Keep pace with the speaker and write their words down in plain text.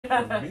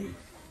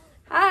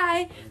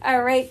Hi.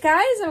 All right,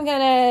 guys. I'm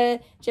gonna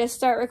just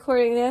start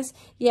recording this.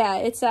 Yeah,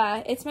 it's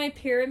my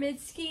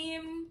pyramid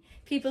scheme.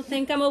 People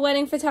think I'm a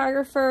wedding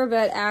photographer,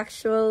 but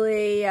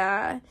actually,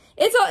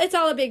 it's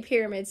all a big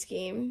pyramid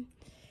scheme.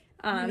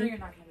 You know you're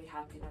not gonna be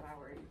happy that I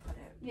already put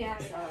it. Yeah,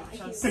 I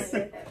keep playing with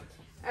it.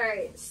 All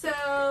right, so.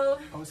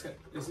 Oh, is it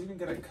even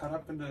gonna cut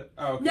up into?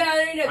 Oh, okay.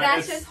 No.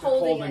 That's just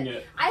holding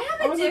it. I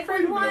have a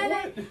different one.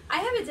 I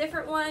have a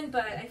different one,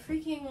 but I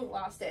freaking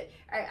lost it.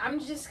 All right,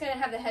 I'm just gonna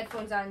have the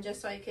headphones on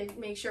just so I could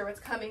make sure what's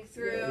coming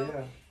through.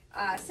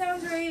 Yeah.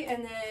 Sounds right,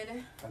 and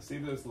then. I see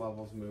those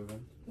levels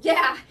moving.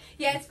 Yeah,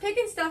 it's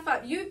picking stuff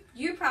up.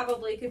 You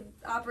probably could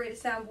operate a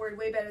soundboard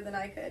way better than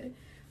I could.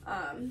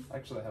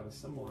 Actually, I have a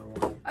similar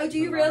one. Oh, do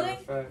you really?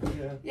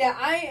 Yeah. Yeah,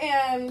 I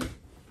am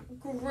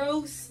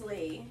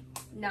grossly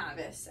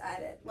novice at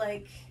it,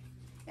 like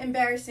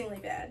embarrassingly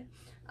bad.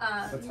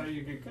 That's how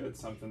you get good at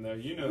something, though.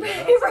 You know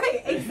that.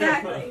 Right,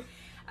 exactly.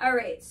 All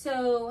right,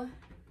 so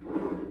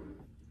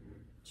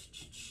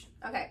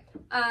okay,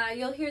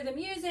 you'll hear the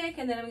music,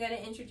 and then I'm going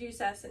to introduce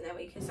us, and then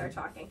we can start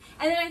talking.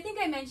 And then I think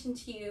I mentioned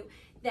to you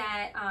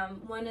that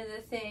one of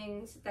the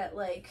things that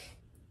like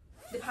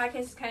the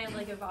podcast is kind of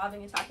like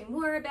evolving and talking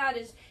more about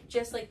is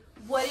just like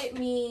what it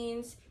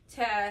means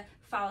to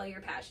follow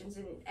your passions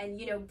and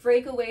you know,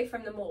 break away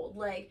from the mold.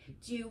 Like,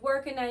 do you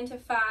work a 9 to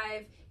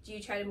 5? Do you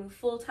try to move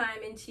full time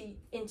into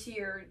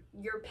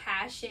your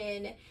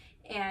passion?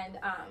 And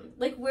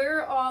like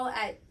we're all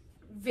at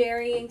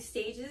varying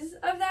stages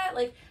of that.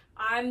 Like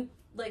I'm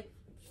like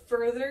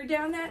further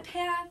down that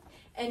path,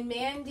 and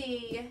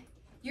Mandy,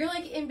 you're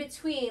like in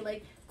between.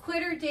 Like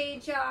quit her day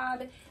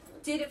job,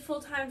 did it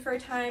full time for a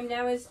time,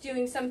 now is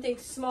doing something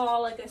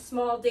small, like a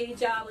small day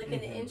job, like an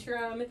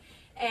interim.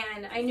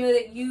 And I know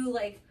that you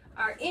like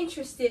are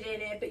interested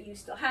in it, but you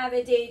still have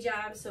a day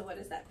job. So what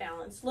does that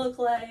balance look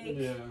like?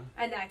 Yeah.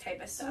 And that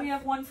type of stuff. So we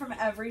have one from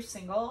every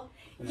single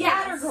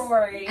yes.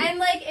 category. And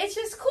like, it's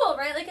just cool,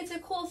 right? Like it's a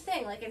cool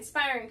thing, like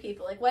inspiring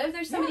people. Like what if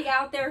there's somebody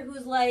out there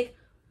who's like,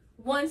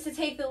 wants to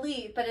take the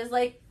leap, but is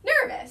like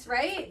nervous,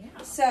 right?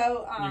 Yeah.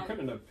 So, you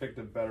couldn't have picked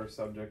a better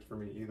subject for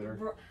me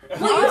either.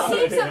 Well,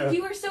 you seemed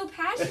you were so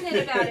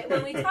passionate about it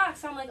when we talked.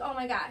 So I'm like, oh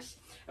my gosh.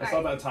 I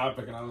saw that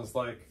topic and I was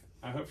like,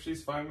 I hope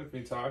she's fine with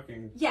me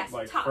talking. Yes,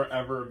 like talk.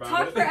 Forever about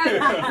talk it.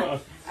 Forever.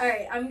 All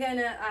right, I'm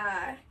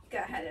gonna go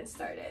ahead and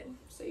start it.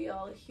 So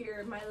you'll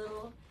hear my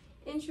little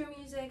intro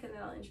music, and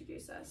then I'll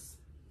introduce us.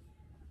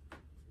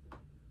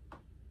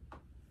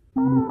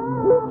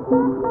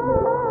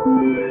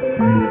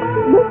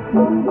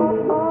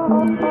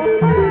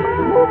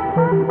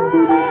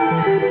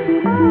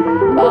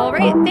 All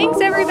right,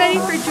 thanks everybody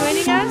for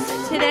joining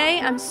us today.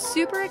 I'm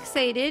super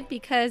excited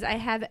because I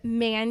have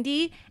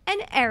Mandy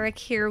and Eric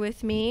here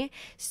with me.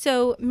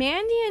 So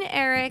Mandy and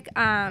Eric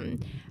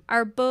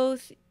are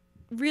both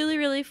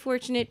really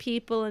fortunate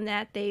people in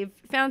that they've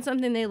found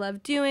something they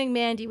love doing.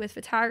 Mandy with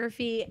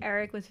photography,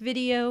 Eric with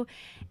video,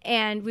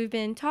 and we've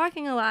been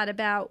talking a lot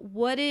about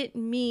what it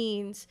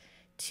means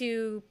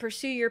to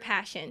pursue your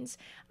passions.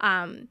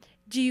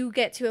 Do you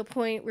get to a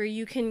point where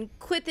you can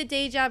quit the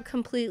day job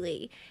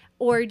completely?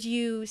 Or do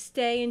you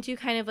stay and do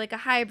kind of like a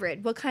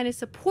hybrid? What kind of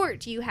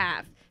support do you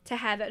have to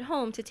have at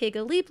home to take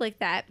a leap like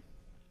that?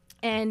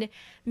 And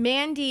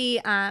Mandy,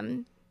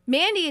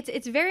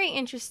 it's very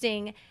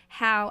interesting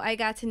how I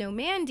got to know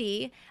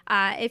Mandy.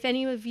 If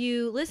any of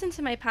you listen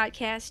to my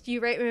podcast,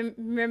 you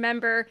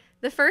remember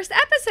the first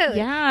episode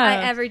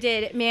I ever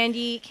did.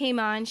 Mandy came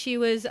on. She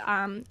was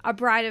a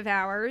bride of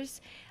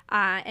ours.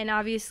 And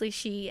obviously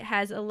she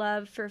has a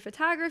love for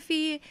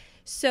photography.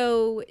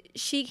 So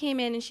she came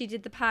in and she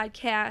did the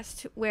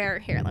podcast where,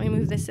 here, let me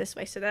move this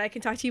way so that I can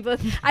talk to you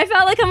both. I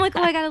felt like,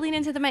 oh, I got to lean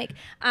into the mic.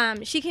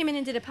 She came in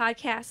and did a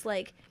podcast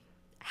like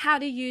how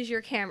to use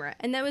your camera.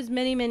 And that was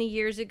many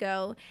years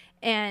ago.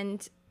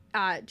 And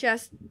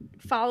just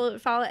follow.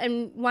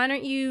 And why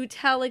don't you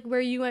tell like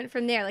where you went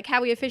from there? Like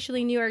how we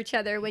officially knew each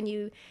other when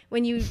you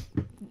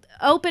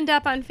opened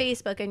up on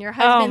Facebook and your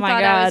husband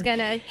thought I was going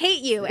to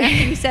hate you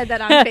after you said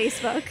that on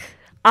Facebook.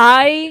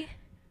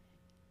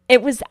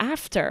 It was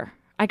after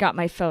I got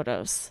my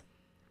photos.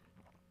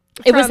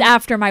 It was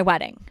after my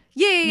wedding.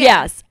 Yeah.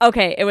 Yes.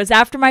 Okay. It was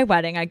after my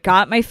wedding. I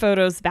got my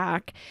photos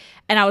back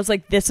and I was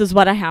like, this is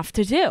what I have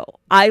to do.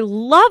 I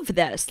love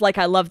this. Like,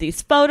 I love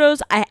these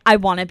photos. I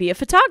want to be a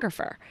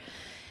photographer.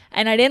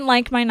 And I didn't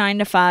like my 9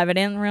 to 5. I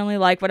didn't really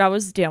like what I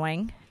was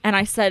doing. And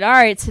I said, all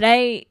right,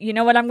 today, you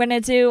know what I'm going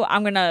to do?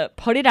 I'm going to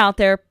put it out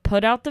there,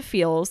 put out the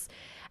feels,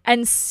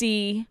 and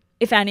see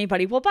if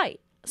anybody will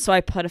bite. So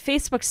I put a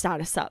Facebook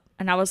status up.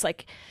 And I was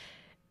like,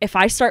 if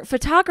I start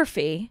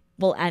photography,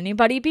 will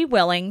anybody be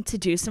willing to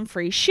do some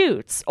free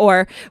shoots?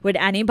 Or would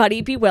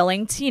anybody be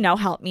willing to,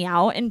 help me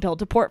out and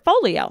build a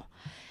portfolio?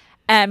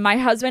 And my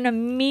husband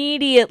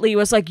immediately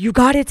was like, you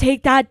got to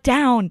take that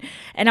down.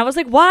 And I was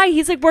like, why?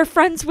 He's like, we're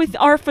friends with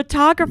our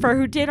photographer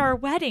who did our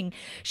wedding.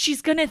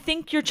 She's going to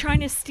think you're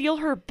trying to steal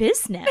her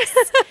business.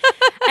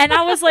 And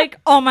I was like,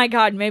 oh my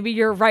God, maybe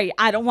you're right.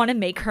 I don't want to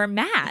make her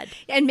mad.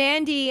 And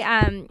Mandy,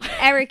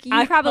 Eric,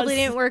 you probably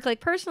didn't work like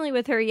personally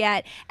with her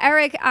yet.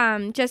 Eric,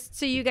 just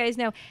so you guys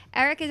know,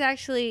 Eric is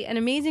actually an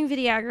amazing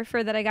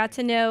videographer that I got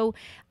to know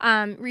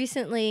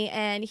recently,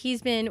 and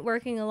he's been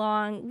working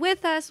along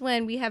with us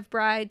when we have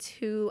brides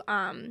who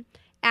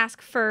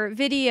ask for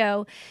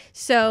video.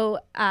 So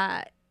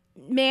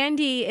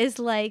Mandy is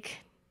like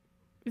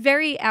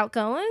very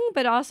outgoing,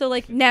 but also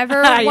like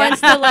never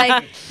wants to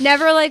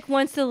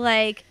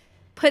like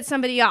put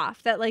somebody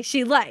off that like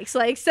she likes.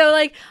 Like, so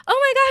like,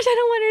 oh my gosh, I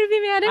don't want her to be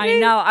mad at me. I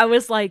know. I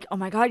was like, oh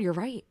my God, you're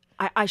right.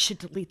 I should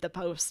delete the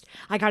post.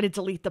 I got to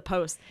delete the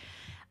post.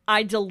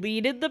 I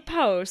deleted the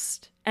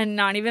post, and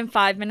not even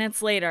 5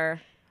 minutes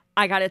later,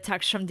 I got a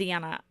text from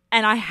Deanna.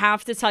 And I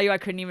have to tell you, I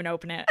couldn't even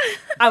open it.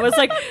 I was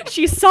like,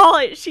 she saw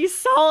it. She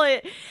saw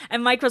it.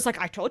 And Mike was like,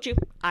 I told you.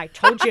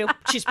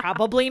 She's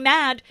probably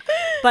mad.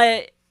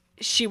 But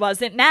she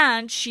wasn't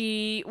mad.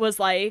 She was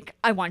like,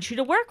 I want you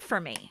to work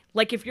for me.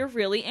 Like, if you're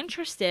really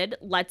interested,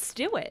 let's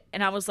do it.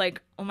 And I was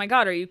like, oh my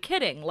God, are you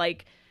kidding?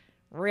 Like,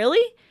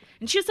 really?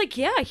 And she was like,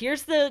 yeah,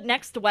 here's the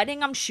next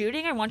wedding I'm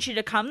shooting. I want you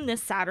to come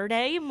this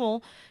Saturday, and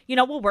we'll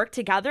work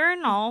together,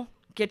 and I'll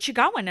get you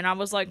going. And I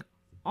was like,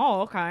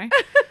 oh, okay.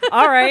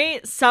 All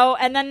right. So,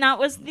 and then that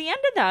was the end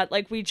of that.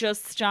 Like, we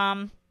just,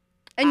 and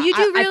you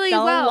do really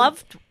well.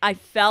 I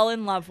fell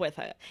in love with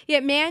it. Yeah,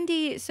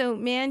 Mandy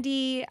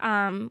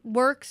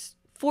works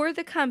for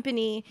the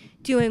company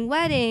doing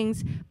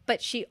weddings,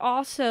 but she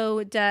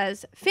also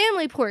does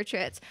family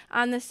portraits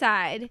on the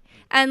side.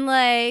 And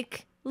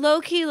like,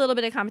 low-key, a little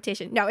bit of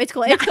competition. No, it's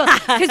cool. It's cool.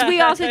 Because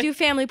we also do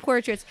family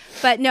portraits.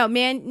 But no,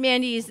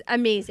 Mandy's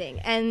amazing.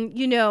 And,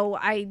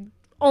 I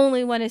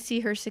only want to see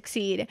her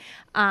succeed.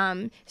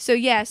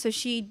 So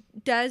she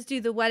does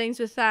do the weddings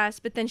with us,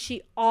 but then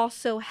she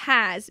also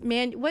has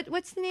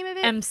what's the name of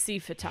it? MC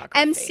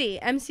Photography.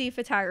 MC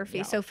Photography.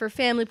 Yeah. So for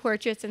family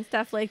portraits and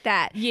stuff like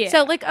that. Yeah.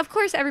 So like, of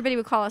course, everybody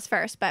would call us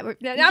first, but of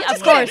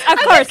course.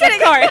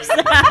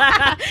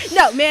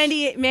 No,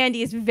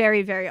 Mandy is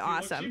very, very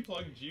awesome. She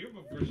plugged you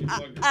before she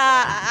plugged herself.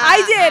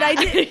 I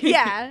did.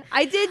 Yeah,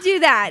 I did do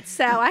that.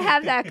 So I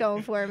have that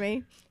going for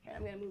me.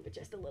 I'm going to move it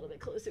just a little bit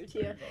closer to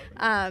you.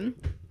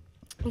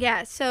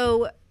 Yeah,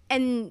 so,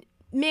 and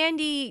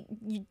Mandy,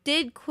 you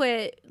did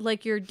quit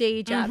like your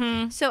day job.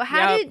 Mm-hmm. So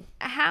how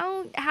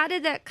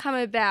did that come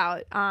about?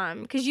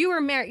 Because you were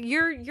married.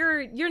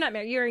 You're not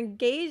married. You're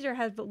engaged or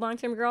have a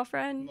long-term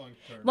girlfriend.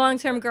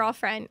 Long-term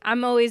girlfriend.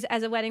 I'm always,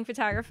 as a wedding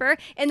photographer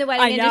in the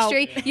wedding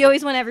industry, you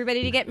always want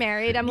everybody to get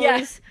married. I'm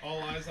always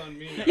all eyes on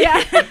me.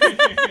 Yeah.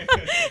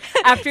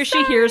 After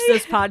she hears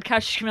this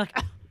podcast, she's gonna be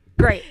like, oh,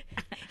 great.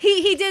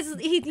 He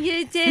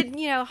did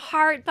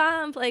heart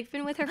bump, like,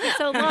 been with her for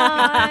so long.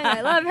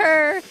 I love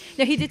her.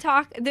 No, he did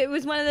talk. It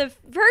was one of the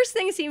first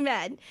things he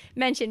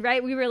mentioned,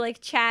 right? We were like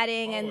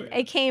chatting, and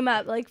it came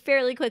up like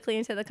fairly quickly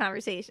into the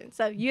conversation.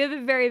 So you have a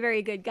very,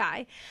 very good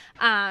guy.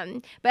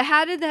 But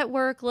how did that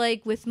work,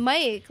 like with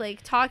Mike,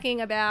 like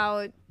talking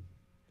about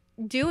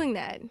doing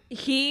that?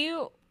 He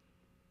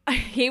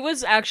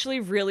was actually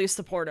really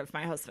supportive,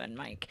 my husband,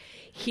 Mike.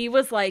 He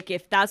was like,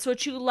 if that's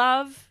what you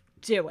love,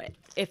 do it.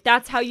 If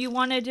that's how you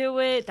want to do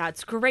it,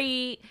 that's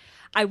great.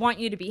 I want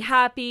you to be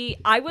happy.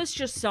 I was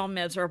just so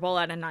miserable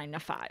at a 9 to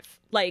 5.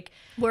 Like,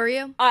 were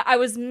you? I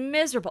was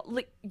miserable.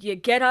 Like, you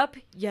get up,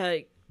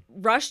 you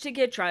rush to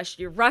get dressed,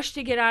 you rush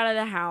to get out of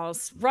the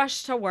house,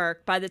 rush to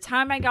work. By the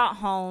time I got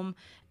home,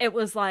 it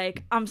was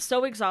like, I'm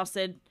so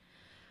exhausted.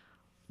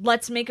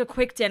 Let's make a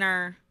quick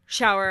dinner,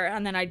 shower,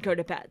 and then I'd go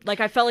to bed. Like,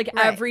 I felt like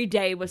every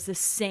day was the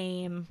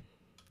same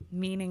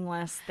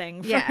meaningless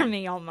thing for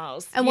me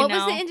almost. And what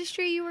was the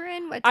industry you were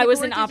in? I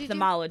was in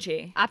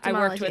ophthalmology. I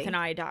worked with an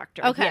eye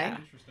doctor. Okay. Yeah.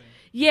 Interesting.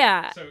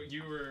 Yeah. So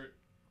you were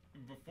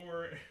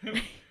before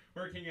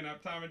working in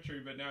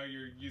optometry, but now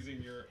you're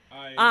using your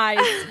eyes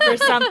for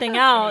something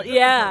else.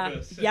 Yeah.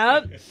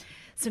 Yep.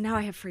 So now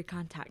I have free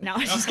contact. No,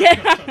 I'm just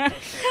kidding.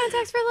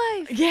 Contacts for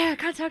life. Yeah,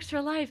 contacts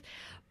for life.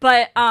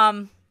 But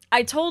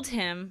I told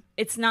him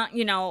it's not,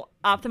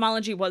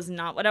 ophthalmology was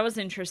not what I was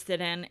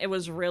interested in. It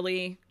was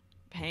really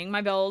paying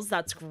my bills,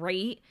 that's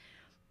great,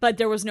 but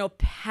there was no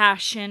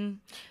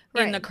passion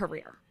in the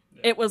career.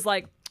 It was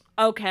like,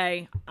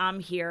 okay, I'm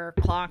here,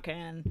 clock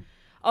in,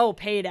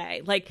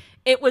 payday. Like,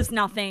 it was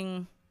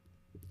nothing.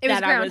 It was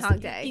Groundhog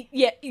Day.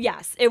 Yeah,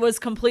 yes, it was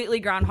completely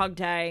Groundhog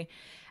Day,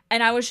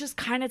 and I was just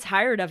kind of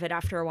tired of it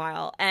after a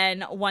while.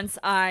 And once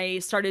I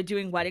started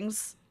doing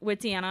weddings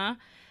with Deanna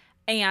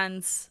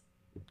and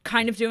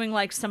kind of doing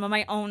like some of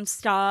my own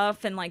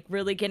stuff and like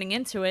really getting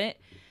into it,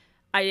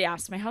 I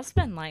asked my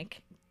husband,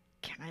 like,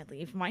 can I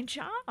leave my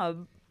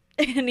job?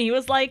 And he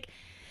was like,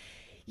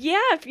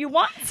 yeah, if you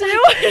want to.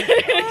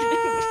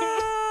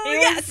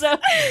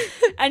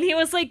 And he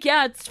was like,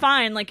 yeah, it's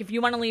fine. Like, if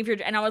you want to leave your,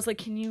 and I was like,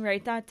 can you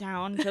write that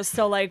down just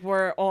so like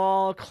we're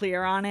all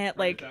clear on it?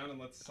 Like, Down and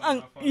let's sign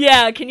off on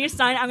yeah, can you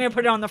sign? I'm gonna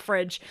put it on the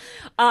fridge.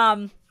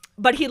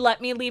 But he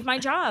let me leave my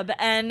job,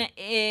 and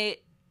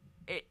it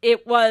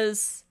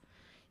was,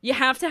 you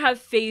have to have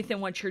faith in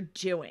what you're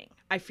doing.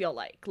 I feel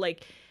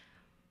like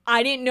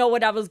I didn't know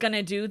what I was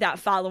gonna do that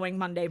following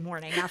Monday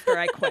morning after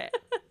I quit.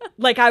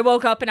 Like, I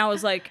woke up and I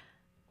was like,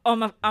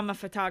 oh, I'm a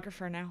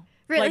photographer now.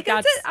 Really? Like,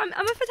 That's it. I'm a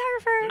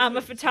photographer. I'm a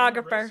There's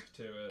photographer. risk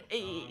to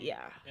it.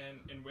 Yeah.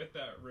 And with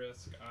that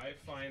risk, I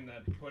find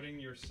that putting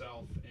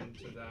yourself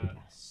into that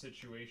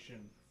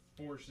situation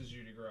forces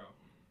you to grow.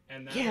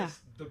 And that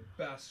is the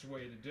best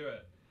way to do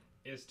it,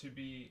 is to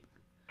be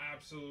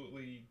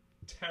absolutely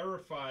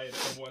terrified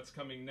of what's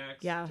coming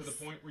next, to the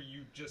point where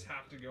you just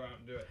have to go out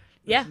and do it.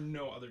 There's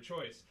no other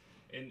choice.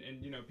 And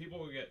you know, people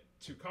will get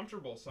too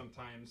comfortable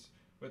sometimes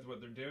with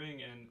what they're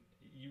doing, and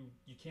you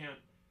can't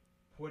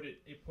put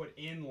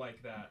in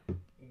like that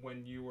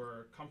when you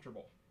were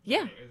comfortable.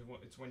 Yeah.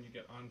 It's when you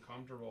get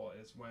uncomfortable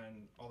is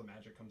when all the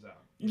magic comes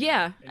out.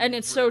 Yeah, and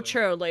it's so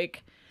true.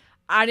 Like,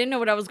 I didn't know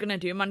what I was gonna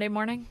do Monday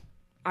morning.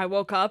 I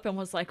woke up and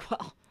was like,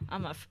 well,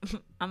 I'm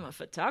a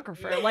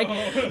photographer. Like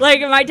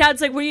my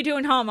dad's like, what are you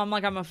doing home? I'm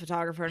like, I'm a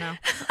photographer now.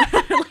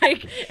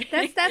 Like,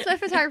 that's what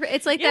photographer.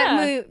 It's like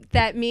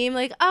that meme.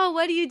 Like, oh,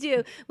 what do you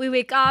do? We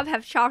wake up,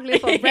 have chocolate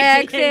for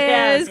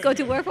breakfast, go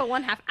to work for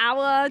 1/2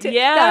 hour.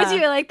 That was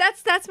you. Like,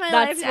 that's my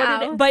life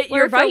now. But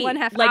you're right.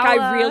 1/2 like,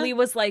 hour. I really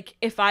was like,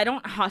 if I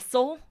don't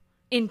hustle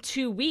in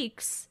 2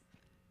 weeks,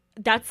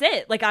 that's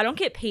it. Like, I don't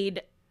get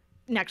paid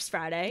next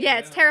Friday. Yeah,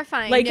 it's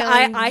terrifying. Like,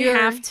 I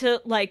have to,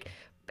 like.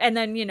 And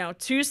then, you know,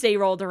 Tuesday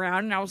rolled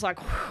around and I was like,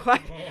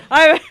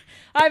 I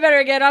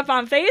better get up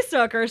on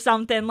Facebook or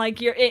something. Like,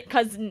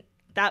 because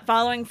that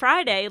following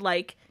Friday,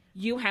 like,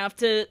 you have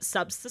to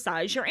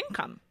subsidize your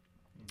income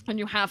and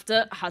you have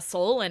to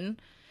hustle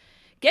and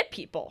get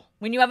people.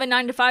 When you have a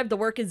 9-to-5, the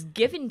work is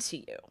given to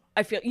you.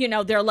 I feel, you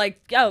know, they're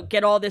like, oh,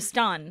 get all this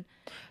done.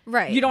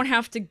 Right. You don't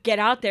have to get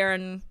out there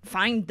and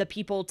find the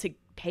people to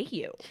pay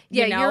you.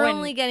 Yeah, you know? you're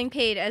only getting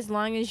paid as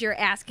long as you're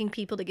asking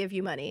people to give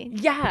you money.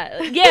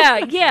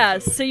 Yeah.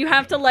 So you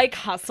have to like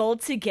hustle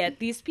to get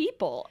these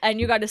people,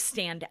 and you got to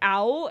stand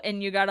out,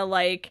 and you got to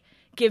like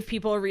give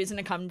people a reason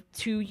to come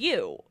to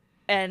you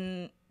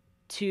and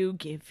to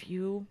give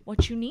you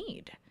what you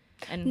need.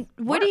 And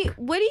what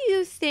do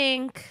you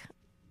think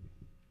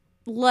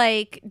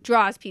like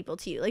draws people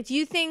to you? Like, do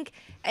you think,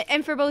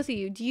 and for both of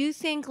you, do you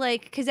think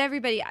like, because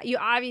everybody, you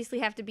obviously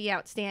have to be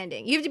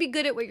outstanding, you have to be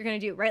good at what you're going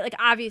to do, right? Like,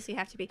 obviously you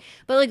have to be,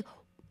 but like,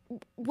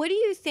 what do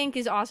you think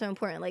is also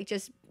important? Like,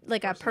 just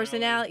like a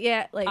personality.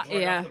 Yeah, like Off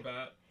the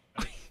bat,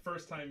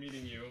 first time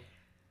meeting you,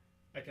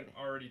 I can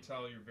already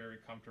tell you're very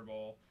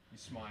comfortable, you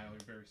smile,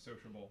 you're very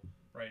sociable,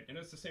 right? And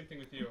it's the same thing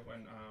with you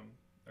when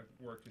I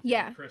worked with you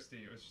and Christy.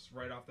 It was just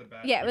right off the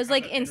bat. Yeah, it was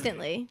like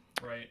instantly. Energy,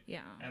 right? Yeah.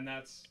 And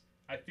that's,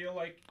 I feel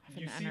like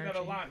you see that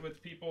a lot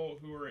with people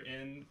who are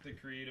in the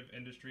creative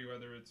industry,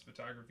 whether it's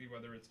photography,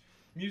 whether it's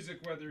music,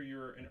 whether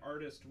you're an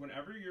artist.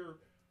 Whenever you're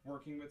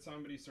working with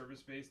somebody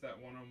service-based,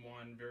 that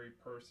one-on-one, very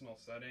personal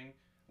setting,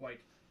 like,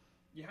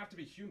 you have to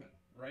be human,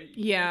 right?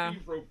 You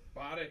can't be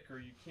robotic, or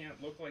you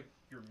can't look like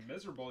you're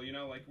miserable, you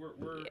know? Like,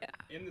 we're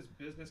in this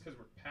business because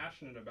we're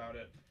passionate about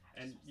it,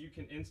 and you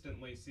can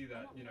instantly see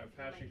that, you know,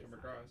 passion come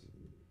across.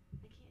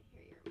 I can't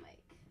hear your mic.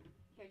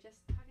 Here,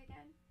 just talk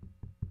again.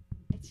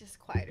 It's just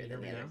quieter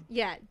than the other.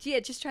 Yeah,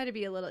 just try to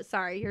be a little.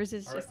 Sorry, yours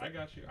is just. I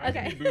got you. Okay.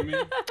 I can be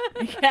booming.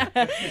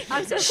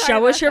 I'm so sorry.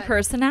 Show us your that.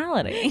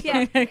 personality.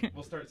 Yeah.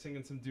 We'll start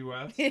singing some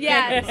duets.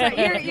 Yeah,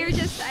 so you're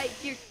just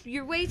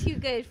you're way too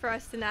good for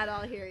us to not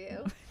all hear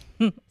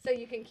you. So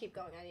you can keep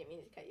going. I didn't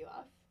mean to cut you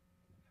off.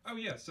 Oh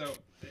yeah, so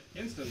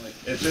instantly,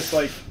 it's just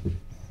like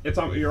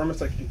you're almost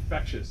like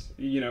infectious.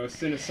 You know, as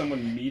soon as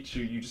someone meets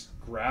you, you just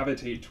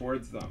gravitate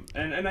towards them,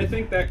 and I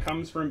think that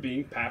comes from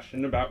being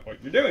passionate about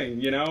what you're doing.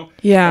 You know,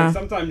 and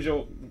sometimes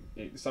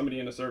somebody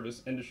in a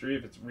service industry,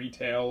 if it's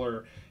retail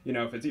or, you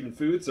know, if it's even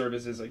food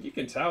services, like, you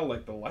can tell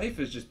like the life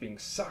is just being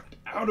sucked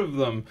out of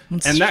them,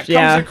 and that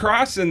comes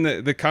across in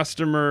the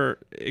customer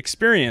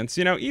experience.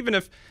 You know, even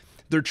if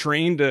they're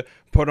trained to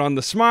put on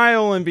the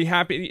smile and be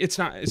happy, it's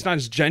not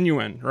as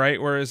genuine,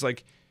 right? Whereas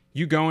like,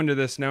 you go into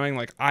this knowing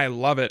like, I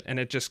love it, and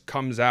it just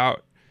comes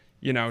out,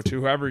 you know, to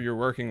whoever you're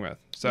working with.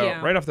 So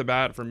right off the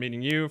bat, from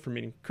meeting you, from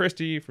meeting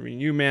Christy, from meeting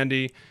you,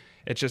 Mandy,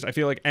 it's just, I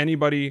feel like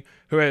anybody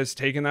who has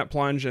taken that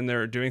plunge and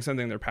they're doing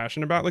something they're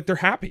passionate about, like, they're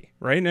happy,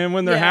 right? And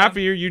when they're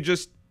happier,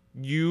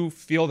 you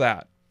feel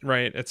that,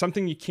 right? It's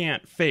something you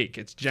can't fake.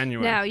 It's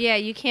genuine. No,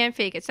 you can't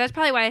fake it. So that's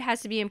probably why it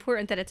has to be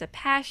important that it's a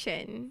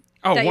passion.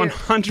 Oh,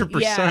 100%.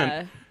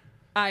 Yeah,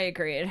 I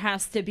agree. It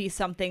has to be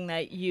something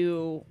that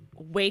you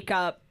wake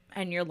up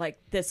and you're like,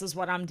 this is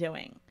what I'm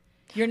doing.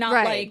 You're not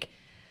like,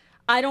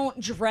 I don't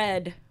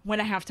dread when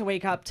I have to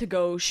wake up to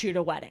go shoot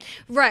a wedding.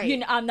 Right. You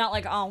know, I'm not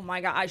like, oh my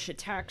God, I should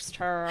text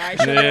her. I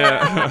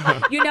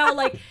should, you know,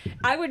 like,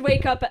 I would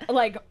wake up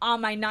like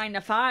on my 9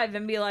 to 5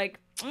 and be like,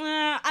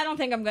 I don't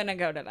think I'm going to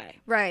go today.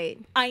 Right.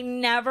 I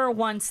never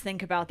once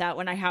think about that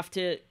when I have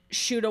to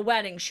shoot a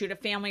wedding, shoot a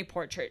family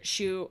portrait,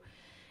 shoot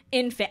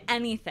infant,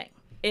 anything.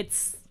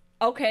 It's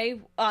okay.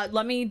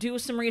 Let me do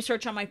some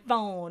research on my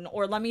phone,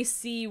 or let me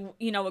see,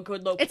 you know, a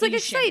good location. It's like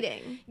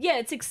exciting. Yeah,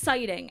 it's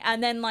exciting.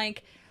 And then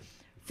like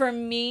for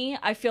me,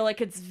 I feel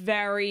like it's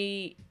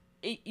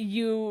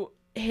you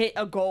hit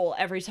a goal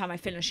every time I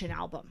finish an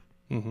album.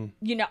 Mm-hmm.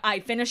 You know, I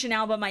finish an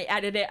album, I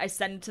edit it, I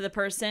send it to the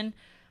person,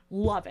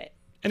 love it.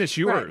 And it's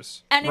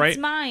yours. Right. And right? it's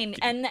mine,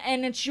 and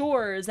it's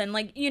yours. And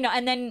like, you know,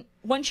 and then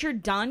once you're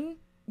done,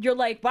 you're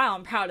like, wow,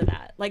 I'm proud of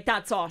that. Like,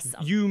 that's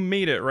awesome. You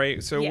made it,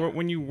 right? So Yeah.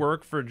 when you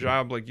work for a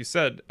job, like you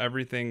said,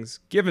 everything's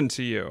given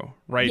to you,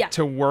 right? Yeah.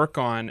 To work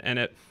on,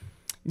 and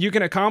you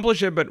can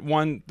accomplish it, but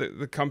one,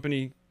 the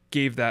company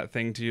gave that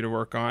thing to you to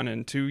work on,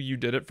 and two, you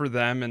did it for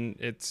them, and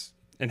it's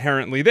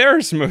inherently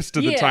theirs most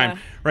of the time,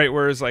 right?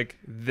 Whereas like,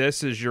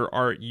 this is your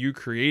art, you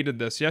created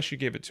this. Yes, you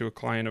gave it to a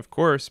client, of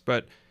course,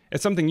 but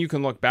it's something you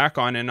can look back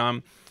on. And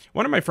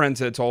one of my friends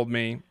had told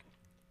me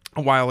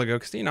a while ago,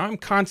 because, you know, I'm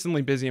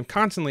constantly busy, I'm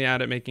constantly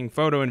at it, making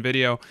photo and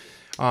video,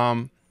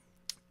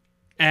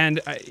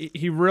 and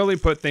he really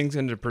put things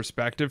into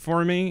perspective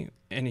for me.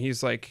 And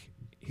he's like,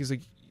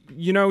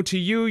 you know, to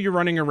you, you're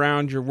running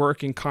around, you're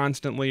working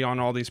constantly on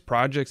all these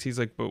projects. He's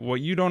like, but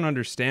what you don't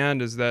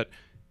understand is that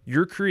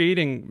you're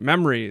creating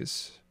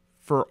memories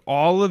for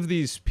all of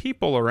these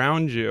people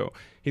around you.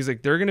 He's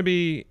like, they're going to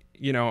be,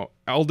 you know,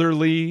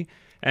 elderly,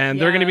 and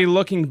they're going to be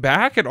looking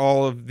back at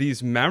all of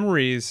these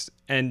memories,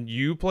 and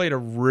you played a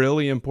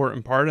really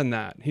important part in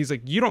that. He's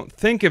like, you don't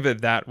think of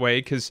it that way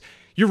because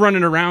you're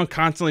running around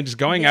constantly just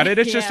going at it.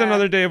 It's just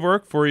another day of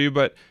work for you,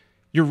 but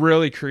you're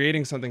really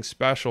creating something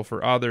special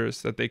for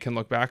others that they can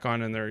look back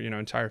on, and their, you know,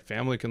 entire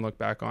family can look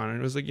back on. And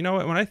it was like, you know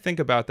what, when I think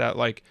about that,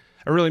 like,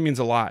 it really means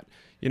a lot,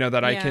 you know,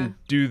 that I can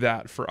do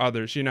that for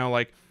others. You know,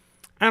 like,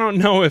 I don't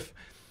know if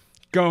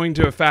going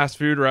to a fast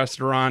food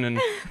restaurant and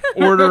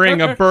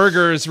ordering a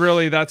burger is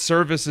really, that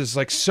service is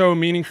like so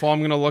meaningful. I'm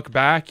going to look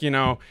back, you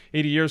know,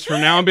 80 years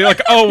from now and be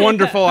like, oh,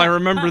 wonderful. I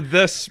remember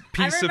this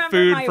piece of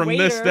food from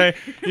this day,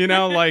 you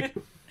know, like.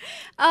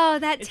 Oh,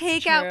 that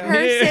takeout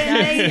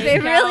person. They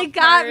really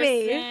got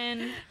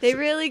me. They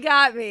really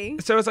got me.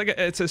 So it's like,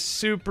 it's a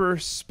super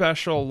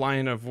special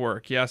line of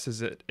work. Yes.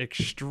 Is it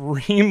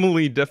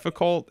extremely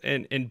difficult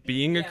in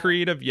being a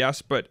creative?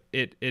 Yes. But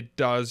it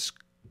does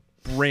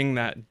bring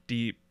that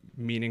deep,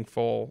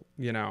 meaningful,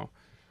 you know.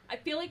 I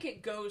feel like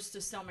it goes to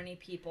so many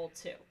people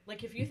too.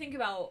 Like, if you think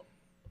about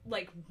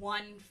like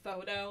one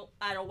photo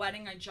at a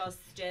wedding I just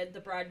did, the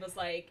bride was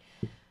like,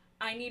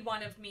 I need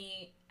one of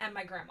me and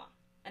my grandma.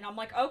 And I'm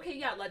like, okay,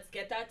 yeah, let's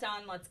get that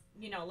done.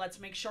 Let's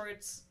make sure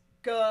it's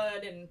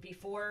good, and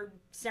before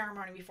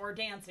ceremony, before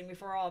dancing,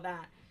 before all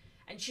that.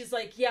 And she's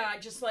like, yeah,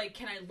 just like,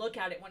 can I look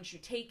at it once you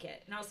take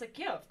it? And I was like,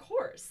 yeah, of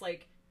course,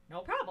 like, no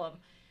problem.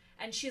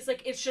 And she's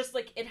like, it's just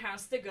like, it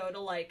has to go to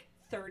like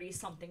 30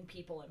 something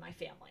people in my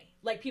family,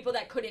 like people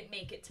that couldn't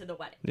make it to the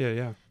wedding.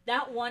 Yeah.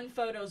 That one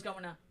photo is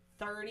going to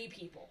 30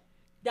 people.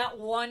 That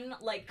one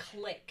like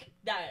click,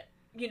 that,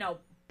 you know,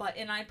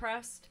 button I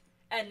pressed,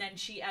 and then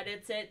she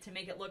edits it to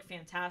make it look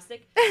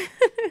fantastic.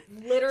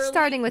 Literally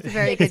starting with a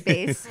very good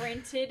base.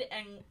 Printed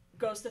and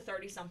goes to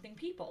 30 something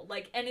people.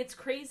 Like, and it's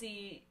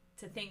crazy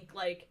to think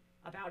like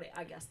about it,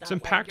 I guess. That it's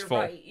impactful. You're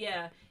right.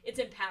 Yeah. It's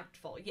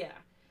impactful. Yeah.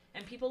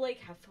 And people like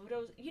have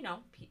photos, you know,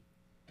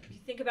 you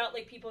think about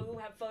like people who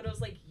have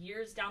photos like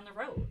years down the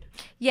road.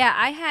 Yeah,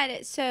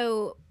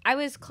 I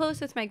was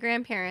close with my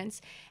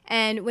grandparents,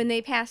 and when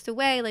they passed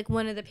away, like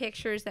one of the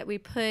pictures that we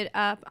put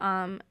up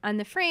on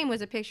the frame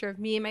was a picture of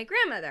me and my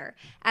grandmother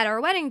at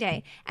our wedding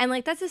day. And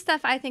like, that's the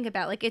stuff I think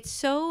about. Like, it's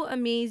so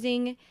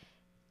amazing.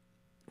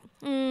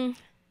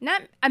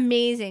 Not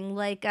amazing,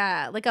 like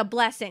a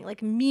blessing,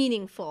 like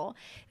meaningful,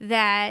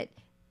 that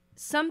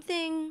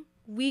something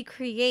we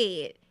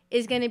create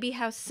is going to be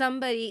how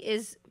somebody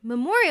is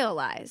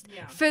memorialized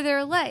for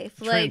their life.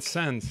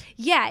 Transcends. Like,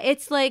 yeah,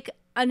 it's like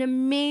an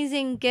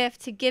amazing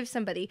gift to give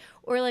somebody.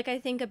 Or like, I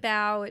think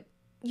about,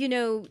 you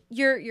know,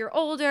 you're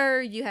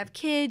older, you have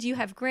kids, you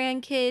have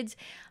grandkids.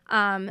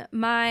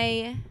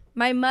 My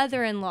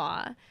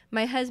mother-in-law,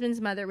 my husband's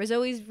mother, was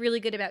always really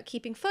good about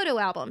keeping photo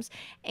albums.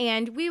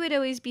 And we would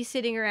always be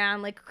sitting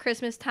around like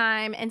Christmas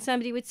time, and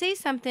somebody would say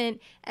something,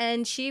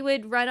 and she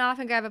would run off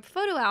and grab a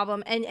photo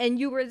album, and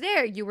you were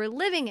there, you were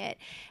living it.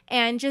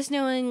 And just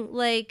knowing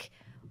like,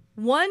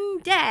 one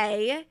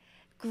day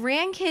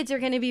grandkids are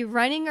going to be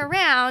running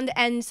around,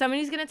 and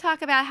somebody's going to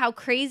talk about how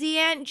crazy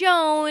Aunt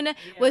Joan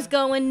was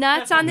going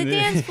nuts on the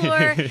dance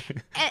floor.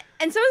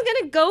 And someone's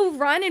going to go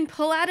run and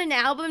pull out an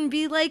album and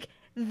be like,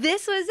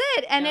 this was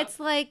it. And it's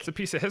like, it's a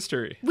piece of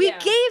history. We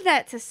gave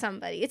that to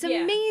somebody. It's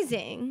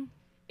amazing.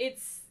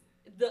 It's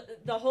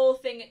the whole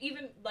thing.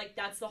 Even like,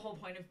 that's the whole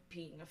point of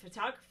being a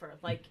photographer.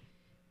 Like,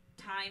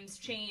 times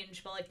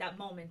change, but like, that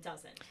moment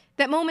doesn't.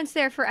 That moment's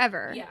there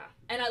forever. Yeah.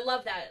 And I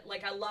love that.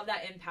 Like, I love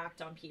that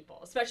impact on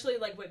people, especially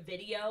like with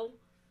video.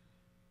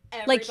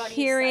 like Everybody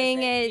hearing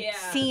says it,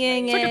 Yeah.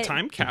 seeing It's it. like a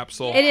time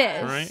capsule. It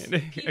is.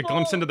 Right? A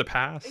glimpse into the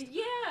past.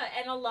 Yeah,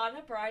 and a lot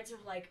of brides are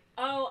like,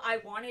 oh, I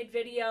wanted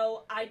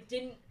video. I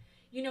didn't,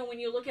 when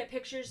you look at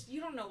pictures, you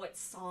don't know what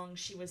song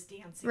she was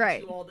dancing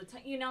Right. to all the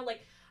time.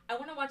 Like, I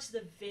want to watch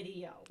the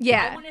video.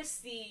 Yeah. I want to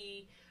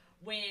see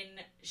when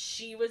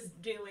she was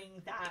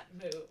doing that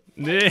move.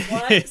 Like,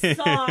 what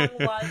song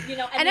was,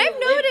 And they I've lived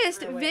noticed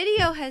through it.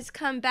 video has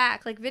come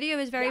back. Like, video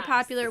is very Yes.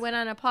 popular, went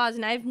on a pause,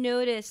 and I've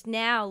noticed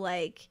now,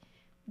 like,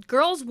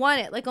 girls want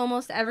it. Like,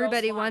 almost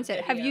everybody want wants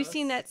it. Have you videos.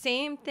 seen that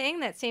same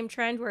thing, that same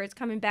trend where it's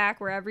coming back,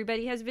 where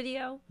everybody has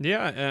video?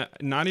 Yeah,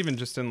 not even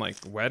just in like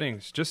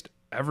weddings, just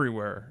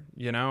everywhere.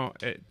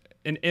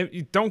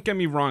 Don't get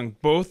me wrong,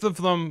 both of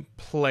them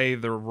play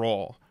their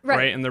role,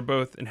 right? And they're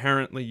both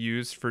inherently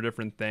used for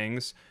different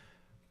things.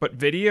 But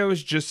video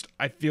is just,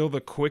 I feel, the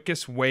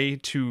quickest way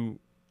to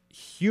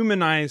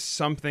humanize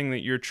something that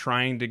you're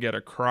trying to get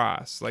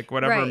across, like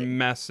whatever Right.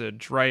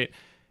 message, right?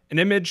 An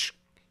image,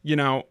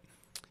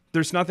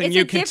 there's nothing It's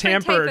you a can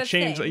different tamper or type of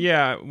change. thing.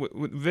 Yeah,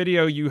 with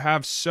video, you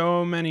have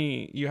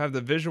you have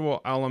the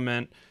visual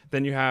element,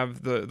 then you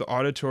have the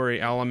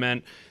auditory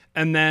element,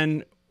 and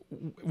then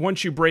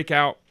once you break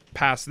out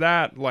past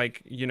that,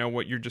 like,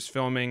 what you're just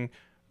filming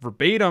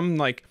verbatim,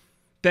 like,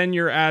 then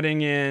you're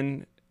adding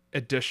in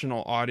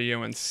additional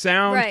audio and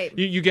sound. Right.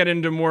 You get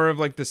into more of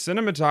like the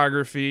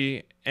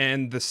cinematography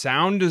and the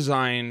sound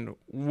design,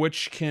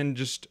 which can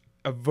just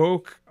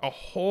evoke a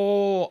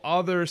whole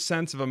other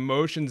sense of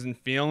emotions and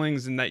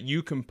feelings, and that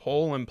you can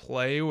pull and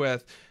play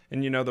with.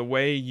 And the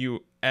way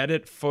you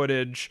edit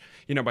footage,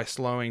 by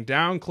slowing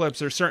down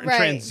clips or certain Right.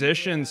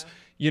 transitions,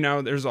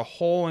 there's a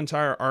whole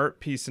entire art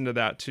piece into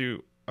that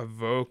to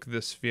evoke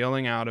this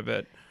feeling out of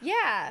it.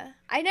 Yeah.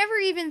 I never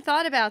even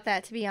thought about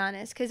that, to be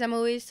honest, because I'm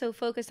always so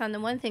focused on the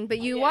one thing. But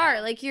you yeah.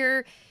 are. Like,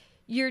 you're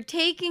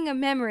taking a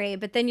memory,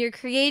 but then you're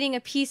creating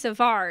a piece of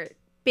art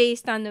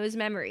based on those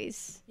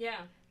memories. Yeah.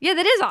 Yeah,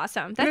 that is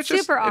awesome. And That's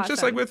super awesome. It's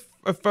just like with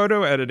a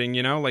photo editing,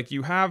 like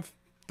you have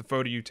the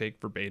photo you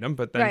take verbatim,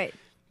 but then, Right.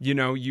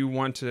 you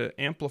want to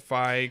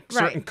amplify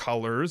certain Right.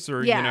 colors,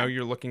 or, Yeah.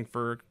 you're looking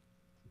for,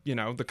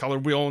 the color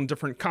wheel in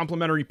different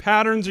complementary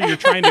patterns, or you're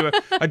trying to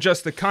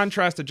adjust the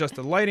contrast, adjust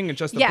the lighting,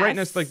 adjust the Yes.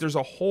 brightness. Like, there's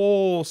a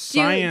whole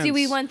science. Do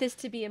we want this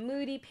to be a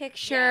moody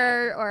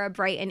picture or a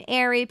bright and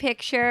airy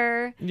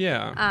picture?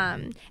 Yeah.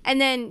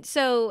 And then,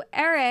 so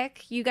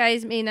Eric, you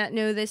guys may not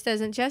know this,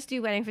 doesn't just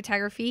do wedding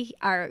photography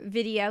or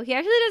video. He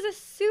actually does a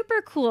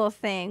super cool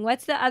thing.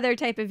 What's the other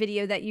type of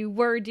video that you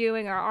were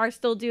doing or are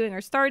still doing or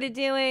started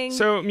doing?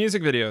 So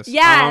music videos.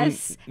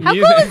 Yes. How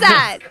cool is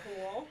that?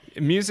 Cool.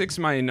 Music's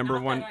my number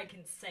Not one. that I can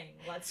sing.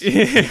 Let's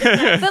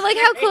But like,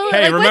 how cool?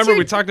 Hey, like, what's remember your,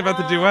 we talked about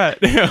the duet.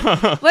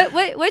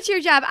 what's your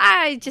job?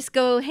 I just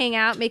go hang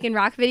out making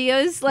rock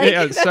videos. Like,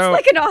 Yeah, that's so-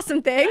 like an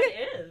awesome thing.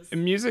 That is.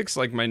 Music's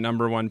like my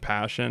number one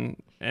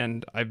passion,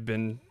 and I've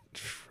been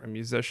a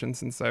musician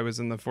since I was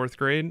in the 4th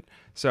grade.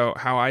 So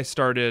how I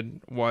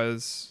started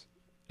was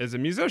as a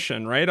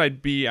musician, right?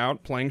 I'd be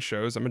out playing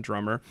shows. I'm a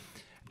drummer,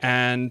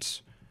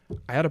 and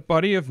I had a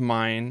buddy of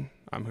mine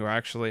who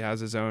actually has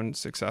his own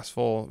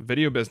successful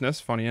video business,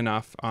 funny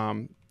enough,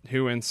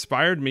 who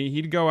inspired me.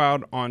 He'd go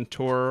out on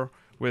tour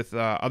with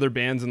other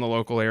bands in the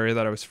local area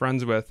that I was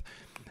friends with,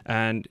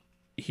 and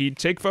he'd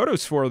take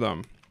photos for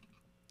them.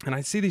 And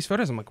I see these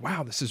photos, I'm like,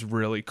 wow, this is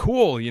really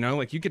cool.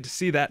 Like, you get to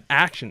see that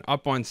action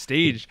up on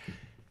stage.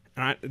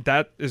 And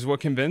that is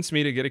what convinced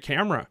me to get a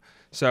camera.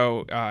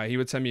 So he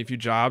would send me a few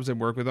jobs. I'd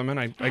work with him, and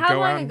I'd go out. How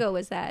long ago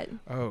was that?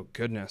 Oh,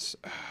 goodness.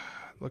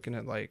 Looking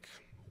at like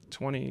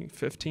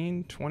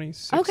 2015,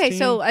 2016. Okay,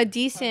 so a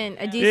decent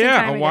time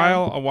a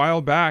ago. while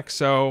back.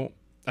 So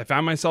I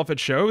found myself at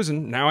shows,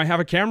 and now I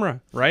have a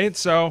camera, right?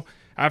 So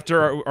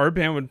after our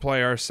band would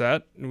play our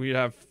set, we'd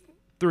have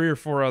 3 or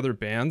 4 other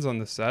bands on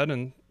the set,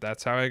 and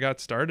that's how I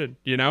got started,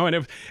 and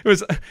it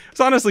was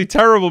honestly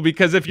terrible,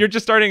 because if you're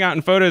just starting out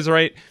in photos,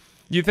 right,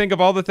 you think of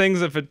all the things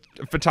that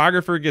a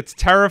photographer gets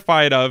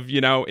terrified of,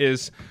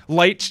 is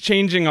lights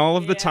changing all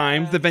of the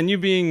time, the venue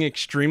being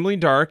extremely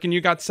dark, and you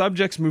got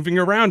subjects moving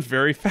around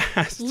very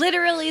fast.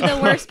 Literally the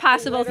worst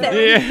possible thing.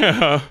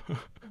 Yeah.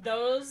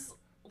 Those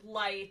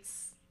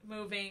lights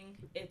moving,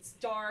 it's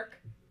dark,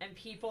 and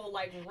people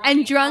like running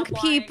And drunk up,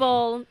 like-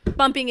 people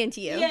bumping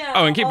into you. Yeah.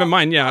 Oh, and keep in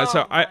mind, oh,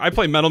 so my I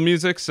play metal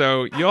music,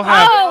 so you'll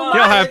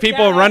have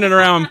people God. running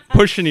around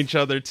pushing each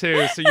other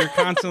too. So you're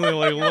constantly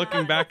like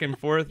looking back and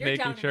forth, You're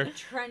making down sure. in the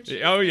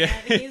trenches, Oh yeah.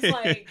 man. He's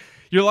like,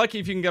 You're lucky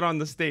if you can get on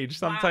the stage.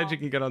 Sometimes Wow. you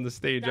can get on the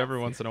stage every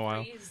That's once in a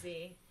while.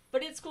 Crazy.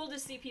 But it's cool to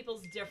see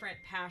people's different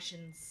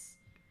passions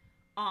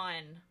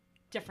on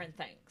different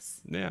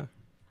things. Yeah.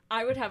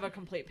 I would have a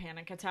complete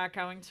panic attack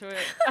going to it.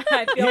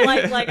 I feel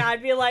like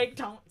I'd be like,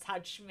 don't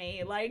touch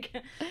me. Like,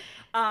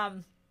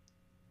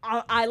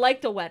 I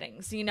like the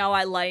weddings.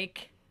 I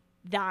like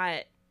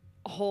that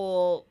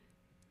whole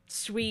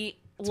sweet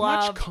It's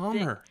love. much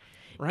calmer,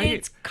 right?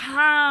 It's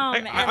calm.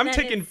 and I'm then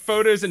taking it's-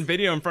 photos and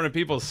video in front of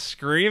people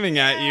screaming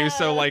at you.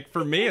 So like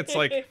for me, it's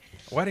like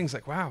weddings.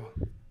 Like, wow,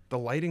 the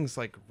lighting's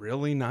like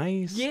really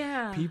nice.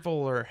 Yeah.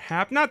 People are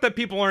happy. Not that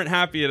people aren't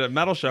happy at a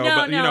metal show, No,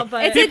 but you no, know,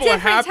 but- It's a people are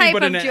different happy, type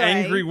but in of an joy.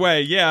 angry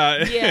way.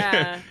 Yeah.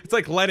 Yeah. It's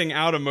like letting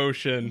out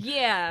emotion.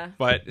 Yeah.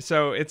 But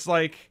so it's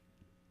like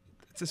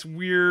it's this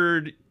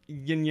weird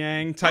yin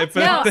yang type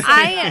No, of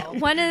thing.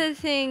 one of the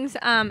things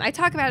I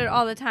talk about it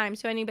all the time.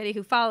 So anybody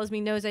who follows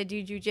me knows I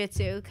do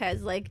jujitsu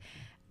because like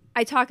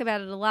I talk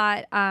about it a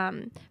lot.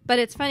 But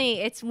it's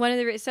funny. It's one of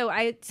the so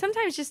I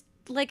sometimes just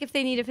like if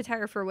they need a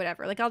photographer or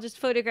whatever, like I'll just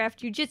photograph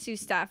jujitsu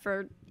stuff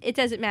or it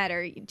doesn't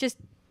matter, just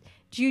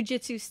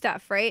jujitsu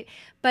stuff, right?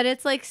 But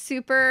it's like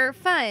super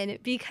fun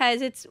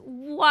because it's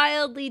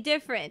wildly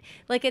different.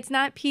 Like it's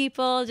not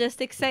people just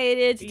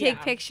excited to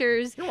take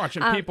pictures. You're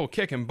watching people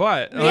kicking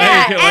butt.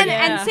 Yeah, Like,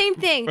 and same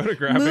thing,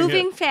 photographing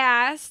moving it.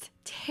 fast,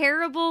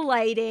 terrible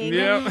lighting.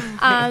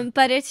 Yep.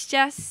 But it's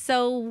just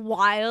so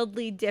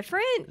wildly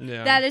different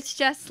that it's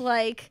just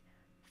like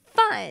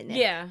fun.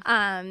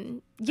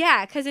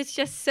 Yeah, because it's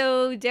just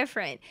so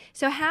different.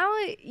 So how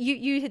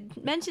you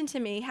had mentioned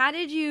to me, how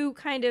did you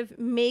kind of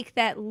make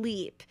that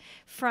leap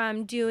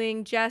from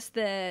doing just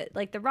the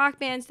like the rock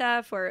band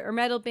stuff or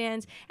metal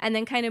bands and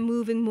then kind of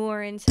moving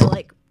more into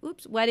like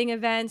wedding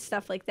events,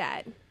 stuff like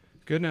that?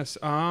 Goodness.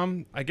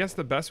 I guess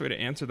the best way to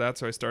answer that,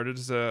 so I started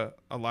as a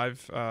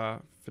live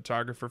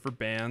photographer for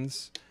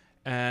bands,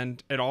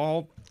 and it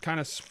all kind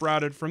of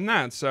sprouted from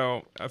that.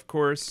 So, of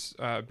course,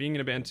 being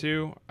in a band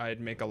too,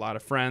 I'd make a lot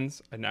of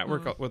friends. I'd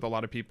network with a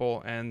lot of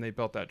people, and they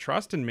built that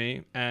trust in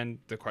me. And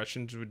the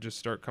questions would just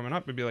start coming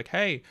up. It'd be like,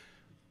 hey,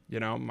 you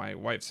know, my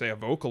wife, say a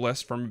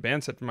vocalist from a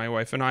band said, my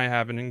wife and I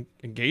have an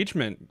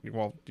engagement.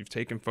 Well, you've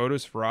taken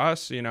photos for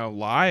us, you know,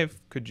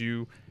 live. Could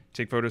you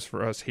take photos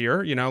for us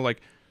here? You know, like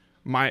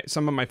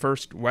some of my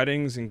first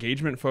weddings,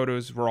 engagement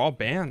photos were all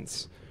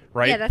bands.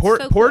 Right. Yeah, that's so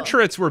cool.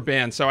 Portraits were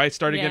bands. So I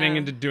started getting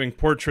into doing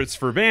portraits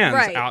for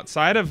bands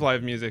outside of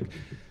live music.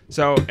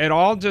 So it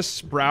all just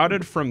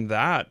sprouted from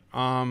that.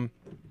 And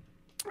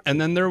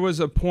then there was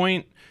a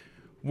point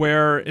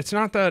where it's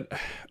not that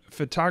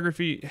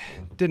photography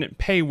didn't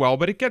pay well,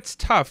 but it gets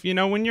tough. You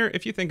know,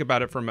 if you think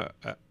about it from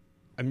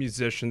a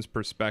musician's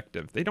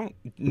perspective, they don't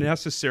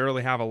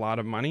necessarily have a lot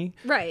of money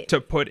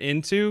to put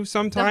into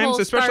sometimes, the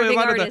whole especially a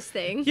lot of the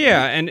thing.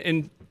 Yeah.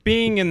 And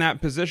being in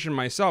that position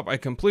myself, I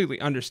completely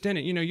understand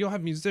it. You know, you'll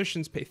have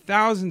musicians pay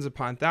thousands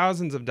upon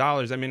thousands of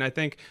dollars. I mean, I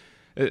think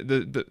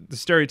the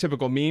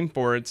stereotypical meme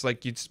for it's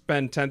like you'd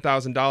spend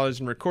 $10,000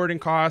 in recording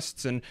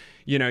costs, and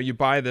you know, you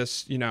buy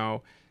this, you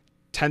know,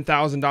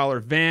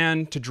 $10,000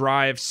 van to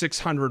drive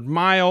 600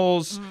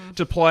 miles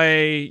to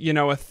play, you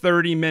know, a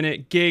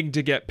 30-minute gig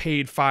to get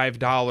paid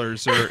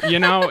 $5, or you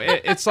know,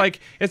 it's like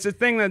it's a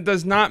thing that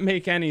does not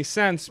make any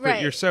sense,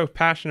 but you're so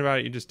passionate about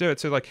it, you just do it.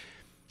 So like,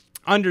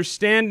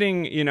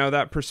 understanding, you know,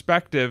 that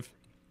perspective,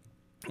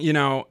 you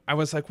know, I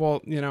was like, well,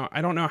 you know, I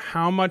don't know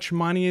how much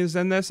money is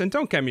in this, and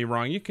don't get me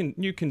wrong, you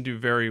can do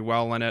very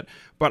well in it,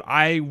 but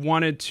I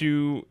wanted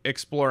to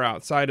explore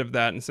outside of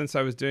that. And since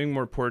I was doing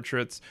more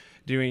portraits,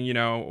 doing, you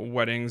know,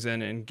 weddings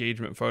and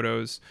engagement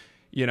photos,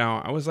 you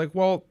know, I was like,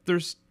 well,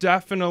 there's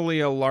definitely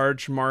a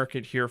large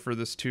market here for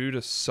this too,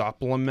 to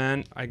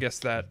supplement, I guess,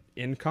 that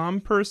income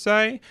per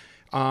se.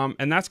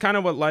 And that's kind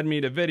of what led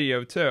me to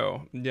video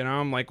too. You know,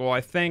 I'm like, well,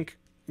 I think,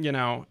 you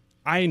know,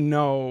 I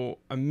know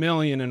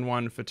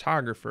 1,000,001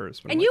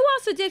 photographers. And you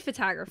also did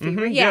photography,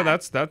 right? Yeah,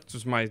 that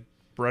was my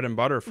bread and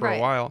butter for a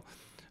while.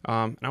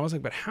 And I was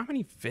like, but how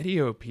many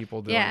video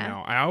people do I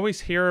know? I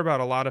always hear about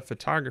a lot of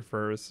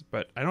photographers,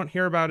 but I don't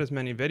hear about as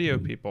many video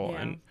people.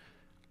 And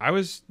I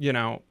was, you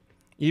know,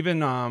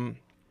 even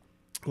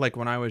like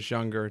when I was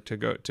younger,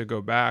 to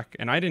go back,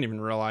 and I didn't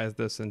even realize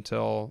this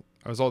until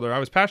I was older. I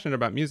was passionate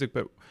about music,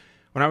 but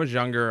when I was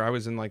younger, I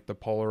was in like the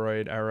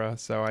Polaroid era.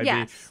 So I'd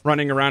be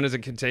running around as a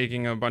kid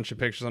taking a bunch of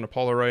pictures on a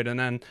Polaroid. And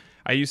then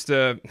I used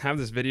to have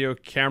this video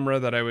camera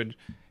that I would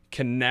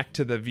connect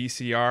to the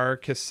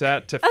VCR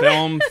cassette to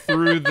film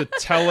through the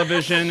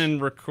television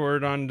and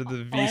record onto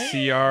the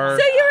VCR.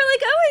 So you were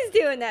like always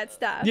doing that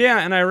stuff. Yeah.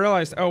 And I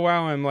realized, oh,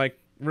 wow, I'm like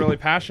really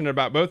passionate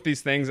about both these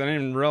things. I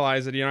didn't even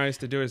realize that, you know, I used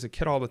to do it as a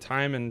kid all the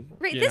time. And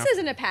this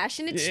isn't a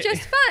passion. It's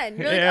just fun.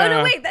 You're like, oh,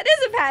 no, wait, that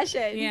is a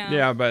passion.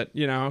 Yeah. But,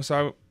 you know,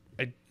 so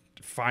I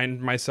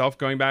find myself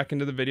going back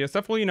into the video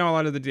stuff. Well, you know, a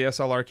lot of the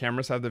DSLR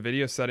cameras have the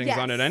video settings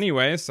on it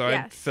anyway, so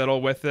I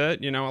fiddle with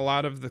it. You know, a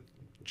lot of the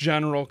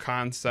general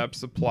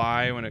concepts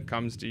apply when it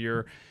comes to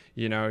your,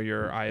 you know,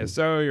 your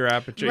ISO, your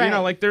aperture. You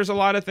know, like there's a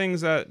lot of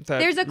things that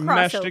there's a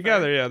mesh crossover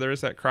together. Yeah,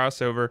 there's that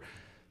crossover.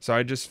 So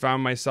I just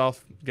found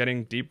myself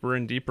getting deeper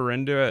and deeper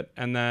into it.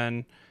 And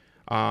then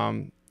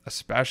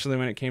especially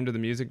when it came to the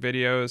music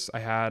videos, I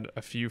had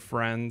a few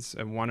friends,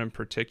 and one in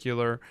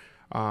particular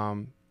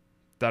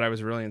that I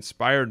was really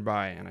inspired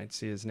by, and I'd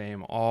see his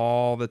name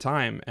all the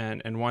time.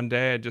 And one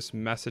day I just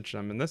messaged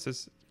him, and this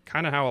is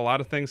kind of how a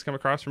lot of things come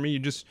across for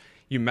me.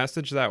 You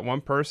message that one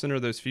person or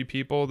those few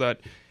people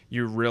that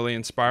you're really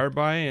inspired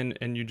by,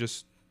 and you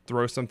just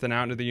throw something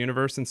out into the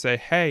universe and say,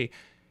 hey,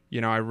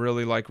 you know, I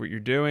really like what you're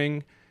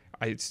doing.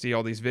 I see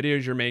all these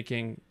videos you're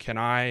making. Can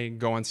I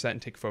go on set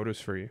and take photos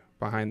for you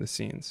behind the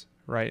scenes?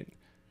 Right?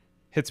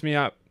 Hits me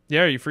up.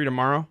 Yeah, are you free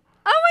tomorrow?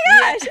 Oh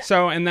my gosh.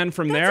 So, and then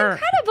from there,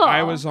 incredible.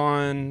 I was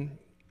on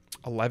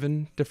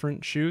 11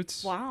 different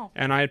shoots. Wow.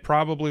 And I had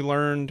probably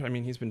learned, I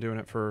mean, he's been doing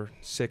it for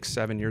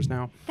 6-7 years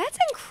now. That's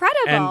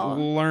incredible.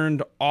 And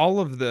learned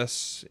all of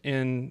this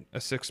in a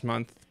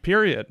 6-month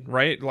period,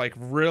 right? Like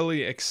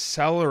really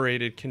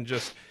accelerated, can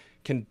just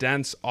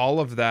condense all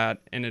of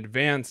that in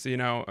advance, you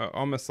know,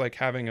 almost like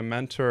having a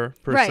mentor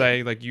per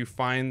se. Like you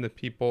find the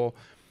people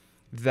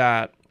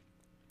that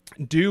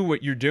do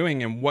what you're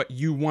doing and what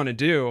you want to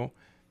do,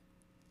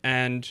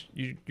 and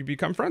you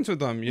become friends with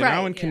them, you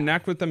know, and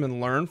connect with them and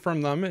learn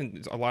from them.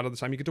 And a lot of the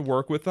time you get to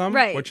work with them,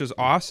 which is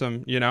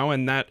awesome, you know,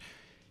 and that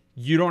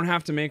you don't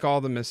have to make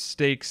all the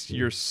mistakes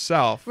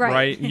yourself,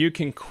 right? You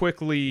can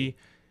quickly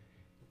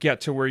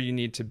get to where you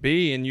need to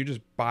be, and you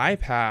just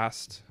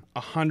bypassed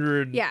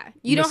 100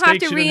 you don't have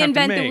to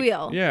reinvent the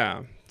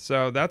wheel.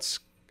 So that's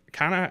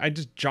kind of, I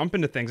just jump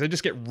into things. I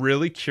just get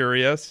really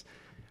curious.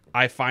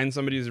 I find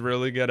somebody who's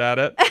really good at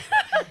it.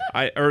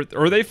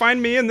 Or they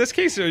find me. In this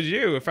case, it was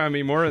you who found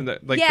me more in the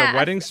the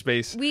wedding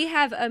space. We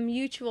have a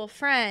mutual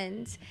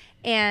friend,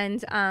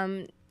 and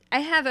I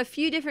have a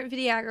few different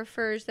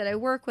videographers that I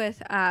work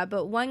with,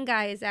 but one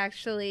guy is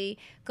actually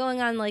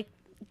going on like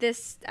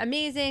this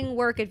amazing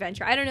work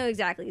adventure. I don't know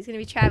exactly. He's going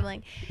to be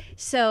traveling.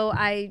 So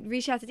I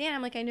reached out to Dan.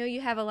 I'm like, I know you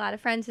have a lot of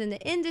friends in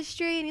the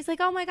industry. And he's like,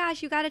 oh my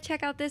gosh, you got to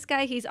check out this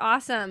guy. He's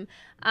awesome.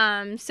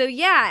 So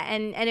yeah,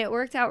 and it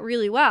worked out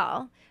really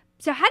well.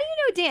 So how do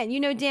you know Dan? You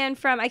know Dan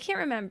from, I can't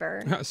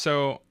remember.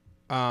 So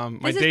my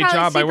this day is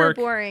job, super I work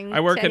boring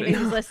I work to anybody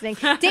who's listening.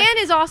 Dan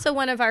is also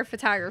one of our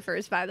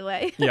photographers, by the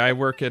way. Yeah, I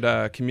work at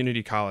a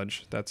community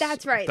college.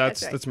 That's right.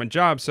 That's my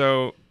job.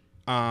 So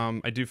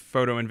I do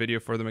photo and video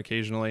for them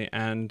occasionally,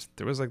 and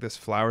there was like this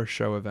flower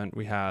show event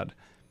we had,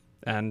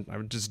 and I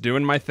was just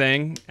doing my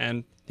thing,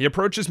 and he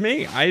approaches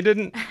me.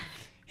 And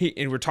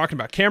we're talking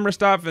about camera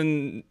stuff,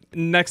 and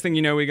next thing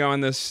you know, we go on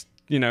this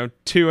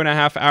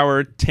 2.5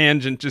 hour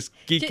tangent, just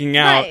geeking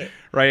out,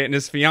 right? And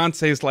his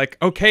fiance is like,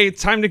 okay,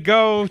 it's time to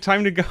go,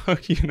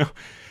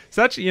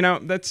 such,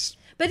 that's.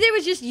 But it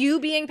was just you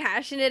being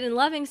passionate and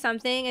loving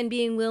something and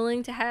being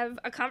willing to have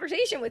a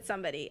conversation with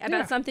somebody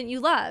about something you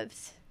loved.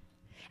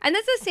 And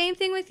that's the same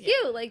thing with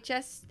you, like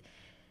just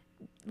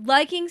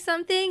liking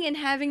something and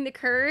having the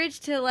courage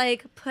to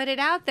like put it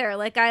out there.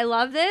 Like, I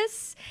love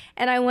this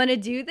and I want to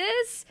do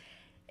this.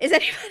 Is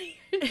anybody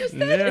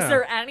interested? Is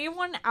there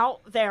anyone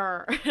out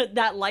there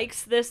that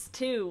likes this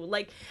too?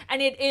 Like,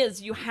 and it is,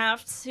 you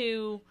have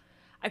to,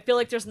 I feel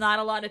like there's not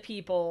a lot of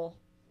people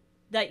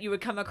that you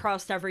would come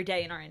across every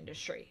day in our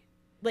industry.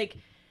 Like,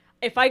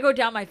 if I go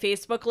down my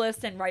Facebook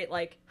list and write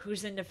like,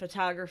 who's into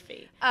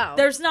photography?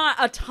 There's not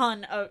a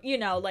ton of,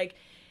 like,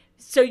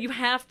 so you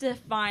have to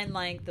find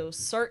like those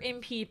certain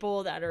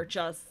people that are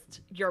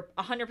just, you're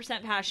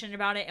 100% passionate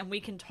about it, and we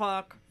can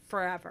talk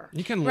forever.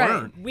 You can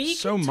learn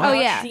so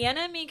much.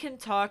 Sienna and me can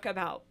talk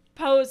about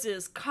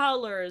poses,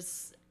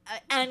 colors,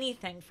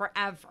 anything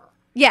forever.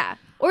 Yeah.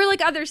 Or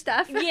like other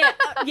stuff.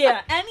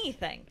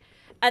 Anything.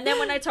 And then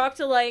when I talk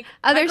to like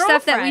other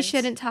stuff that we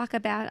shouldn't talk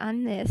about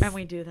on this. And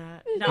we do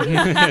that.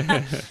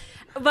 No.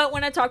 But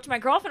when I talk to my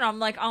girlfriend, I'm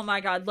like, oh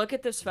my God, look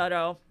at this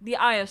photo. The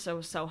ISO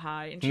is so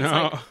high. And she's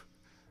like,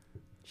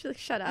 she's like,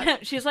 shut up.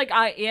 She's like,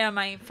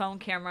 my phone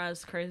camera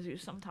is crazy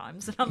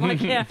sometimes. And I'm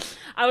like, yeah.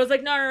 I was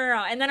like, no.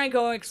 And then I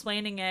go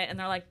explaining it, and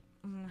they're like,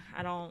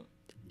 I don't.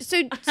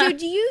 So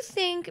do you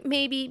think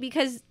maybe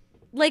because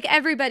like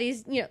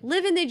everybody's,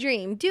 living the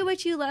dream, do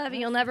what you love,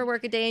 and you'll never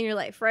work a day in your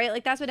life, right?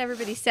 Like that's what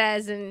everybody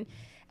says, and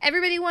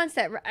everybody wants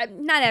that.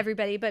 Not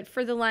everybody, but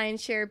for the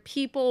lion's share,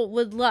 people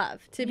would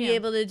love to be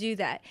able to do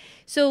that.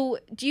 So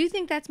do you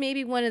think that's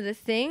maybe one of the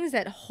things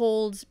that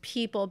holds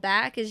people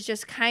back, is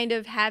just kind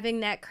of having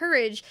that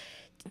courage,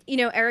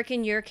 Eric,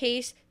 in your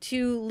case,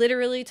 to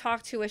literally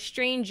talk to a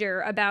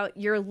stranger about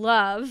your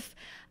love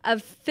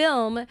of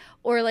film,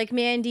 or like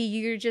Mandy,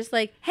 you're just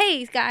like,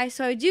 hey guys,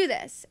 so I do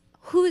this.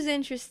 Who's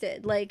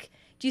interested? Like,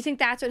 do you think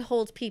that's what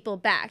holds people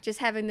back? Just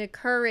having the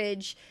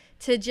courage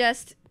to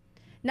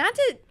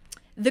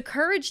the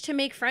courage to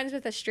make friends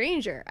with a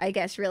stranger, I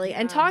guess, really,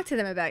 and talk to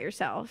them about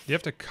yourself. You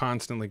have to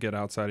constantly get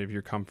outside of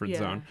your comfort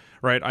zone,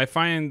 right? I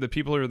find the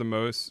people who are the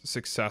most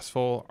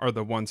successful are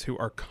the ones who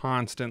are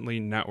constantly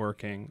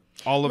networking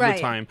all of the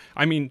time.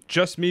 I mean,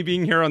 just me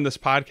being here on this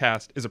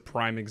podcast is a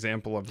prime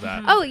example of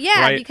that. Oh, yeah,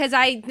 right? Because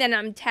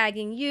I'm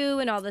tagging you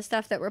and all the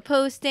stuff that we're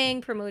posting,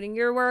 promoting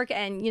your work,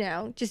 and,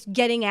 just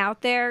getting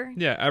out there.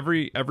 Yeah,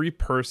 every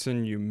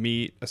person you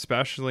meet,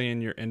 especially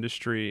in your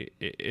industry,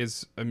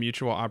 is a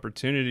mutual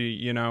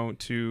opportunity,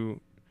 to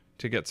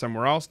get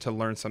somewhere else, to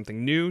learn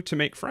something new, to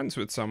make friends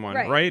with someone,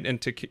 right? And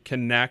to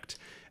connect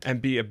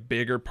and be a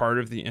bigger part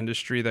of the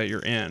industry that you're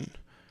in.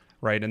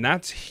 Right. And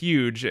that's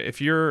huge.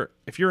 If you're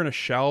in a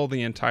shell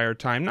the entire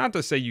time, not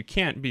to say you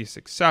can't be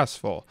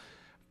successful,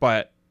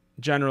 but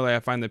generally I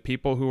find that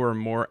people who are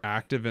more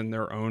active in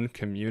their own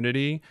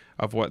community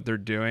of what they're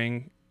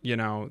doing,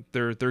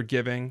 they're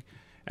giving,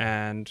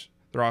 and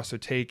they're also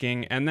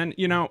taking. And then,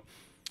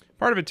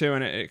 part of it too,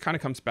 and it kind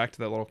of comes back to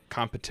that little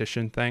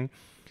competition thing,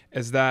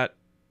 is that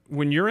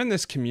when you're in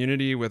this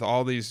community with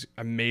all these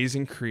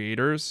amazing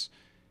creators,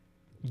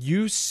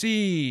 you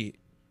see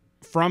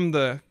from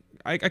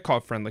I call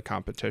it friendly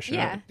competition.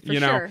 Yeah, for you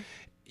know, sure.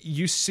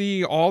 You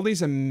see all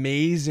these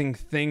amazing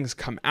things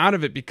come out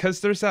of it because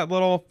there's that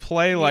little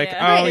play like,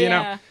 oh,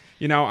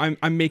 you know,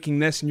 I'm making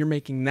this and you're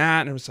making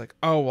that. And it was like,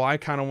 oh, well, I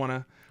kind of want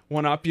to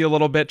one up you a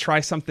little bit,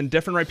 try something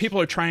different, right? People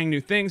are trying new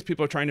things.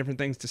 People are trying different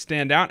things to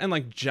stand out. And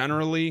like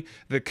generally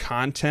the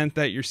content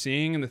that you're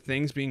seeing and the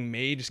things being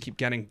made just keep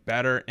getting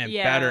better and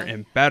better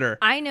and better.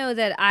 I know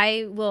that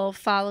I will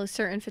follow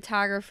certain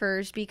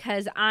photographers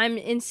because I'm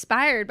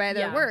inspired by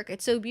their work.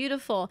 It's so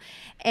beautiful.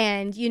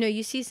 And, you know,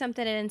 you see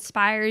something that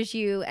inspires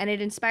you and it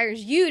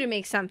inspires you to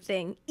make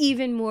something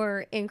even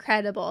more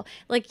incredible.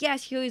 Like,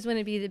 yes, you always want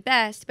to be the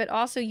best, but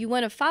also you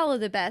want to follow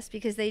the best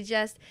because they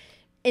just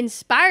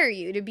inspire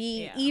you to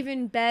be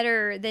even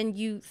better than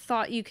you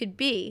thought you could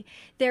be.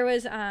 There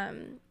was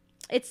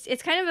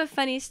it's kind of a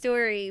funny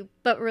story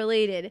but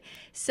related.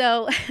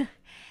 So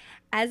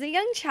as a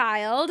young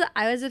child,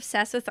 I was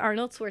obsessed with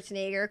Arnold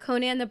Schwarzenegger.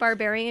 Conan the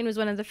Barbarian was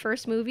one of the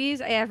first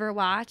movies I ever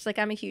watched. Like,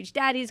 I'm a huge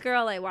daddy's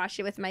girl. I watched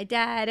it with my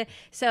dad.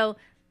 So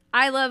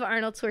I love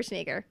Arnold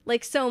Schwarzenegger,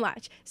 like, so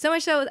much. So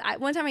much so,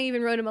 one time I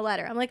even wrote him a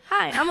letter. I'm like,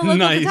 hi, I'm a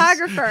local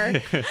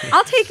photographer.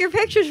 I'll take your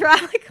pictures for,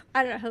 like,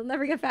 I don't know, he'll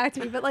never get back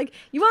to me, but, like,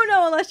 you won't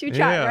know unless you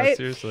try, right?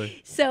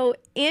 Seriously. So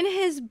in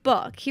his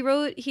book, he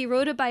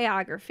wrote a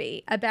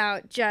biography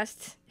about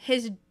just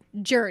his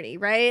journey,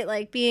 right?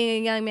 Like,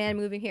 being a young man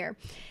moving here.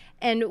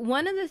 And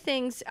one of the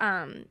things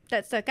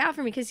that stuck out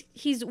for me, because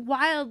he's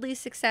wildly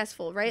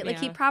successful, right? Like,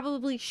 he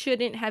probably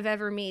shouldn't have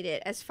ever made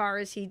it as far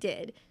as he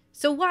did.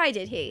 So why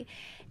did he?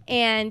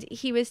 And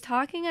he was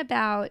talking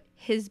about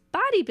his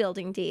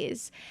bodybuilding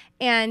days.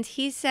 And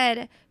he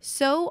said,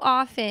 so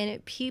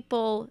often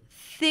people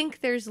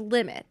think there's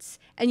limits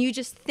and you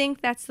just think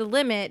that's the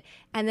limit.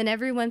 And then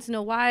every once in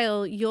a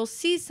while, you'll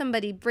see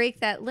somebody break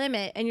that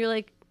limit and you're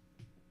like,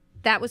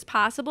 that was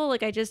possible.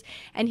 Like,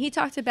 and he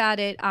talked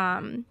about it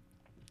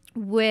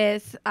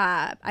with,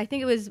 I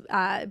think it was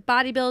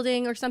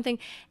bodybuilding or something.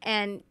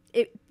 And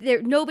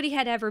nobody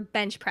had ever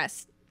bench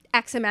pressed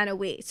X amount of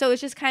weight. So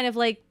it's just kind of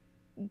like,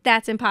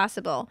 that's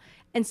impossible.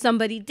 And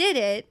somebody did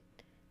it.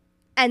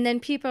 And then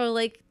people are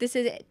like, this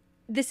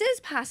is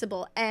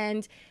possible.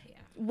 And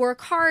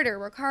work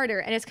harder.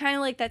 And it's kind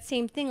of like that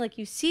same thing. Like,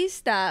 you see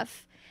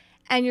stuff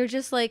and you're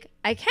just like,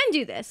 I can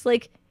do this.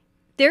 Like,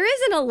 there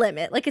isn't a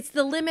limit. Like, it's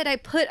the limit I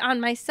put on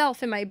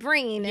myself in my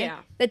brain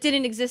that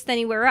didn't exist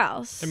anywhere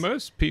else. And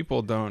most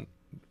people don't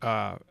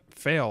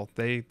fail.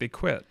 They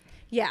quit.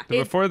 Yeah.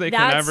 Before they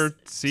can ever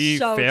see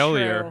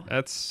failure. True.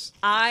 That's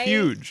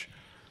huge.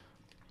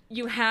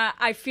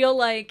 I feel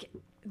like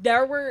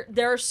there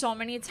are so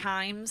many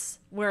times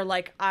where,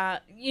 like,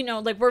 you know,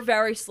 like, we're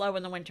very slow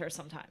in the winter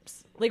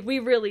sometimes. Like, we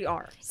really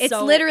are. It's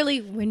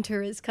literally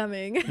winter is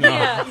coming.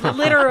 Yeah,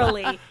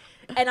 literally.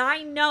 And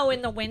I know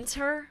in the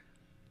winter,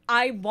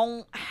 I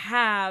won't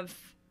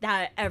have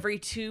that every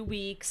 2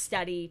 week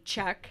steady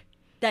check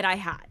that I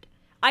had.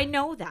 I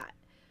know that.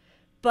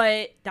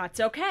 But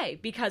that's okay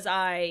because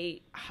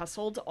I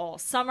hustled all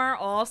summer,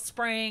 all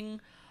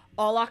spring,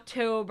 all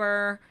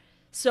October.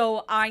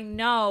 So I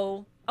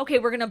know, okay,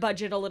 we're going to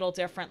budget a little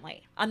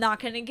differently. I'm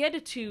not going to get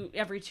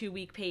every 2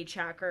 week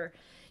paycheck or,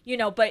 you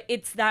know, but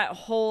it's that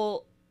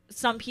whole,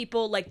 some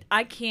people, like,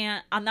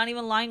 I'm not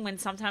even lying when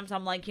sometimes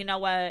I'm like, you know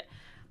what,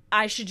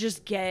 I should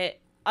just get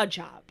a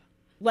job.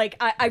 Like,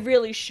 I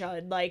really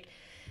should. Like,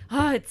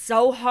 it's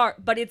so hard.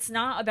 But it's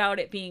not about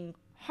it being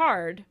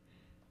hard.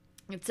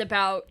 It's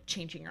about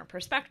changing your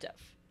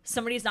perspective.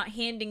 Somebody's not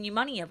handing you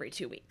money every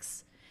 2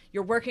 weeks.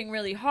 You're working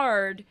really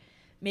hard,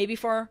 maybe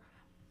for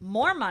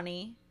more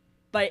money,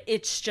 but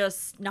it's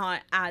just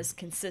not as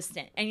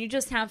consistent. And you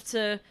just have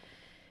to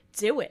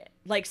do it.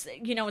 Like,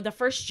 you know, the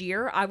first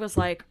year I was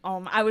like,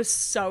 I was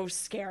so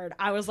scared.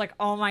 I was like,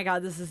 oh my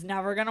God, this is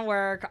never going to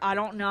work. I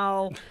don't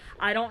know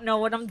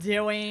what I'm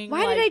doing.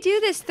 Why did I do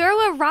this? Throw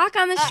a rock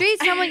on the street.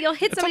 You'll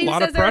hit somebody who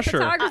says they're a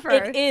photographer.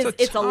 It is.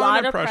 It's a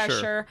lot of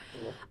pressure.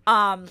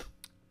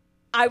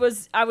 I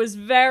was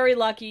very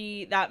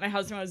lucky that my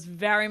husband was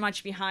very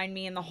much behind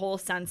me in the whole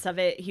sense of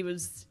it. He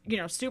was, you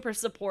know, super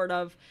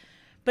supportive.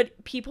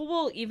 But people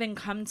will even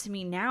come to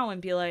me now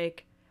and be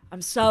like,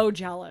 I'm so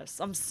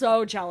jealous.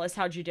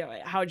 How'd you do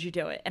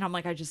it? And I'm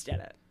like, I just did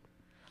it.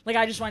 Like,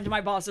 I just went to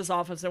my boss's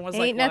office and was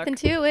like, ain't nothing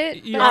to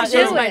it.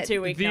 Here's my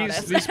 2 week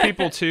notice. These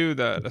people too,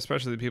 that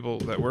especially the people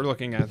that we're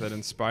looking at that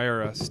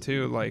inspire us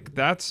too, like,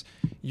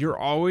 you're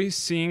always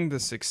seeing the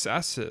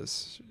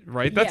successes,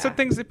 right? That's the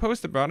things they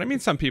post about. I mean,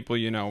 some people,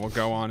 you know, will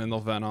go on and they'll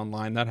vent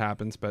online. That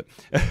happens, but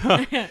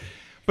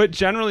but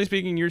generally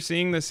speaking, you're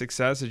seeing the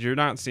successes. You're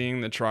not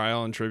seeing the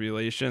trial and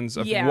tribulations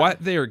of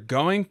what they're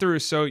going through.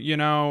 So, you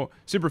know,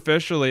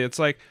 superficially, it's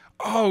like,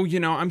 oh, you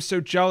know, I'm so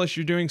jealous.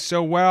 You're doing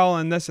so well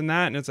and this and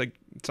that. And it's like,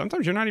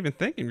 sometimes you're not even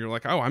thinking. You're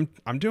like, oh,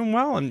 I'm doing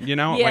well, and like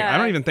I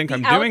don't even think the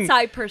I'm doing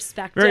outside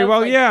perspective very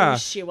well. like, Yeah,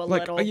 pushed you a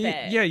like little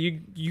bit. yeah,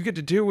 you get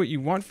to do what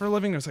you want for a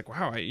living. It's like,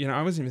 wow,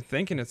 I wasn't even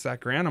thinking it's that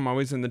grand. I'm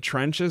always in the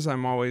trenches.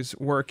 I'm always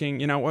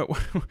working.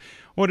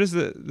 What is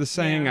the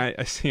saying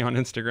I see on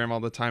Instagram all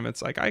the time?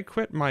 It's like, I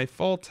quit my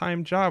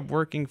full-time job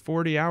working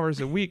 40 hours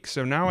a week,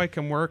 so now I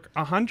can work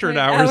 100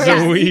 hours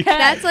a week.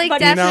 That's like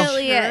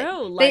definitely it.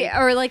 Like,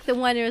 Or like the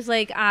one was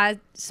like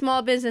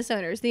small business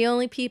owners, the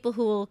only people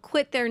who will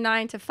quit their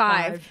 9 to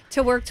 5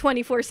 to work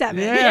 24/7.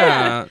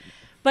 Yeah.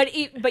 But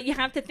you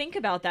have to think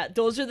about that.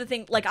 Those are the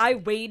things. Like, I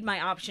weighed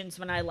my options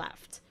when I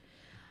left.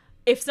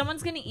 If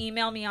someone's going to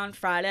email me on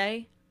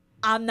Friday,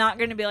 I'm not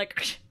going to be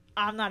like,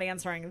 I'm not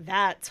answering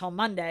that till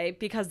Monday,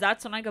 because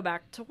that's when I go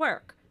back to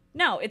work.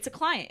 No, it's a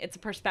client. It's a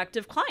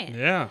prospective client.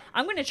 Yeah.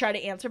 I'm going to try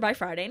to answer by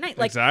Friday night.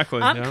 Like,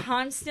 Exactly. I'm yeah.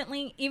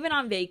 constantly, even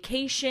on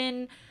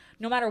vacation,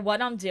 no matter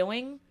what I'm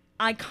doing,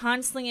 I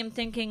constantly am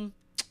thinking,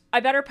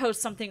 I better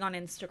post something on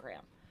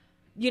Instagram.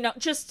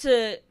 Just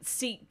to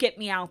get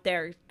me out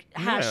there,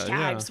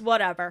 hashtags,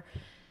 whatever.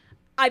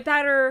 I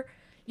better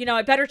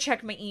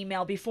check my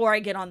email before I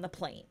get on the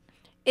plane.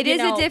 It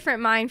is a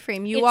different mind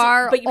frame. You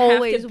are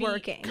always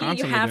working.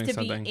 You have to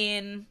be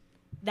in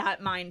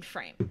that mind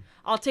frame.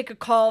 I'll take a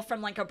call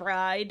from like a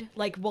bride.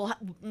 Like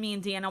me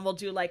and Deanna will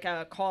do like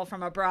a call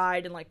from a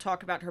bride and like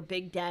talk about her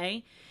big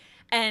day.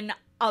 And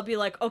I'll be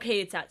like, okay,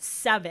 it's at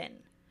 7.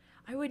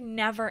 I would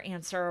never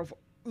answer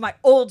my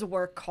old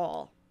work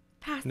call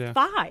past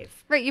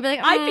 5. Right. You'd be like,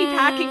 I'd be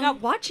packing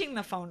up watching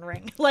the phone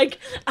ring. Like,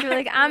 you're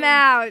like, I'm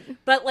out.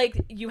 But like,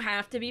 you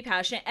have to be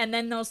passionate, and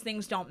then those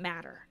things don't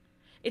matter.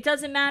 It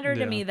doesn't matter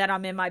to me that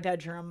I'm in my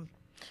bedroom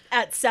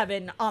at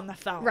 7 on the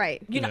phone.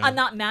 Right. I'm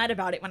not mad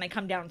about it when I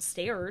come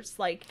downstairs.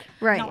 Like,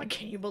 right. No,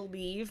 can you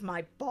believe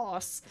my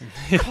boss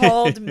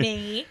called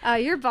me?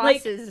 Your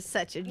boss is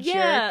such a jerk.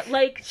 Yeah,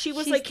 like she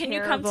was She's like, "Can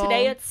you come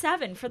today at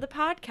 7 for the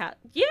podcast?"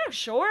 Yeah,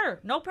 sure,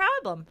 no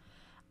problem.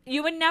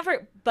 You would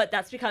never, but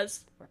that's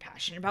because we're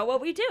passionate about what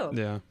we do.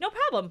 Yeah, no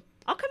problem.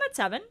 I'll come at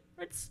 7.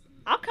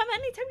 I'll come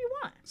anytime you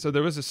want. So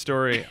there was a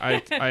story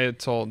I had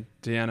told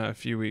Deanna a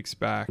few weeks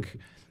back.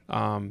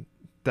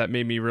 That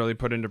made me really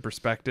put into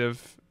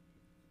perspective,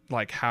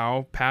 like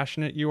how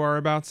passionate you are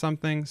about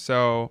something.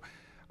 So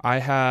I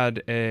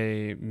had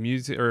a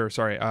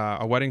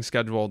wedding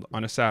scheduled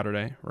on a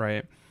Saturday,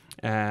 right?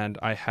 And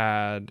I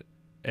had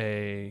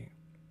I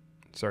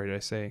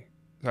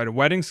had a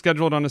wedding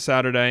scheduled on a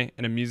Saturday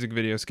and a music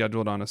video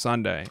scheduled on a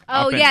Sunday.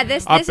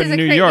 This is in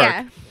New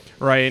York,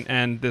 right?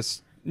 And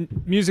this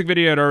music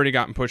video had already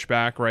gotten pushed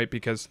back, right?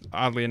 Because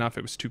oddly enough,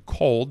 it was too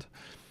cold.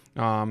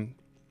 And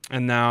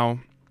now,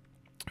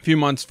 a few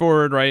months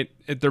forward, right,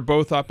 they're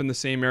both up in the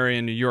same area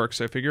in New York.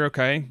 So I figure,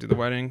 okay, do the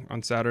wedding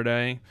on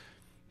Saturday,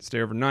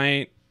 stay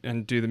overnight,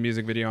 and do the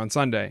music video on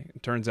Sunday.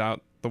 It turns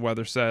out the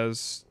weather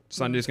says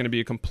Sunday's going to be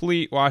a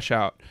complete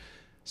washout.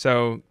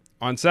 So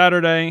on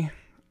Saturday,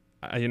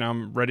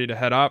 I'm ready to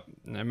head up,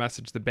 and I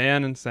messaged the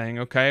band and saying,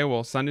 okay,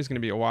 well, Sunday's going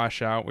to be a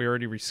washout. We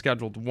already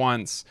rescheduled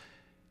once.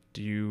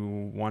 Do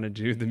you want to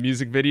do the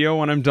music video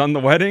when I'm done the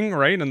wedding,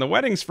 right? And the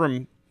wedding's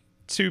from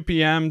 2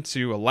 p.m.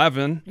 to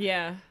 11.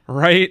 Yeah.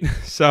 Right?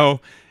 So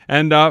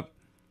end up,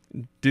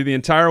 do the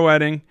entire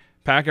wedding,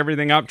 pack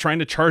everything up, trying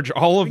to charge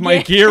all of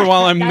my gear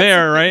while I'm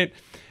there, right?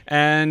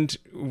 And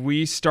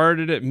we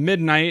started at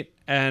midnight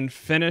and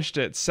finished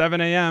at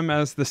 7 a.m.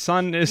 as the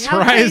sun is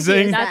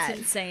rising. That's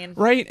insane.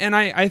 Right? And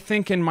I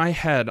think in my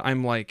head,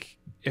 I'm like,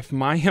 if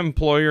my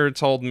employer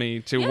told me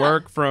to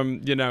work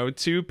from,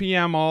 2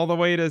 p.m. all the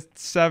way to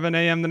 7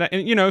 a.m. the next,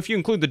 and, if you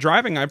include the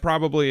driving, it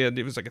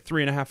was like a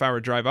 3.5 hour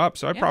drive up.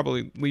 So I'd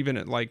probably leaving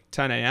at like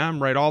 10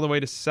 a.m. right all the way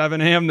to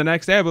 7 a.m. the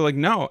next day. I'd be like,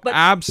 no,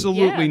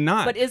 absolutely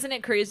not. But isn't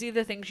it crazy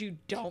the things you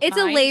don't It's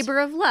mind? a labor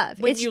of love.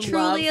 It's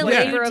truly a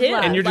labor of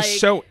love. And you're just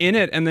so in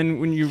it. And then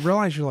when you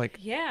realize you're like,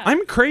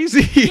 I'm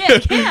crazy.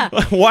 Yeah.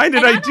 Why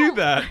did I do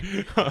that?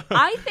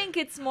 I think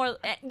it's more,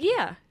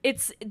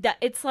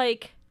 it's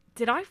like,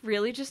 did I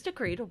really just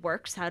agree to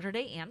work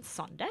Saturday and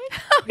Sunday?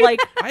 Like,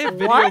 I have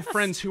video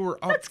friends who were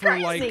up for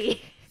like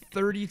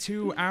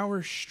 32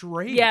 hours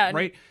straight. Yeah.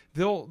 Right.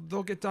 They'll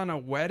get done a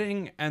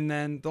wedding and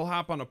then they'll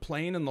hop on a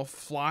plane and they'll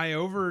fly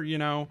over,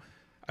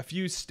 a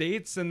few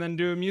states and then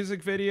do a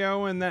music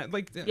video and that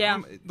like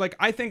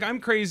I think I'm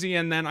crazy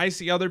and then I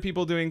see other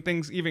people doing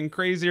things even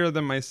crazier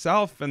than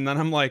myself and then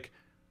I'm like,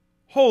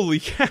 holy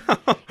cow.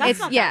 That's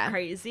not that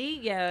crazy.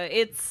 Yeah,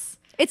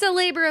 It's a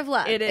labor of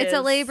love. It's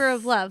a labor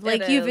of love.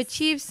 Like you've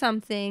achieved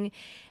something,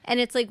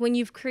 and it's like when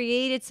you've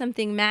created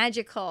something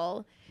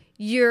magical,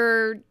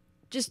 you're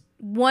just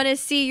want to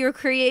see your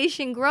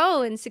creation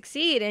grow and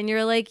succeed. And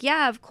you're like,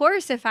 yeah, of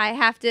course, if I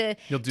have to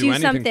do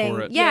something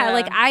for it. Yeah,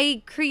 like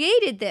I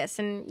created this,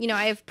 and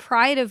I have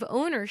pride of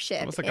ownership.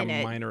 Almost like a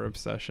minor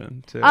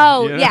obsession too.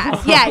 Oh,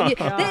 yes, yeah.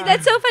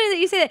 That's so funny that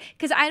you say that,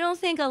 because I don't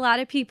think a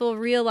lot of people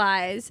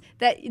realize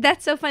that.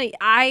 That's so funny.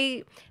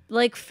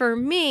 For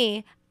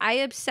me, I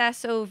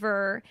obsess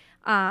over,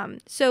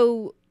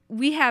 so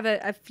we have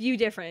a few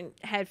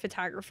different head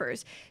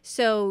photographers.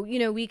 So,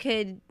 we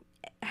could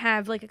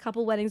have like a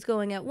couple weddings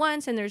going at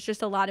once and there's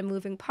just a lot of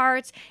moving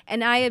parts,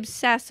 and I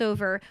obsess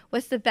over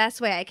what's the best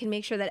way I can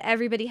make sure that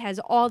everybody has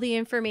all the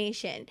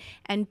information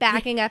and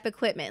backing up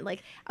equipment.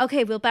 Like,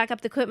 okay, we'll back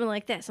up the equipment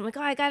like this. I'm like,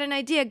 oh, I got an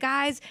idea,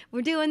 guys.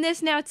 We're doing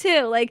this now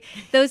too. Like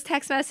those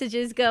text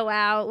messages go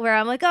out where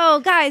I'm like, oh,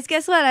 guys,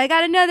 guess what? I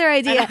got another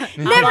idea.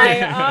 Never.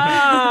 Like,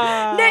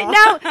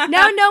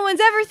 Now no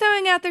one's ever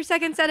throwing out their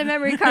second set of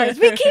memory cards.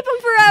 We keep them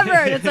forever.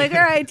 And it's like,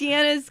 all right,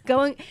 Deanna's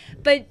going,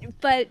 but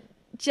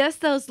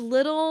just those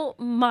little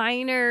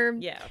minor,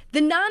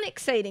 the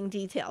non-exciting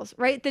details,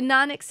 right? The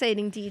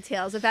non-exciting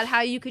details about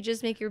how you could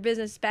just make your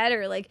business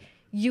better. Like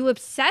you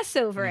obsess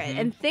over it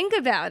and think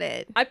about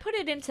it. I put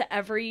it into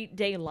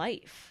everyday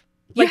life.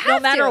 You Like no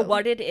have matter to.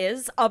 what it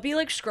is, I'll be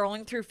like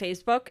scrolling through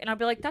Facebook and I'll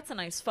be like, that's a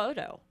nice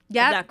photo of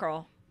that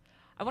girl.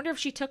 I wonder if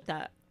she took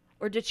that.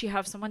 Or did she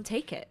have someone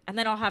take it? And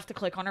then I'll have to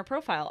click on her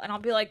profile and I'll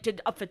be like,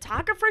 did a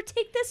photographer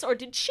take this or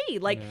did she?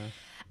 Like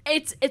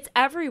it's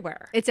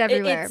everywhere. It's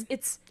everywhere.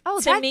 It's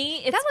to me,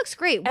 it's that looks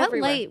great. What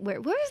everywhere. light? Where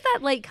is that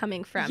light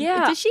coming from?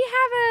 Yeah. Does she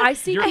have a? I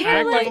see You're people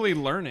like actively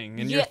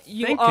learning, and you're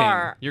you thinking.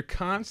 are. You're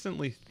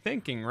constantly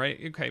thinking, right?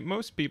 Okay,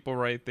 most people,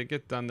 right? They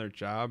get done their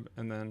job,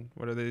 and then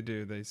what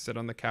do? They sit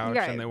on the couch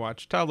Right. and they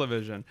watch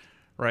television,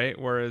 right?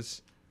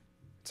 Whereas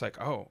it's like,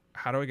 oh,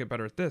 how do I get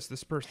better at this?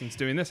 This person's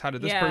doing this. How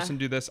did this person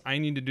do this? I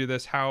need to do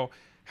this. How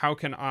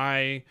can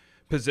I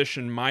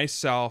position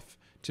myself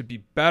to be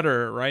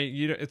better, right?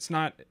 It's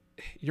not.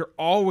 You're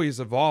always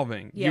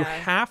evolving. You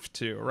have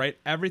to, right?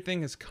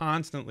 Everything is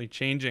constantly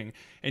changing,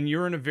 and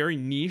you're in a very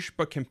niche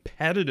but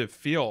competitive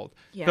field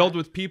filled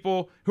with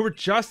people who are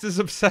just as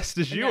obsessed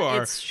as you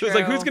are. So it's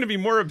like, who's going to be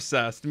more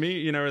obsessed,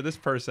 me, or this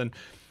person,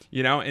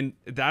 and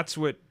that's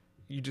what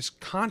you just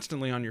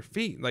constantly on your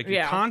feet. Like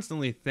you're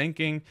constantly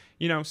thinking,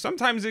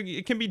 sometimes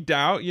it can be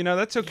doubt,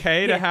 that's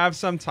okay to have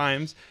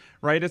sometimes,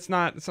 right? It's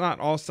not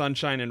all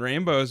sunshine and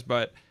rainbows,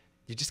 but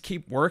you just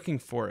keep working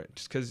for it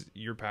just because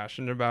you're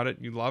passionate about it.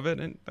 You love it.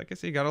 And like I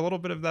said, you got a little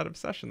bit of that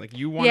obsession. Like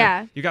you want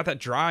to, you got that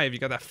drive, you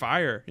got that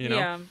fire,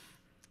 Yeah.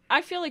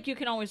 I feel like you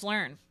can always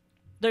learn.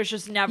 There's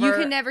just never. You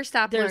can never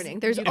stop learning.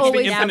 There's it's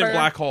always the infinite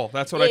black hole.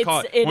 That's what I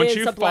call it. Once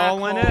you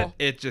fall in it,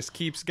 it just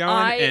keeps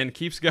going and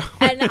keeps going.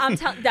 And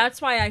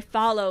that's why I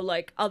follow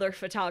like other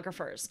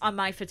photographers on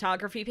my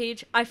photography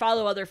page. I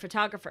follow other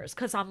photographers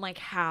because I'm like,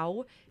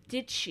 how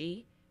did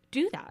she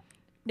do that?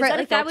 right.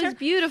 Like that was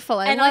beautiful.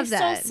 I love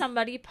that. And I saw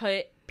somebody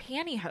put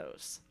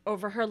pantyhose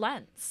over her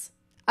lens.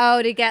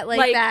 Oh, to get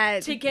like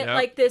that. To get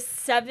like this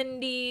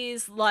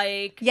 70s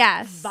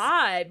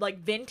vibe, like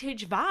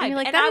vintage vibe.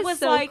 And, and I was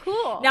so like,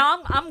 cool.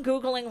 Now I'm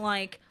Googling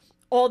like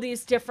all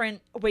these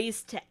different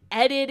ways to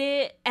edit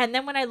it. And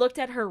then when I looked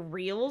at her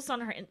reels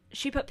on her,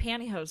 she put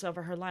pantyhose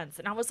over her lens.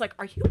 And I was like,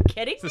 are you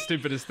kidding me? It's the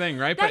stupidest thing,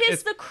 right? That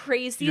is the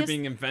craziest. You're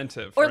being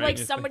inventive. Or right? like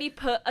somebody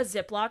put a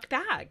Ziploc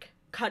bag,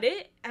 cut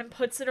it, and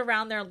puts it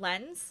around their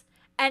lens.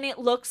 And it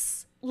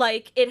looks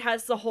like it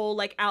has the whole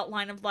like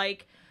outline of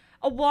like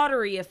a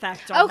watery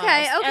effect almost.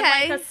 Okay.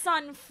 And like a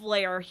sun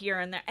flare here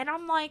and there. And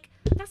I'm like,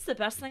 that's the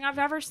best thing I've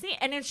ever seen.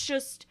 And it's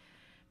just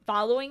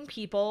following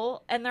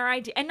people and their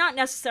idea, and not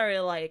necessarily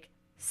like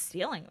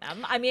stealing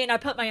them. I mean, I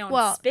put my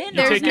own spin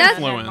on take them.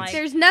 influence. Like,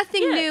 there's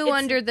nothing new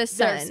under the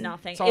sun. There's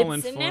nothing. It's all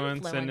It's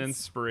influence and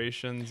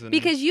inspirations. And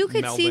because you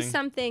could see melding.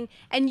 something,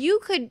 and you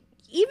could,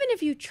 even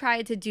if you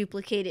tried to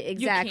duplicate it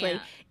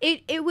exactly,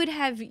 it would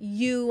have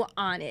you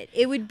on it.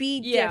 It would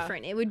be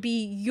different. It would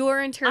be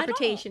your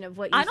interpretation of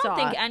what you saw. I don't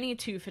think any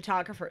two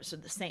photographers are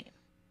the same.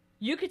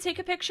 You could take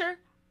a picture,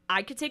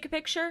 I could take a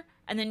picture,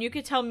 and then you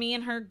could tell me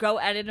and her go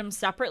edit them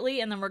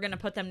separately, and then we're going to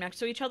put them next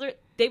to each other.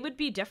 They would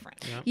be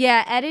different.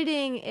 Yeah,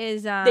 editing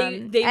is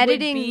they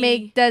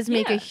editing does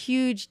make a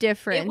huge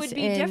difference. It would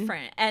be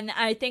different, and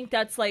I think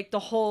that's like the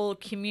whole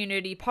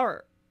community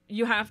part.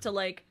 You have to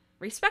like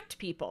respect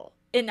people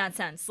in that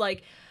sense.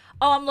 Like,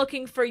 oh, I'm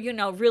looking for,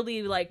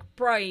 really like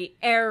bright,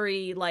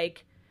 airy,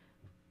 like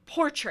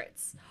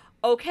portraits.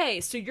 Okay,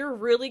 so you're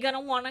really going to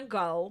want to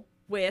go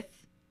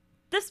with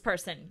this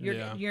person.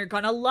 You're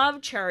going to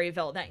love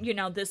Cherryville.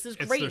 That, this is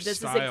great. It's their this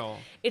style.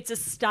 It's a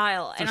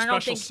style. It's and their I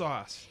don't special think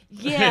sauce.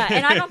 Yeah,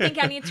 and I don't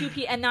think any two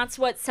people, and that's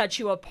what sets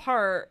you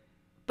apart.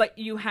 But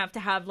you have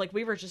to have, like,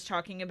 we were just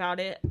talking about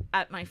it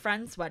at my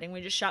friend's wedding. We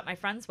just shot my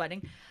friend's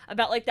wedding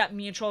about like that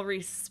mutual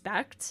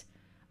respect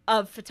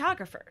of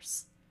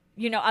photographers.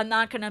 I'm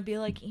not going to be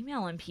like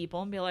emailing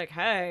people and be like,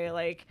 hey,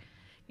 like,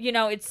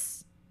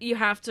 it's, you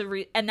have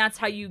to, and that's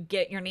how you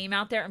get your name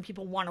out there and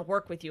people want to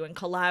work with you and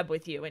collab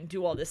with you and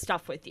do all this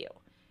stuff with you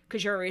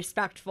because you're a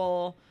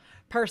respectful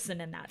person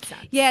in that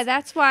sense. Yeah,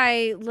 that's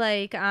why,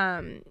 like,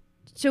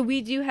 so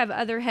we do have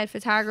other head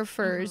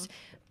photographers,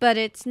 but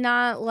it's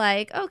not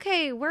like,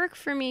 okay, work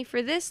for me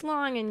for this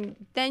long and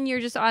then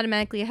you're just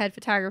automatically a head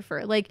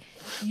photographer. Like,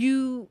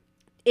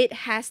 it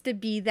has to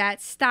be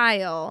that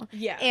style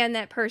and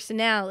that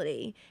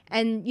personality.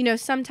 And,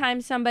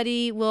 sometimes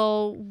somebody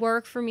will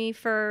work for me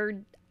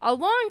for a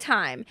long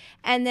time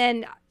and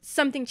then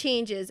something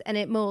changes and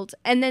it molds.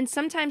 And then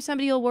sometimes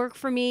somebody will work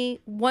for me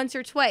once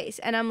or twice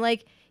and I'm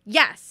like,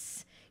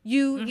 yes,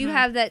 you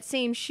have that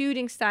same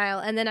shooting style,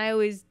 and then I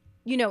always,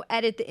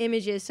 edit the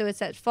images so it's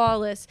that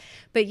flawless.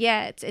 But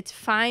yeah, it's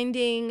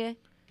finding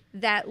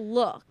that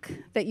look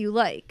that you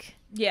like.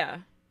 Yeah.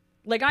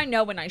 Like, I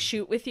know when I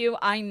shoot with you,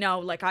 I know,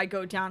 like, I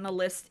go down a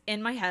list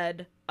in my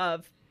head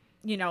of,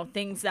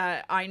 things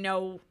that I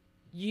know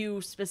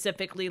you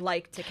specifically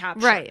like to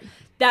capture. Right.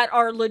 That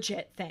are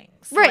legit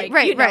things. Right,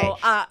 like,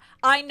 right.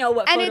 I know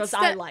what photos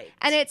I like.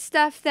 And it's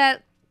stuff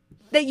that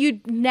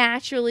you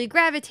naturally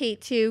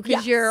gravitate to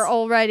because you're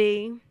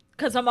already...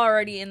 Because I'm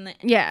already in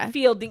the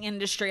field, the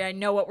industry. I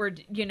know what we're,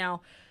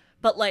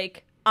 But,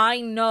 like, I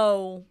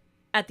know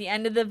at the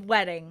end of the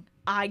wedding,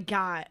 I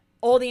got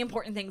all the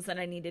important things that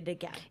I needed to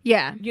get.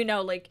 Yeah.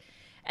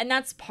 And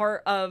that's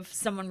part of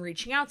someone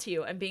reaching out to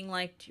you and being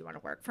like, do you want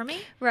to work for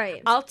me?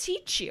 Right. I'll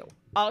teach you.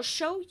 I'll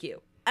show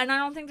you. And I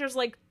don't think there's,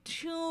 like,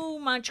 too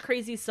much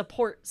crazy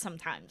support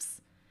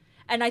sometimes.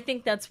 And I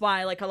think that's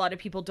why, like, a lot of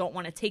people don't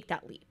want to take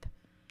that leap.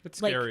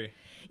 It's like, scary.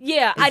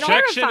 Yeah.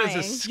 Rejection is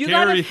a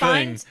scary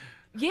thing.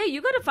 Yeah,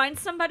 you got to find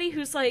somebody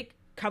who's like,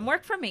 come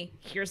work for me.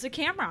 Here's a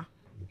camera.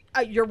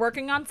 You're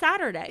working on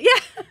Saturday.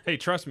 Yeah. Hey,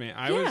 trust me.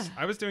 I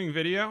was doing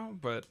video,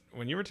 but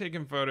when you were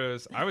taking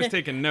photos, I was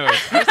taking notes.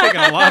 I was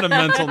taking a lot of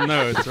mental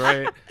notes,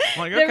 right? I'm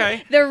like,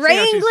 okay. The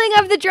wrangling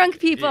of the drunk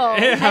people.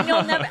 Yeah. And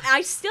you'll never.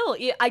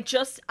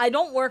 I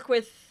don't work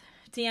with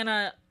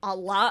Deanna a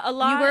lot.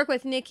 You work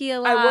with Nikki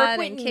a lot. I work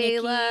with and Nikki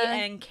Kayla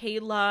and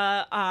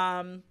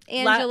Kayla.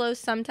 Angelo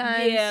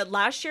sometimes. Yeah,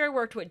 last year I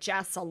worked with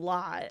Jess a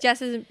lot.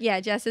 Jess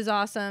is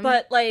awesome.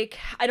 But like,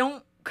 I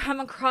don't come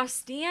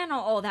across Deanna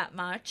all that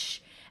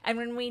much. And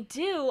when we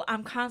do,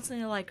 I'm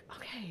constantly like,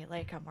 okay,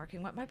 like, I'm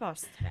working with my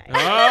boss today.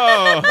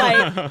 Oh.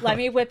 Like, let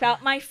me whip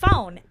out my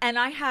phone. And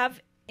I have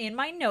in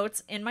my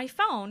notes in my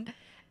phone,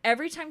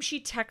 every time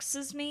she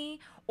texts me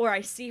or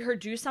I see her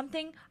do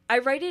something, I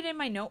write it in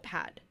my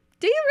notepad.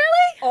 Do you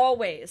really?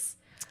 Always.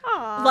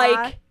 Aww.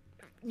 Like,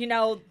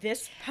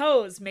 this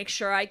pose, make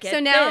sure I get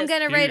So now this. I'm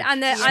gonna write on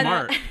the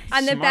Smart.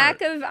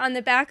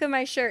 back of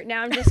my shirt.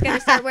 Now I'm just gonna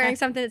start wearing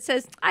something that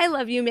says "I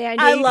love you,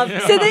 Mandy." I love you.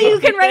 So that you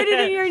can write it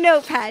in your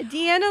notepad.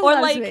 Deanna Or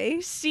loves like,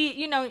 me. see,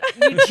 you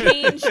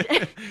changed.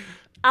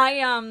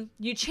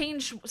 You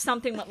changed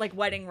something with like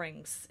wedding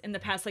rings in the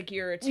past like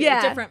year or two. Yeah.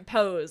 A different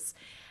pose,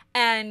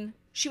 and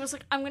she was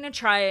like, "I'm gonna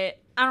try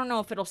it. I don't know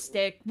if it'll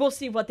stick. We'll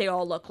see what they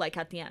all look like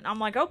at the end." I'm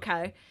like,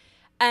 "Okay,"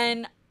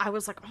 and I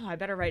was like, "Oh, I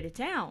better write it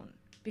down."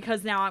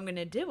 Because now I'm going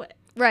to do it.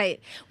 Right.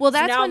 Well,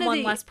 that's so now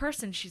one less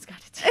person she's got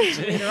to teach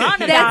later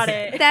on about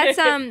it. That's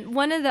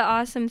one of the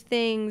awesome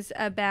things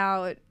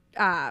about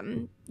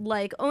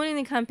like owning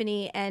the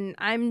company, and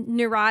I'm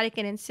neurotic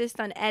and insist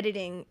on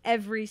editing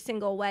every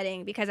single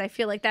wedding because I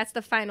feel like that's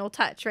the final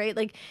touch, right?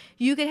 Like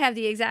you could have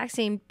the exact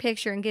same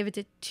picture and give it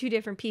to two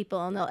different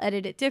people and they'll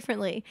edit it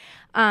differently.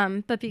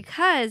 But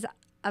because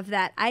of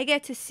that, I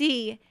get to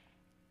see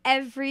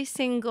every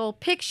single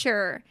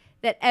picture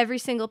that every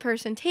single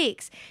person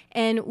takes.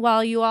 And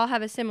while you all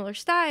have a similar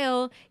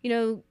style,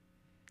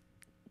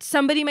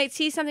 somebody might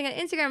see something on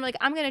Instagram like,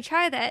 I'm going to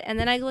try that. And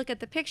then I look at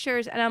the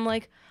pictures and I'm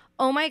like,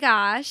 oh my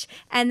gosh.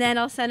 And then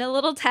I'll send a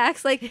little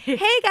text like,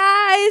 hey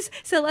guys,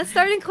 so let's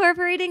start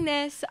incorporating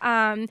this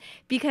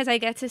because I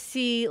get to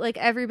see like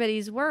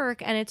everybody's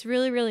work. And it's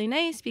really, really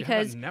nice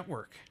because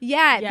network.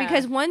 Yeah,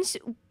 because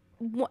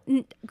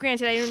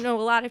granted, I don't know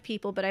a lot of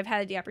people, but I've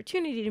had the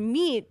opportunity to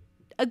meet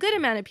a good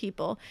amount of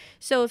people.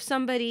 So if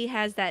somebody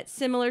has that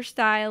similar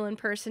style and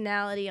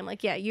personality, I'm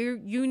like, yeah, you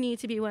need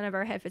to be one of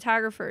our head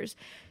photographers.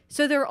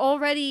 So they're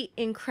already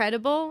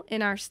incredible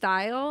in our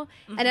style.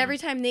 Mm-hmm. And every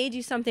time they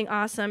do something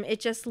awesome, it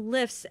just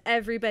lifts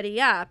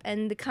everybody up.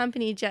 And the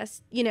company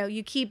just,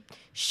 you keep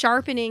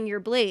sharpening your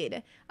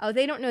blade. Oh,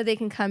 they don't know they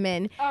can come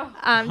in. Oh.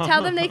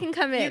 Tell them they can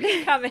come in. You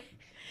can come in.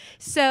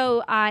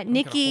 So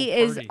Nikki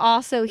is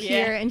also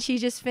here, and she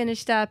just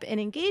finished up an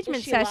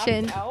engagement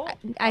session.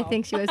 I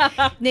think she was.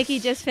 Nikki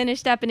just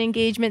finished up an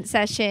engagement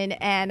session,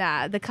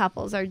 and the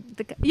couples are.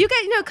 You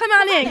guys, no, come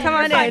on in, come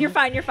on in. You're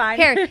fine. You're fine.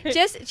 Here,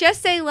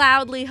 just say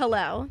loudly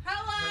hello.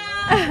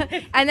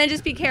 Hello. And then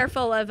just be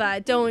careful of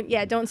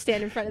don't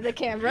stand in front of the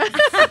camera.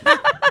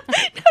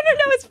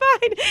 No, it's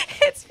fine.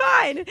 It's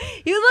fine.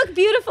 You look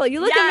beautiful. You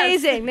look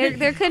amazing.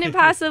 There couldn't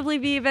possibly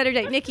be a better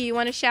day. Nikki, you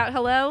want to shout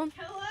hello?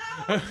 Hello.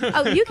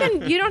 Oh, you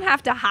don't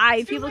have to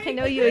hide. People can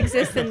know you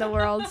exist in the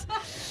world.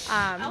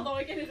 Although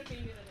I get it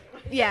immediately.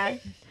 Yeah.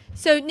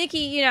 So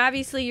Nikki,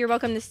 obviously you're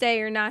welcome to stay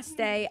or not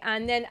stay.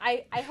 And then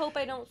I hope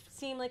I don't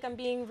seem like I'm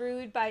being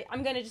rude, but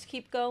I'm gonna just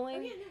keep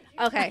going.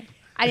 Okay.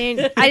 I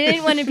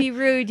didn't want to be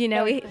rude.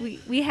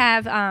 We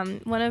have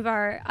one of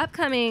our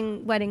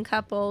upcoming wedding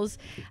couples,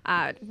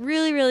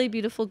 really, really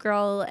beautiful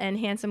girl and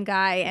handsome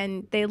guy,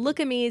 and they look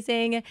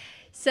amazing.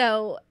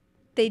 So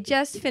they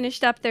just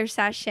finished up their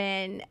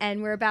session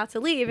and we're about to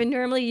leave. And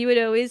normally you would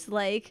always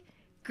like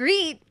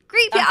greet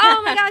people.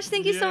 Oh my gosh,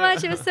 thank you so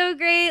much. It was so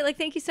great. Like,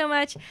 thank you so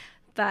much.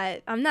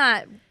 But I'm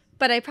not.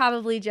 But I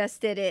probably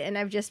just did it and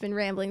I've just been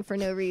rambling for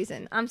no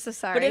reason. I'm so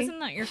sorry. But isn't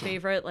that your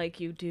favorite?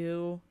 Like you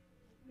do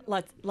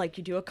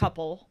a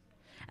couple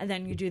And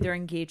then you do their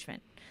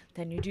engagement.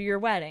 Then you do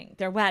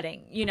their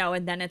wedding, you know,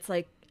 and then it's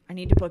like, I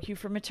need to book you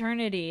for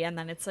maternity. And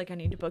then it's like, I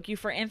need to book you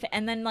for infant.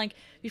 And then like,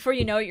 before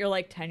you know it, you're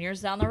like 10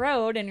 years down the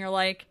road and you're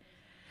like,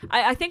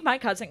 I think my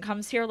cousin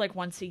comes here like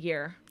once a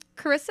year.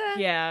 Carissa?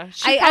 Yeah.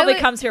 She probably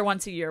comes here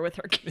once a year with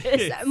her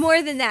kids.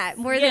 More than that.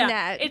 More than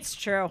that. It's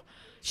true.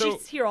 So,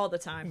 she's here all the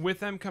time. With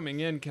them coming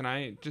in, can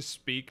I just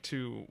speak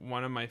to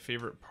one of my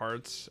favorite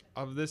parts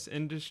of this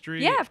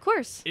industry? Yeah, of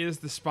course. Is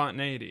the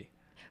spontaneity.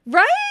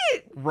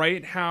 Right?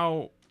 Right,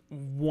 how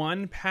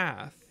one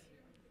path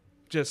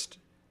just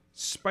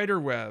spider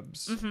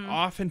webs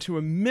off into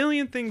a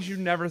million things you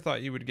never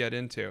thought you would get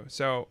into.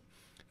 So,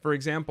 for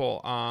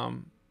example,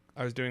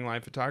 I was doing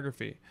live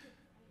photography.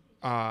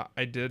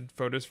 I did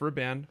photos for a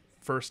band,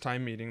 first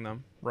time meeting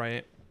them,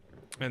 right?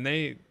 And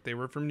they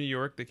were from New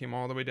York. They came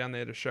all the way down. They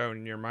had a show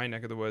near my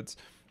neck of the woods.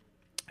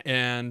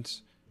 And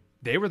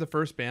they were the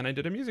first band I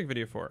did a music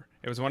video for.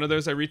 It was one of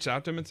those I reached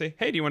out to them and say,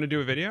 hey, do you want to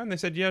do a video? And they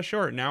said, yeah,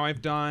 sure. Now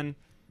I've done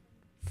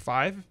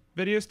 5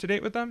 videos to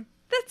date with them.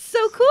 That's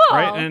so cool.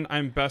 Right? And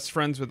I'm best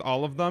friends with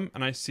all of them,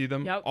 and I see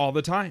them all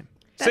the time.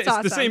 That's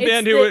awesome. The same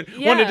band who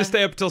wanted to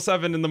stay up till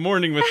 7 in the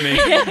morning with me.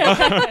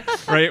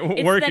 Right?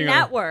 It's working the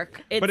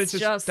network. But it's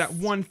just that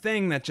one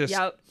thing that just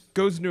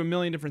goes into a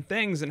million different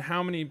things, and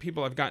how many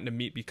people I've gotten to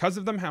meet because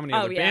of them, how many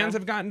other bands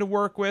I've gotten to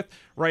work with,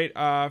 right?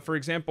 For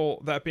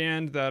example, that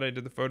band that I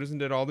did the photos and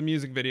did all the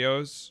music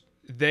videos,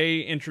 they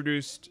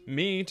introduced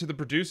me to the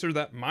producer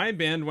that my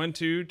band went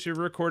to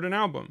record an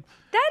album.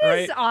 That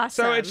is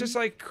awesome. So it's just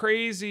like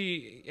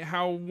crazy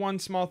how one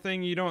small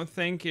thing you don't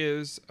think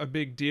is a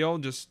big deal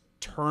just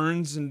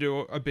turns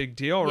into a big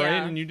deal, right?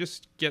 And you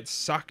just get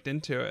sucked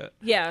into it.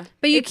 Yeah.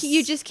 But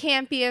you just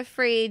can't be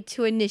afraid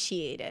to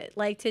initiate it,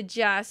 like to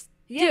just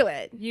do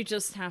it. You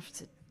just have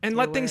to and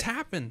let things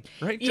happen,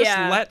 right? Just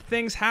let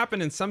things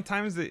happen. And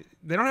sometimes they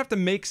don't have to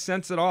make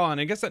sense at all.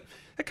 And I guess that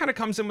kind of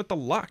comes in with the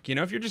luck. You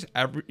know, if you're just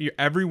you're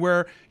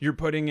everywhere, you're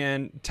putting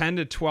in 10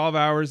 to 12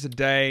 hours a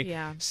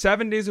day,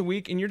 7 days a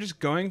week, and you're just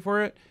going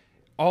for it.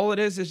 All it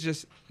is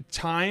just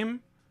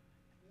time.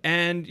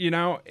 And, you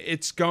know, you're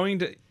going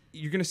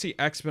to see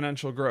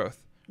exponential growth,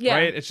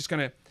 right? It's just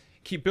going to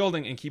keep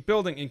building and keep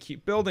building and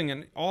keep building.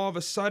 And all of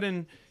a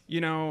sudden, you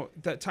know,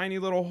 that tiny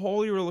little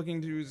hole you were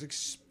looking to is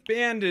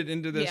expanded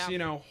into this, you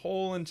know,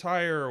 whole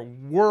entire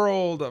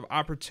world of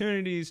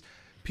opportunities,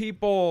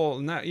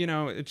 people, you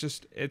know,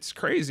 it's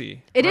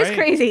crazy. It is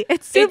crazy.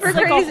 It's super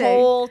crazy. Like a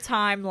whole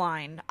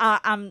timeline.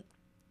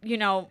 You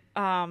know,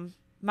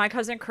 my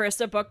cousin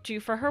Carissa booked you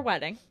for her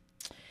wedding.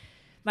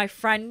 My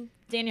friend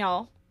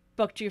Danielle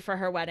booked you for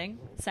her wedding,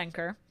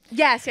 Senker.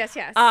 Yes.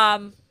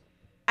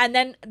 And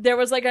then there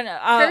was like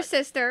her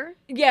sister.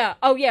 Yeah.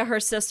 Oh yeah, her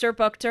sister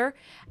booked her.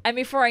 And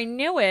before I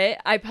knew it,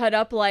 I put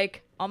up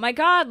like, oh my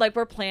God, like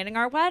we're planning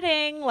our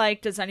wedding.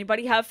 Like, does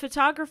anybody have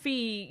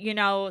photography? You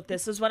know,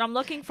 this is what I'm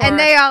looking for. And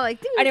they all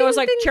like, and it was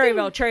like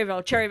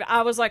Cherryville.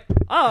 I was like,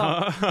 oh,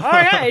 all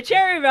right,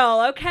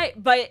 Cherryville. Okay.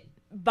 But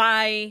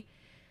by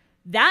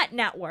that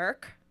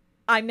network,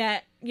 I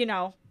met, you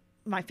know,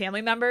 my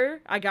family member.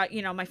 I got,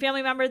 you know, my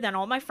family member. Then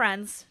all my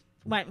friends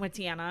went with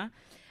Deanna.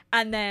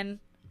 And then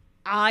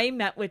I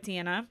met with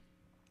Deanna.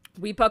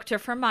 We booked her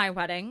for my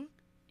wedding,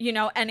 you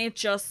know, and it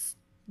just,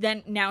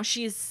 then now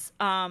she's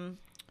a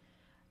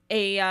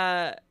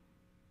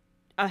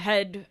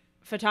head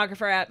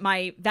photographer at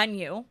my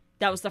venue.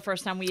 That was the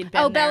first time we had been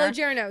there. Bella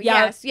Giorno.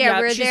 Yes.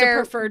 Yeah, she's a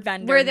preferred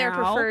vendor. We're their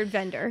preferred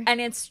vendor. And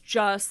it's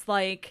just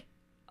like,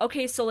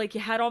 okay, so like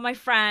you had all my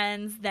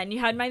friends, then you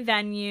had my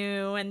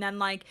venue, and then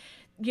like,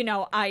 you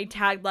know, I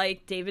tagged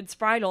like David's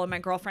Bridal, and my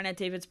girlfriend at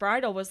David's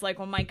Bridal was like,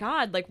 oh my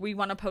God, like we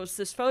want to post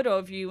this photo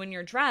of you in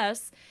your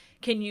dress.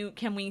 Can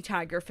we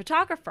tag your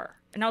photographer?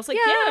 And I was like,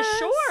 yeah,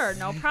 sure,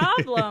 no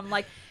problem.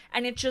 Like,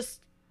 and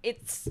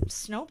it's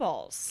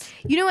snowballs.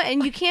 You know what?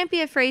 And you can't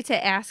be afraid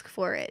to ask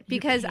for it,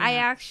 because I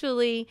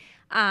actually,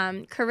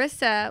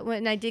 Carissa,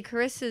 when I did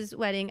Carissa's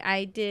wedding,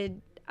 I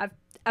did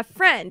a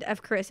friend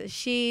of Carissa.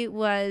 She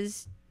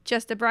was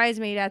just a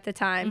bridesmaid at the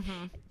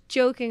time.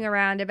 Joking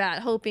around about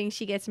hoping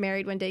she gets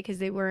married one day because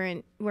they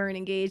weren't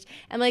engaged.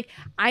 And like,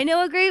 I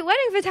know a great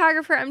wedding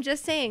photographer, I'm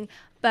just saying.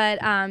 But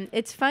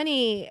it's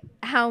funny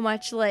how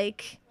much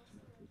like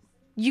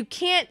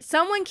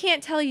someone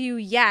can't tell you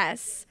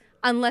yes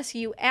unless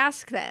you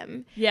ask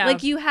them. Yeah.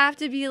 Like you have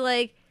to be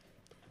like,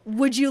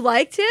 would you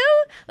like to?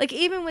 Like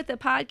even with the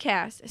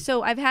podcast.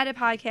 So I've had a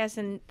podcast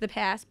in the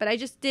past, but I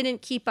just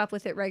didn't keep up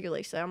with it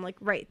regularly. So I'm like,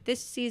 right,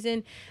 this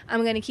season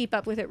I'm going to keep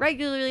up with it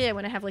regularly. I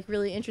want to have like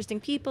really interesting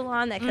people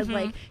on that could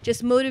like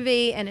just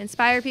motivate and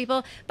inspire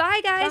people.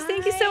 Bye guys. Bye.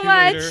 Thank you so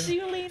much. See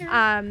you later.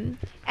 And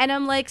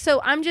I'm like,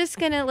 so I'm just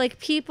going to like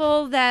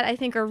people that I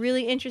think are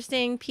really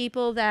interesting,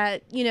 people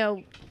that, you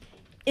know,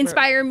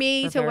 inspire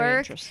me They're to very work.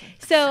 interesting.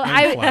 So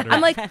flattered.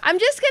 I'm like, I'm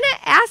just going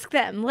to ask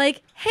them,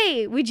 like,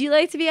 hey, would you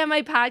like to be on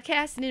my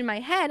podcast? And in my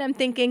head, I'm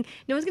thinking,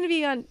 no one's going to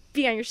be on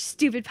your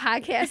stupid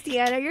podcast,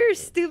 Deanna. You're a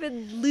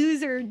stupid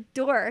loser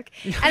dork.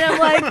 And I'm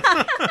like,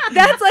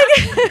 that's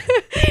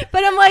like,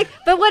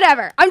 but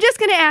whatever. I'm just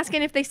going to ask.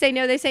 And if they say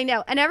no, they say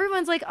no. And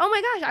everyone's like, oh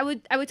my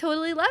gosh, I would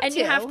totally love And to.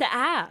 you have to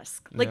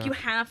ask. Like, Yeah. you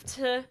have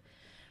to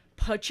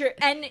put your,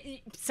 and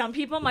some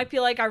people might be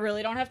like, I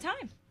really don't have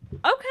time.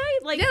 Okay.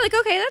 Like, Yeah, like,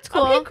 okay, that's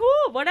cool. okay,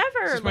 cool, whatever.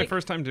 This is my Like,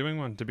 first time doing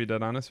one, to be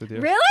dead honest with you.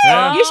 Really?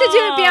 Yeah. You should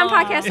be on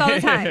podcasts all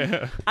the time.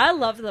 Yeah. I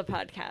love the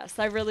podcast.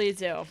 I really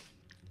do.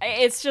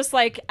 It's just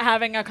like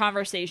having a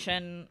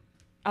conversation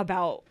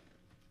about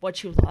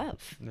what you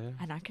love. Yeah.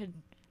 And I could,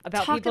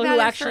 about Talk people about who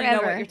it actually know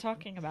forever. what you're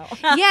talking about.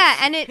 Yeah,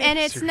 and it's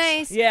Seriously.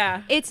 nice.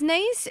 Yeah. It's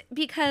nice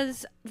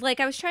because, like,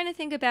 I was trying to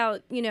think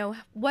about,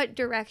 what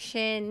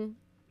direction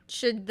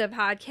should the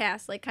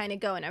podcast, like, kind of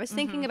go. And I was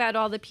thinking about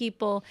all the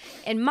people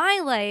in my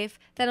life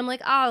that I'm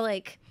like, oh,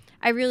 like,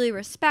 I really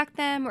respect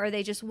them, or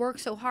they just work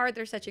so hard.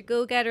 They're such a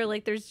go-getter.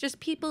 Like, there's just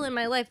people in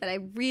my life that I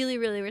really,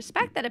 really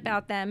respect that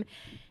about them.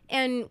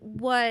 And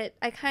what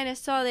I kind of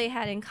saw they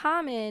had in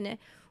common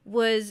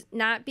was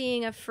not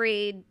being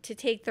afraid to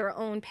take their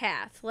own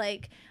path.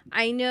 Like,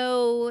 I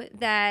know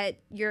that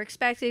you're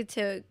expected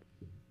to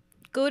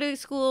go to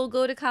school,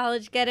 go to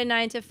college, get a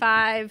 9 to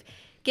 5,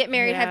 get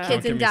married, Yeah. have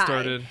kids, Don't and get me die.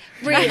 started.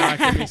 Right. Do not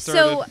get me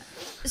started.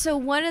 So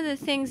one of the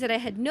things that I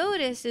had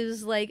noticed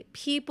is, like,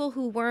 people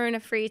who weren't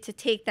afraid to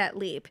take that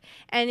leap,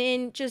 and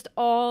in just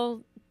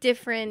all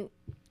different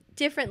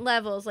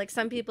levels, like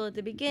some people at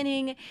the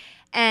beginning,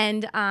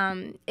 and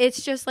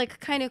it's just, like,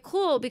 kind of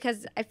cool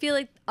because I feel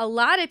like a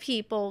lot of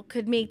people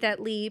could make that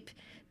leap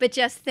but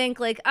just think,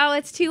 like, oh,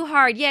 it's too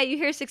hard. Yeah, you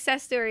hear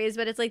success stories,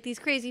 but it's like these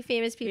crazy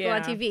famous people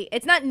on Yeah. TV.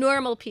 It's not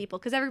normal people,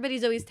 because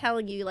everybody's always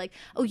telling you, like,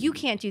 oh, you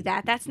can't do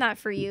that, that's not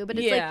for you. But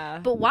it's Yeah.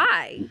 like, but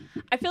why?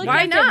 I feel like Why you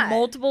have to have not?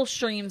 multiple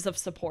streams of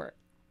support.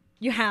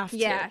 You have to.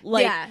 Yeah,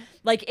 Like, yeah.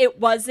 like it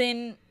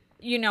wasn't,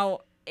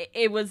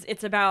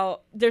 it's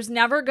about, there's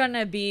never going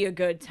to be a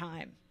good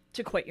time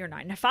to quit your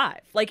 9 to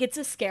 5. Like, it's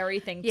a scary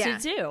thing Yeah.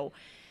 to do.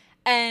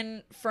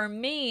 And for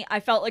me,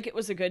 I felt like it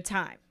was a good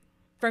time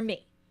for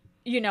me.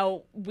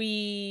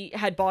 We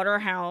had bought our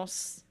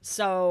house,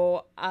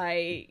 so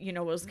I,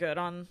 was good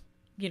on,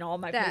 all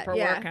my That, paperwork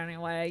yeah.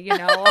 anyway,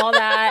 all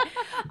that.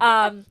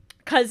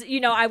 Because,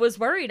 I was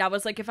worried. I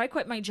was like, if I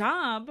quit my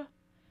job,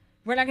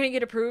 we're not going to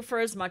get approved for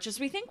as much as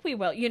we think we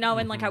will,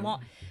 and like I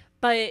won't.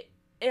 But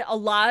a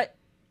lot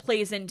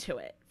plays into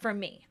it for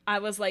me. I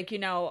was like,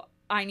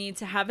 I need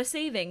to have a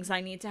savings. I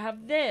need to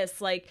have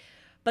this. Like,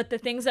 but the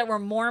things that were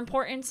more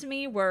important to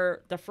me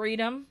were the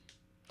freedom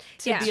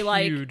to Yeah. be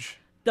like, Huge.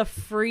 the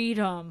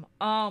freedom.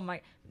 Oh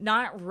my,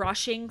 not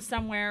rushing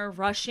somewhere,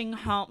 rushing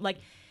home. Like,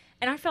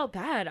 and I felt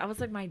bad. I was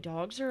like, my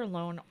dogs are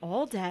alone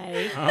all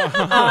day.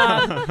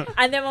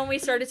 And then when we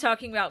started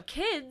talking about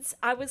kids,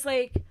 I was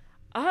like,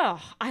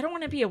 oh, I don't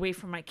want to be away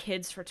from my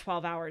kids for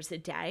 12 hours a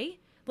day.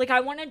 Like, I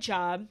want a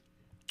job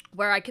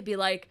where I could be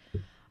like,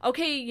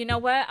 okay, you know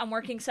what? I'm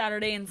working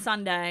Saturday and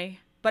Sunday,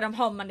 but I'm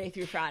home Monday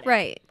through Friday.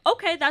 Right.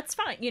 Okay, that's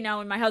fine.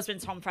 And my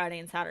husband's home Friday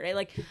and Saturday.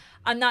 Like,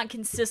 I'm not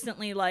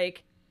consistently,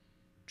 like,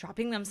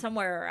 dropping them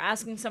somewhere or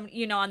asking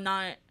somebody, I'm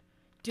not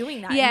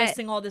doing that. Yeah. I'm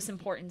missing all this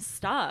important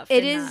stuff.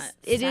 It in is that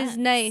it is sense.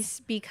 nice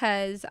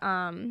because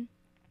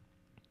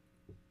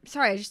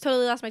sorry, I just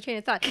totally lost my train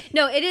of thought.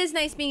 No, it is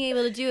nice being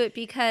able to do it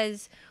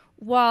because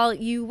while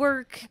you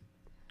work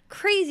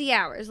crazy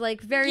hours,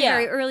 like very, Yeah.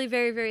 very early,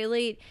 very, very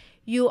late,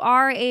 you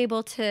are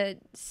able to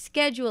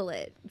schedule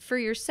it for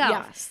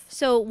yourself. Yes.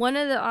 So one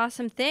of the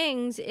awesome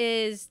things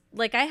is,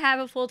 like, I have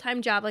a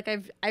full-time job. Like,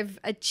 I've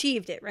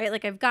achieved it, right?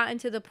 Like, I've gotten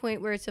to the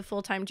point where it's a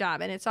full-time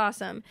job, and it's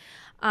awesome.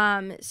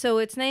 So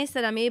it's nice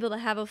that I'm able to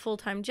have a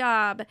full-time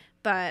job,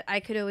 but I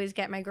could always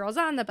get my girls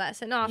on the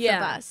bus and off Yeah.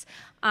 the bus.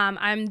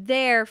 I'm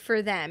there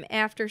for them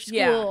after school,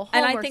 Yeah.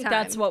 And I homework think time.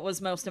 that's what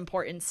was most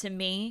important to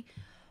me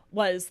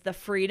was the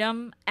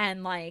freedom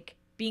and, like,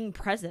 being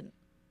present.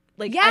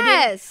 Like,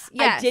 Yes.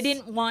 I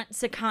didn't want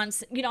to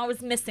I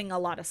was missing a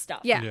lot of stuff.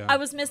 Yeah. Yeah. I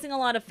was missing a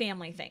lot of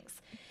family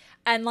things.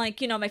 And, like,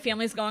 my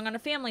family's going on a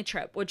family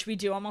trip, which we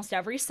do almost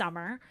every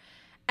summer.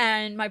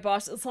 And my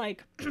boss is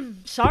like,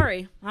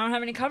 sorry, I don't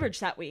have any coverage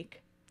that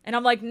week. And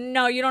I'm like,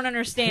 no, you don't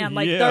understand.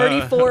 Like, Yeah.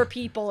 34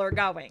 people are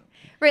going.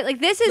 Right, like,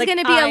 this is Like, going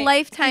to be a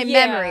lifetime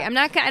yeah. memory.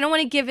 I don't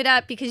want to give it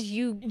up because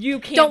you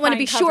Can't don't want to find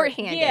be coverage.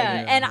 shorthanded.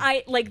 Yeah. And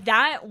I, like,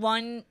 that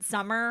one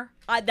summer,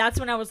 that's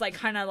when I was, like,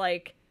 kind of,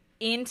 like,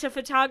 into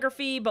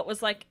photography, but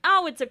was like,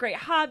 oh, it's a great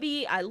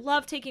hobby. I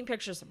love taking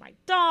pictures of my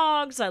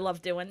dogs. I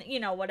love doing,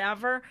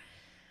 whatever.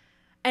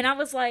 And I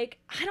was like,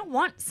 I don't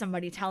want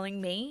somebody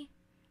telling me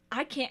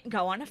I can't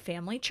go on a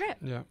family trip.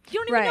 Yeah. You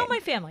don't even know Right. my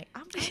family.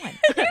 I'm going.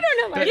 You don't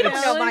know my You don't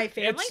know family. my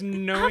family. It's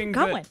knowing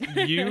I'm going.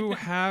 that you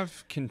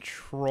have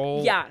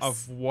control Yes.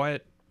 of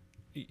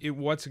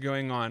what's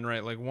going on,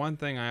 right? Like, one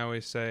thing I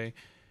always say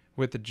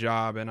with the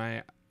job, and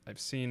I've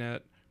seen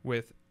it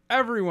with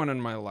everyone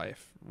in my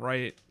life,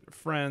 right?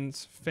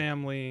 Friends,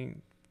 family,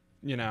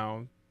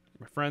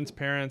 my friends'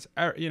 parents,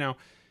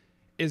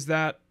 is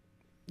that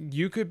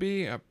you could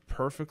be a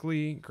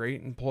perfectly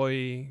great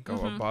employee, go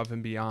above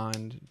and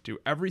beyond, do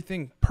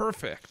everything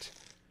perfect,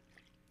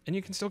 and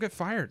you can still get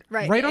fired.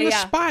 Right on the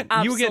spot.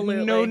 Absolutely. You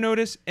get no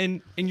notice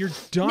and you're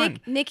done.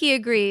 Nikki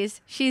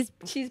agrees. She's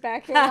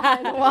back here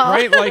behind the wall.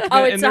 Right? Like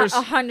it's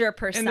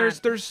 100%.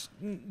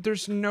 And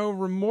there's no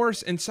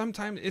remorse, and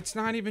sometimes it's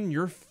not even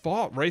your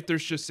fault, right?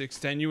 There's just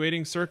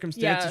extenuating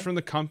circumstances from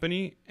the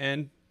company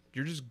and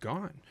you're just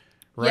gone.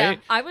 Right? Yeah.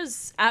 I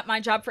was at my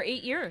job for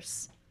 8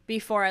 years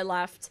before I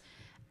left.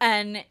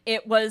 And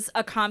it was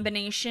a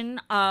combination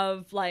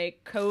of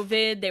like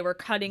COVID. They were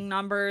cutting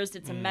numbers.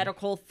 It's a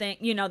medical thing.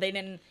 You know, they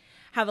didn't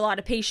have a lot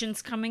of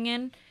patients coming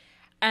in.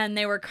 And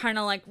they were kind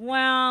of like,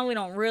 well, we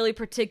don't really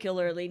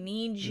particularly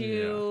need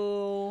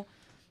you.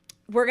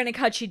 Yeah. We're going to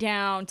cut you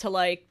down to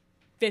like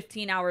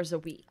 15 hours a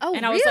week. Oh,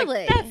 and I was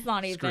like, that's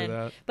not Screw even.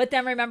 that. But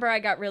then remember, I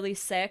got really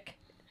sick.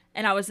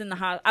 And I was in the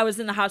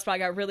hospital. I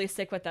got really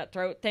sick with that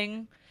throat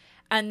thing.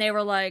 And they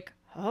were like,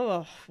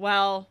 oh,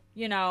 well,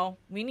 you know,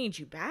 we need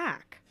you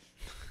back.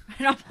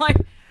 And I'm like,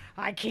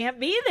 I can't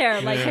be there.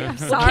 Like, I'm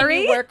sorry.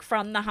 Can you work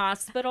from the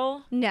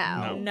hospital?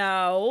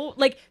 No.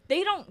 Like,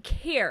 they don't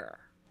care.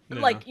 Yeah.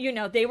 Like, you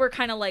know, they were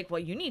kind of like, well,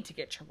 you need to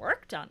get your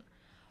work done.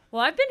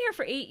 Well, I've been here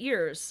for 8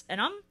 years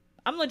and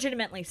I'm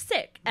legitimately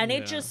sick. And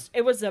it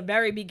was the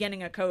very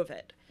beginning of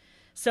COVID.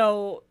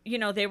 So, you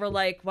know, they were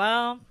like,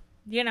 well,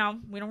 you know,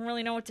 we don't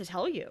really know what to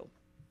tell you.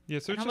 Yeah,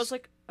 so and I was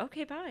like,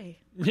 okay, bye.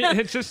 Yeah,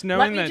 it's just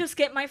knowing Let me just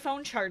get my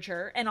phone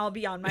charger and I'll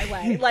be on my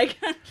way. Like,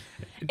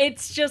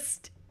 it's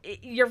just,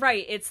 you're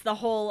right. It's the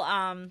whole,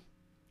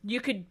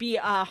 you could be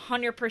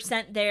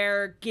 100%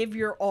 there, give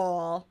your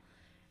all,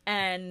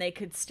 and they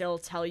could still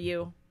tell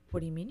you,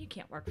 what do you mean you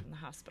can't work from the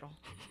hospital?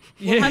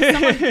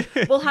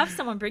 We'll have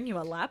someone bring you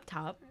a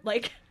laptop.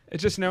 Like,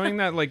 it's just knowing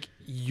that, like,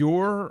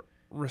 you're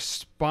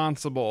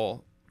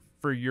responsible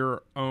for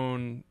your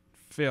own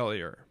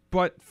failure.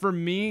 But for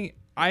me,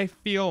 I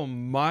feel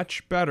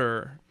much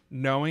better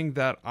knowing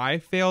that I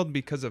failed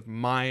because of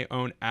my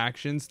own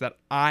actions that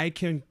I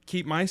can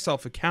keep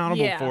myself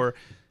accountable for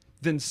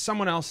than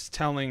someone else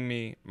telling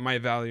me my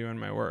value and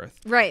my worth.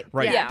 Right.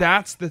 Yeah.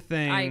 That's the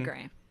thing I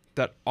agree.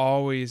 that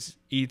always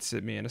eats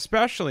at me, and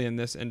especially in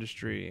this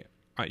industry,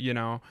 you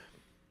know,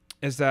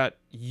 is that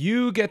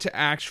you get to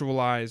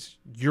actualize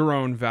your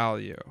own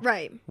value.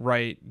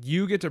 Right.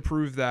 You get to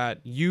prove that,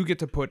 you get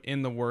to put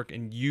in the work,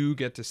 and you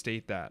get to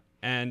state that.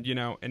 And, you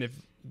know, and if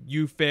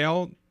you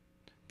fail,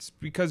 it's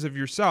because of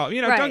yourself.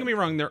 You know, don't get me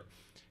wrong,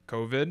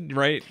 COVID,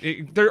 right?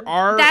 There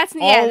are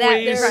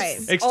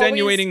always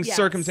extenuating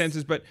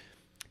circumstances, but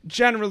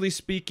generally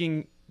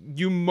speaking,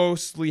 you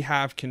mostly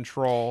have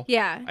control.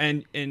 Yeah.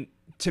 And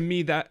to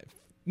me, that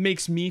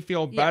makes me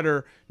feel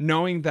better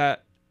knowing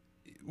that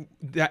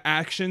the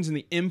actions and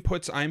the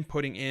inputs I'm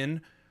putting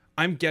in,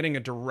 I'm getting a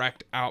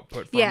direct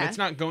output from. It's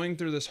not going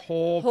through this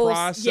whole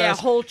process. Yeah,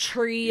 whole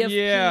tree of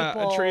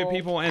people. A tree of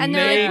people. And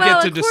they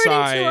get to according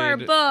decide. to our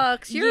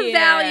books, your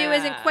value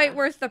isn't quite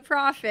worth the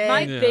profit.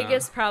 My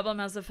biggest problem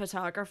as a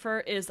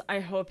photographer is I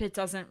hope it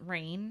doesn't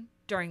rain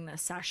during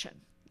this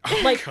session.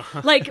 Like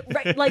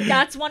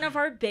that's one of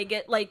our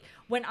biggest, like,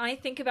 when I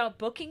think about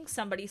booking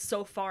somebody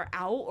so far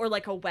out or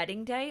like a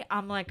wedding day,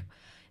 I'm like,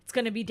 it's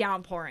going to be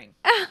downpouring.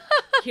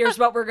 Here's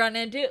what we're going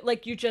to do.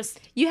 Like, you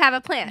have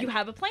a plan. You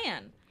have a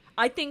plan.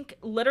 I think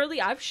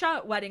literally I've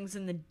shot weddings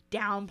in the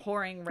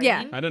downpouring rain.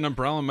 Yeah. I had an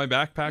umbrella in my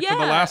backpack for the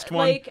last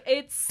one. Like,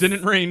 it's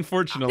didn't rain,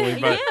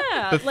 fortunately, but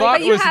the but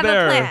thought you was have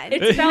there. A plan.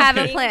 It's about have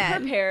being a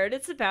plan. prepared.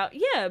 It's about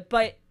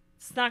but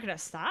it's not gonna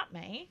stop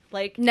me.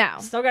 Like, no,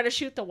 still got to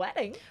shoot the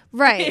wedding.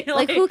 Right.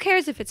 like, who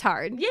cares if it's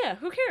hard? Yeah,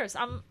 who cares?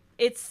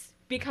 It's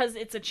because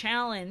it's a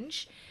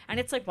challenge, and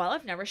it's like, well,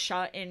 I've never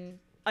shot in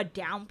a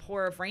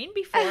downpour of rain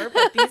before,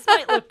 but these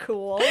might look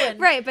cool. And,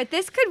 right, but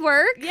this could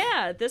work.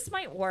 Yeah, this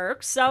might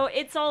work. So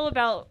it's all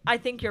about, I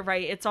think you're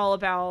right, it's all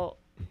about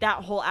that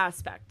whole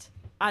aspect.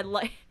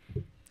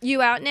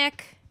 You out,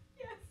 Nick?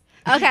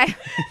 Yes.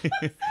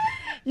 Okay.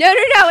 No,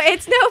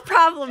 it's no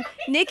problem.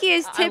 Nikki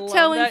is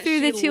tiptoeing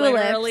through the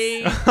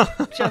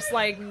tulips. Just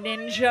like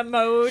ninja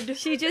mode.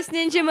 She just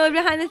ninja mode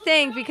behind the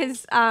thing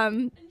because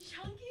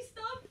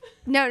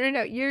No,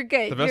 you're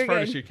good. The best you're part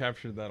good. is she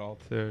captured that all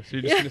too.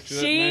 She just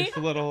that nice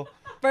little.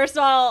 First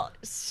of all,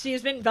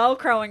 she's been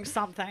velcroing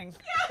something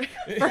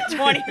for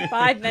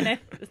 25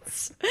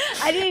 minutes.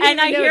 I didn't. And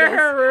I hear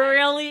her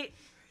really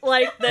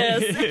like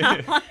this.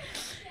 One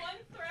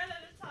thread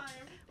at a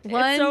time.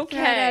 One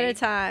thread at a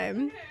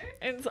time.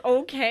 It's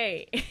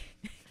okay.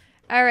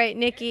 All right,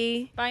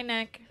 Nikki. Bye,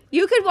 Nick.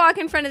 You could walk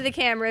in front of the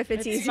camera if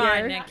it's easier.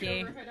 Fine,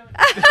 Nikki.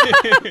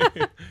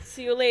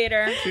 See you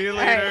later. See you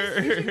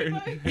later.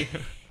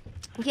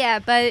 Yeah,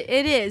 but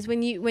it is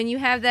when you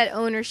have that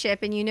ownership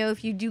and you know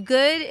if you do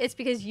good, it's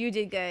because you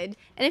did good.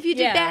 And if you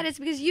did bad, it's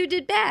because you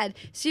did bad.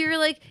 So you're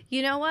like,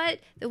 you know what?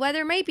 The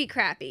weather might be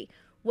crappy.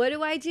 What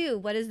do I do?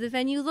 What does the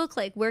venue look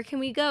like? Where can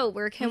we go?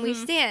 Where can we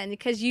stand?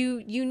 Because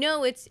you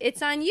know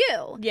it's on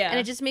you. Yeah. And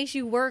it just makes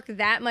you work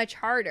that much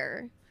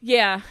harder.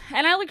 Yeah.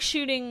 And I like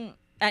shooting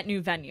at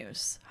new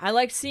venues. I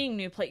like seeing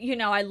new places. You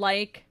know, I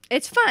like...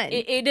 It's fun.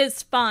 It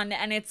is fun,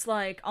 and it's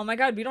like, oh my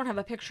God, we don't have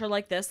a picture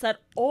like this at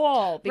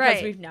all because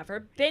Right. we've never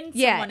been to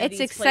Yeah, one of it's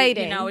these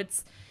exciting. You know,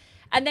 it's...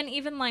 And then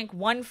even like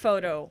one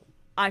photo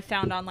I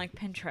found on like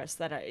Pinterest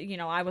that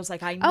I was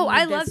like, I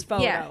need this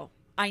photo. yeah.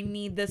 I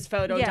need this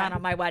photo Yeah. done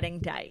on my wedding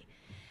day.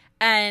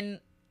 And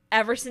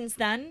ever since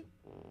then,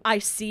 I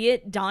see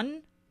it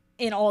done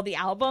in all the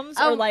albums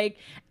or like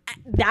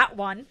that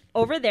one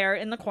over there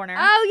in the corner.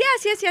 Oh,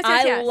 yes.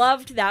 I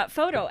loved that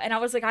photo. And I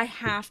was like, I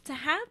have to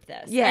have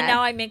this. Yeah. And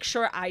now I make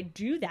sure I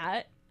do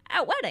that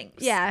at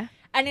weddings. Yeah.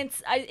 And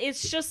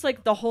it's just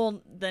like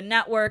the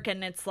network,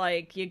 and it's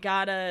like, you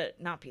gotta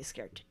not be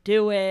scared to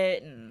do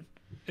it. And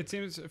It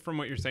seems from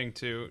what you're saying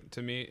to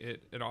me,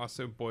 it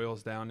also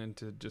boils down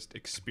into just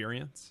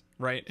experience,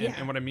 right? Yeah.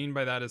 And what I mean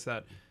by that is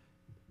that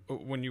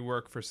when you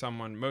work for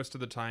someone, most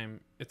of the time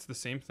it's the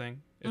same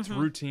thing. It's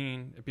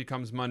routine. It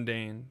becomes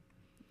mundane.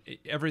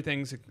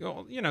 Everything's,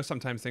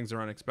 sometimes things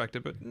are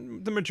unexpected, but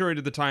the majority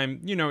of the time,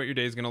 you know what your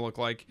day is going to look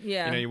like.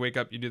 Yeah. You wake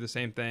up, you do the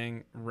same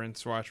thing,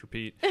 rinse, wash,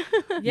 repeat.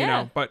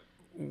 Yeah. But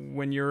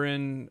when you're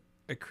in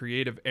a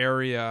creative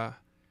area,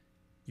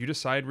 you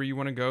decide where you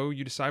want to go.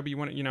 You decide what you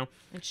want to,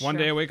 It's one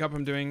true. day I wake up,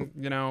 I'm doing,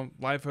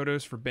 live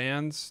photos for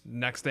bands.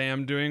 Next day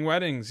I'm doing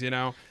weddings,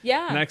 Yeah.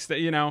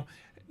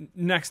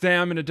 Next day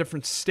I'm in a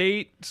different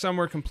state,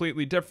 somewhere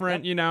completely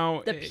different,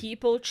 The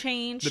people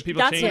change. The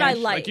people That's change. what I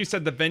like. Like you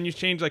said, the venues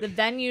change. Like The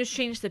venues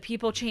change. The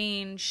people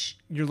change.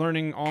 you're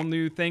learning all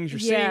new things.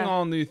 You're Yeah. seeing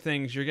all new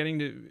things. You're getting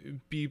to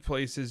be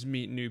places,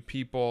 meet new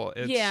people.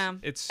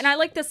 It's And I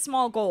like the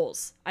small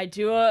goals. I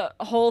do a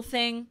whole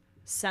thing,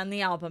 send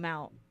the album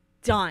out.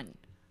 Done.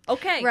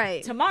 Okay.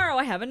 Right. Tomorrow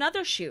I have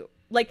another shoot.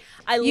 Like,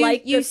 I You,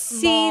 like you the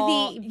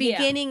small, see the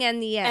beginning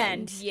and the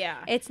end.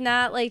 Yeah. It's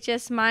not like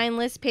just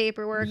mindless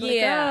paperwork.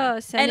 Yeah.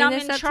 Like, sending and I'm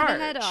this in up charge. to the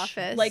head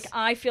office. Like,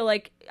 I feel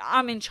like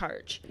I'm in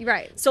charge.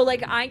 Right. So,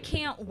 like, I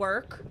can't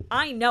work.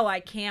 I know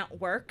I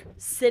can't work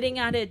sitting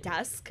at a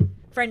desk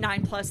for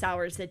 9+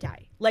 hours a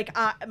day. Like,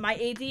 my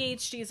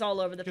ADHD is all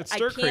over the place. It's I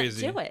stir can't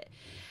crazy. do it.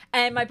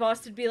 And my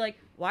boss would be like,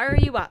 why are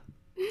you up?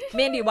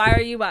 Mandy, why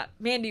are you up?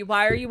 Mandy,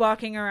 why are you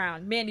walking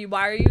around? Mandy,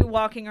 why are you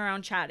walking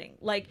around chatting?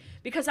 Like,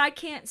 because I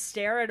can't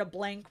stare at a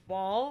blank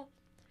wall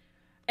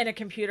and a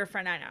computer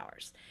for 9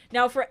 hours.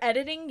 Now, for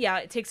editing, yeah,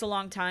 it takes a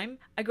long time.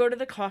 I go to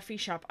the coffee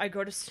shop. I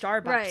go to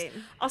Starbucks. Right.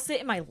 I'll sit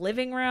in my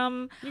living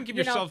room. you can give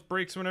know. yourself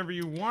breaks whenever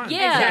you want.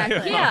 Yeah,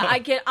 Exactly.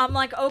 yeah. I'm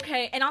like,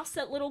 okay, and I'll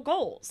set little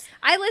goals.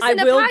 I listen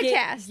to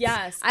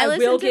podcasts. I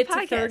listen will to get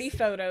podcasts. to 30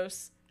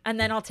 photos, and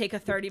then I'll take a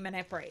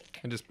 30-minute break.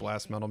 And just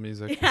blast metal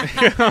music.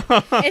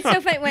 It's so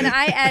funny when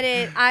I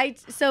edit.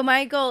 So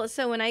my goal.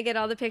 So when I get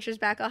all the pictures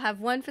back, I'll have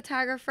one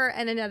photographer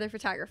and another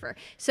photographer.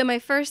 So my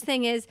first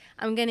thing is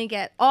I'm gonna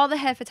get all the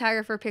head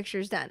photographer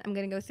pictures done. I'm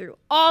gonna go through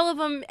all of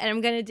them, and I'm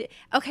gonna do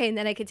and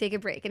then I could take a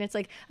break. And it's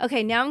like,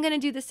 okay, now I'm gonna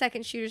do the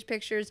second shooter's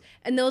pictures,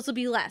 and those will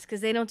be less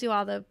because they don't do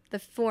all the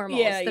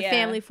formals, the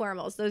family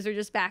formals. Those are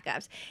just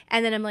backups.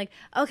 And then I'm like,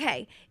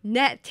 okay,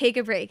 take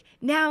a break.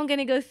 Now I'm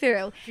gonna go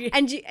through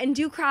and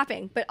do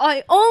cropping, but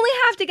I only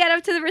have to get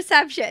up to the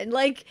reception.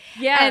 Like,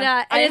 and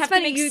I it's have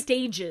funny. to make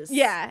stages.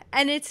 Yeah,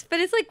 and it's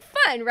like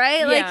fun,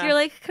 right? Like Yeah. you're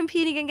like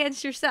competing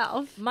against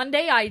yourself.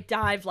 Monday, I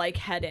dive like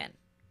head in.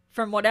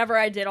 From whatever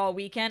I did all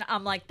weekend,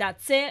 I'm like,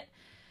 that's it.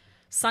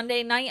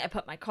 Sunday night, I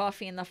put my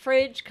coffee in the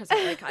fridge because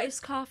I like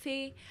iced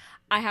coffee.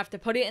 I have to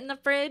put it in the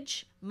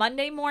fridge.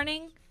 Monday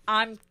morning,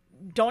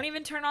 don't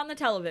even turn on the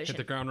television. Hit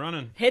the ground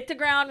running. Hit the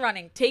ground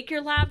running. Take your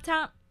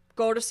laptop,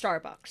 go to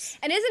Starbucks.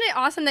 And isn't it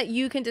awesome that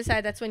you can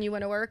decide that's when you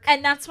want to work?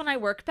 And that's when I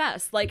work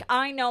best. Like,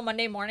 I know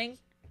Monday morning,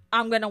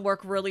 I'm going to work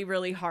really,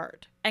 really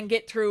hard and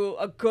get through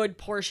a good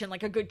portion,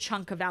 like a good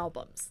chunk of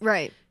albums.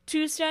 Right.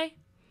 Tuesday,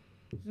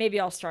 maybe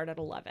I'll start at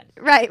 11.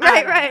 Right.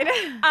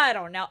 I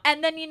don't know.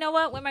 And then you know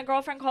what? When my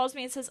girlfriend calls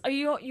me and says,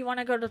 you want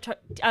to go to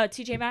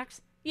TJ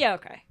Maxx? Yeah,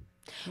 okay.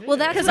 Well,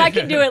 that's Because I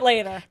can do it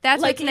later.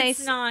 That's like, what's nice.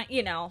 It's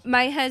not,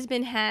 My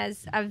husband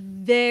has a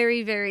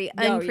very, very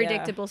yeah.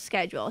 unpredictable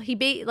schedule. He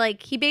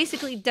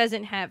basically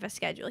doesn't have a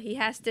schedule. He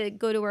has to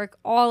go to work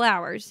all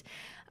hours.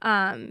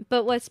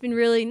 But what's been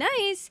really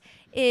nice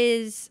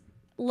is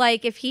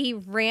like if he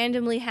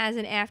randomly has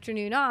an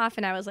afternoon off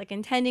and I was like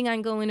intending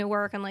on going to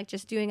work and like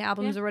just doing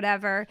albums or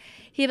whatever,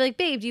 he'd be like,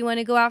 babe, do you want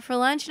to go out for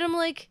lunch? And I'm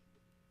like,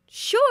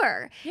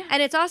 sure. Yeah.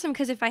 And it's awesome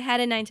because if I had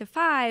a 9 to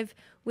 5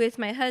 with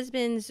my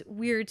husband's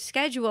weird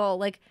schedule,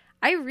 like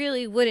I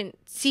really wouldn't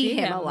see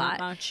him a lot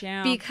much,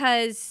 yeah.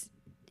 because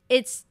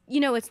it's,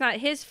 it's not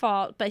his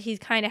fault, but he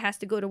kind of has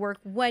to go to work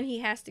when he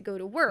has to go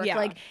to work. Yeah.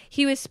 Like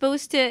he was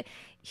supposed to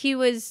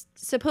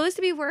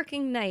be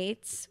working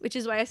nights, which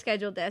is why I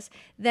scheduled this.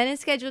 Then his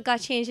schedule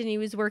got changed and he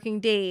was working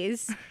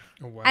days.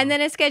 Oh, wow. And then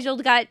his schedule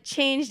got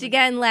changed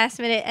again last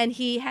minute and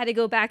he had to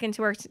go back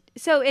into work.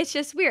 So it's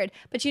just weird.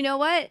 But you know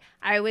what?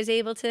 I was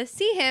able to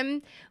see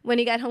him when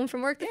he got home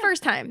from work the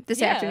first time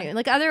this afternoon.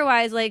 Like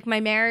otherwise, like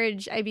my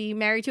marriage, I'd be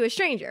married to a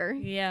stranger.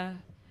 Yeah.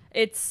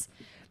 It's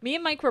me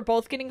and Mike were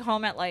both getting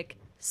home at like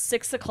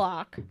 6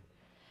 o'clock,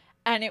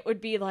 and it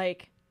would be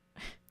like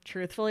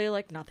truthfully,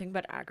 like nothing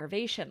but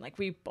aggravation. Like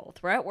we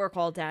both were at work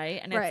all day,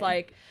 and it's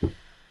like,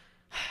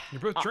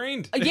 you're both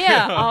trained.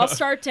 Yeah, I'll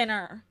start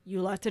dinner.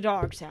 You let the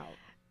dogs out.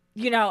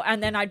 You know,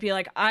 and then I'd be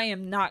like, I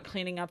am not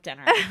cleaning up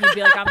dinner. And he'd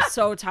be like, I'm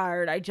so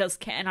tired. I just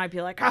can't. And I'd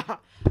be like,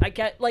 I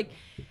get like,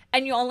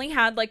 and you only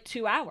had like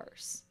 2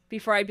 hours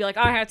before I'd be like,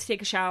 oh, I have to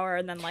take a shower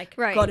and then like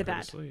go to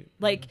bed.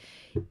 Like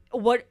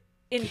what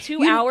in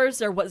 2 hours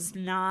there was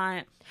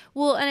not.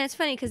 Well, and it's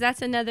funny because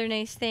that's another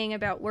nice thing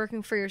about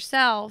working for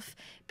yourself,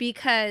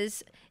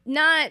 because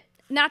not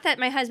that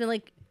my husband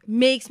like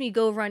makes me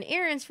go run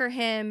errands for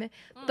him,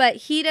 but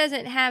he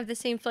doesn't have the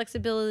same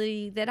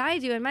flexibility that I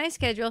do in my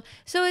schedule.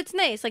 So it's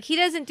nice. Like he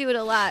doesn't do it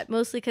a lot,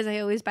 mostly because I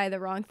always buy the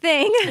wrong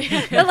thing.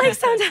 But like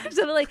sometimes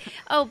I'm like,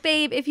 oh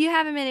babe, if you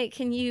have a minute,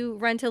 can you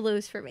run to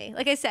Lowe's for me?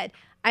 Like I said,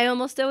 I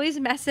almost always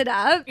mess it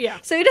up. Yeah.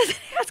 So he doesn't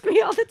ask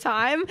me all the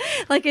time.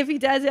 Like if he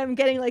does, I'm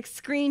getting like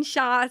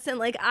screenshots and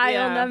like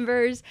aisle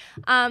numbers.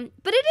 But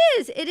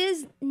it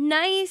is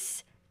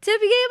nice to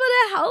be able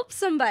to help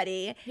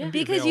somebody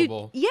because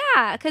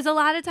because a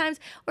lot of times,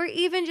 or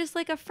even just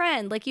like a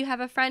friend, like you have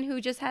a friend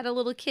who just had a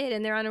little kid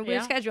and they're on a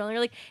weird schedule and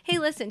you're like, hey,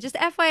 listen, just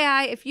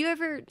FYI, if you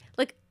ever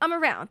like, I'm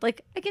around,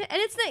 like I can,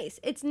 and it's nice.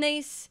 It's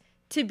nice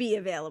to be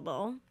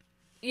available.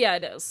 Yeah,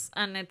 it is.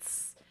 And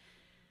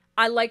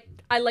I like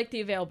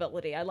the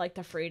availability. I like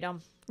the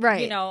freedom.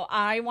 Right. You know,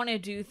 I want to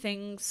do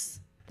things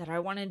that I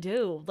want to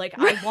do. Like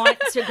I want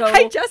to go.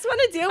 I just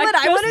want to do what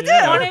I want to do.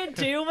 I want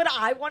to do what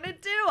I want to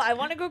do. I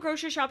want to go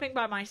grocery shopping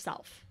by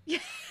myself.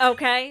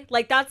 Okay?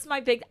 Like that's my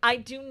big. I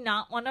do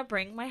not want to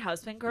bring my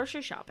husband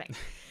grocery shopping.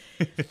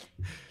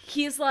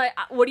 He's like,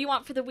 what do you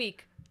want for the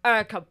week?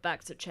 A couple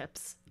bags of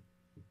chips.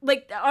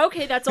 Like,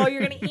 okay, that's all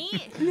you're gonna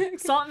eat?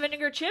 Salt and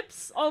vinegar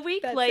chips all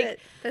week? That's like, it.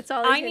 That's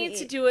all I need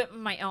to do it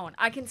on my own.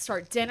 I can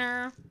start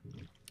dinner.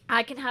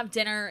 I can have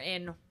dinner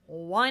in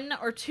 1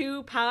 or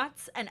 2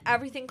 pots and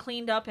everything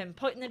cleaned up and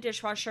put in the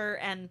dishwasher,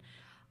 and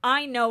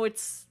I know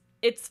it's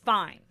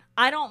fine.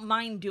 I don't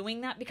mind doing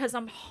that because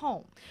I'm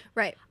home.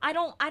 Right. I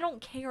don't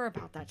care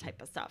about that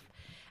type of stuff.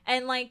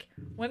 And like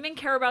women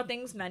care about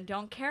things men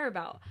don't care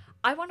about.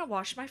 I want to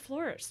wash my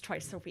floors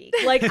twice a week.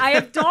 Like I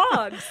have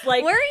dogs.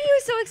 Like were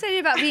you so excited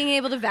about being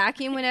able to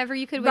vacuum whenever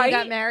you could when you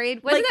got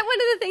married? Wasn't that one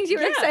of the things you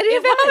were excited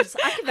about? It was.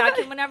 I can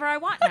vacuum whenever I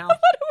want now.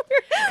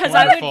 Because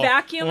I would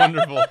vacuum.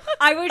 Wonderful.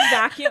 I would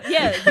vacuum.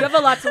 Yeah, you have a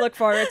lot to look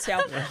forward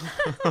to.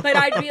 But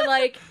I'd be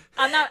like,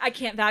 I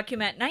can't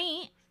vacuum at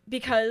night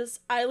because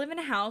I live in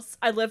a house.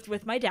 I lived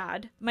with my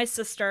dad, my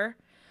sister,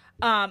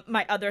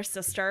 my other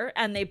sister,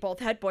 and they both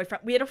had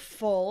boyfriends. We had a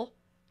full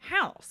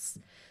house.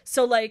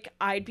 So, like,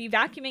 I'd be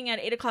vacuuming at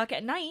 8 o'clock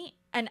at night,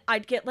 and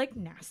I'd get, like,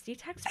 nasty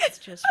text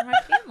messages from my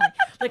family.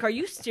 Like, are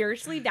you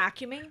seriously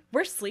vacuuming?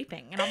 We're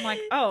sleeping. And I'm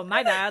like, oh,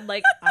 my bad.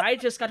 Like, I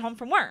just got home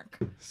from work.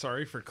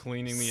 Sorry for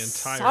cleaning the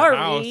entire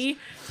house.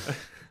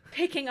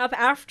 Picking up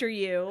after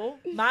you.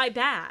 My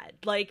bad.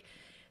 Like,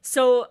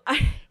 so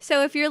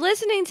if you're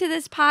listening to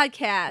this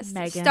podcast,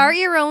 Megan, start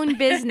your own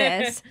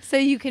business so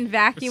you can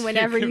vacuum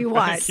whenever you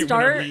want.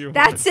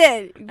 That's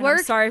it. I'm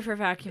sorry for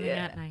vacuuming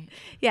at night.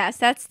 Yes,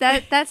 that's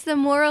the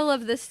moral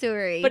of the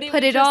story. But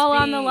put it all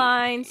on the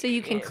line so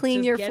you can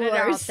clean your floors. Get it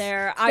out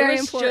there. It's very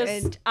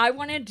important. I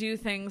want to do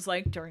things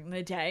like during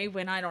the day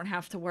when I don't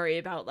have to worry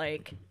about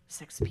like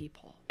 6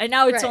 people. And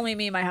now it's only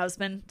me and my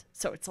husband,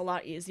 so it's a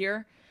lot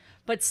easier.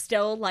 But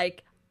still,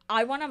 like,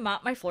 I want to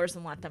mop my floors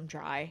and let them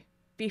dry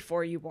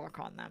before you walk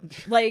on them.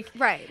 Like,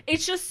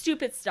 it's just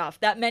stupid stuff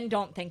that men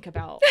don't think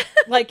about.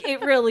 Like,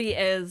 it really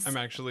is. I'm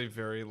actually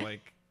very,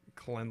 like,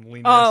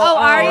 cleanliness. Oh,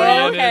 are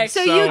you? Okay.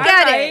 So you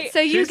get it. So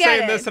you she's get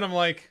saying it. this, and I'm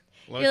like,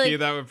 low-key, like,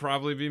 that would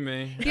probably be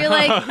me. You're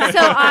like,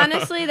 so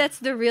honestly, that's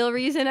the real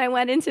reason I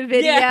went into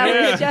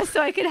video, just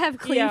so I could have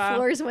clean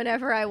floors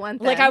whenever I want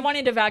them. Like, I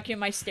wanted to vacuum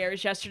my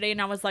stairs yesterday,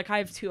 and I was like, I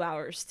have 2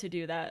 hours to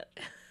do that.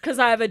 Because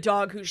I have a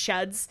dog who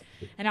sheds,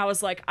 and I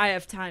was like, I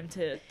have time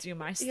to do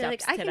my steps. You're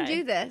like, I can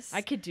do this.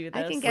 I could do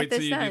this. I can get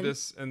this done. Wait till you do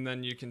this, and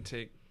then you can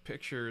take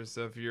pictures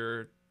of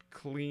your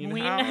clean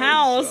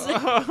house.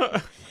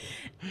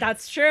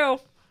 That's true.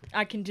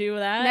 I can do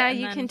that. Now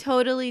you can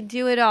totally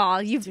do it all.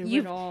 You've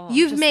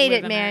made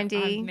it,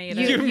 Mandy.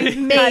 You've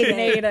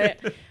made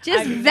it.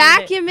 Just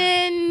vacuum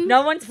in.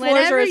 No one's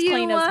floors are as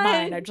clean as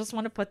mine. I just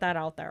want to put that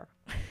out there.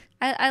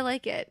 I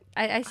like it.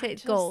 I say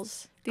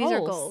goals. These are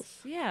goals.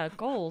 Yeah,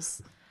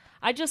 goals.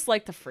 I just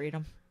like the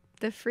freedom.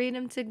 The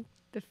freedom to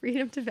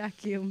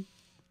vacuum.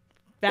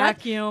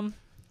 Vacuum.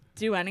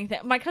 Do anything.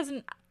 My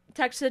cousin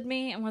texted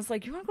me and was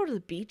like, "You want to go to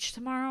the beach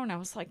tomorrow?" And I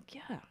was like,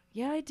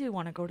 "Yeah, I do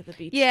want to go to the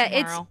beach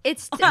tomorrow."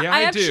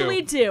 I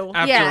actually do.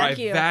 After I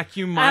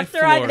vacuum my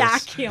floors. After I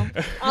vacuum,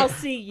 I'll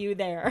see you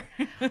there.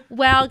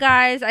 Well,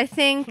 guys, I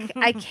think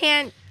I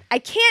can't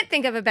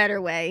think of a better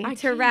way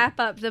to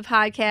wrap up the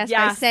podcast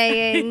by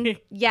saying,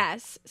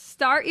 yes,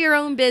 start your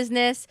own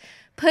business,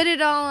 put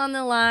it all on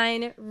the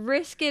line,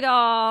 risk it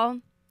all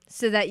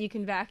so that you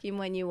can vacuum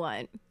when you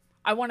want.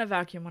 I want to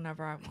vacuum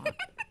whenever I want.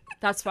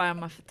 That's why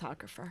I'm a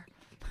photographer.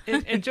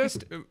 And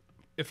just,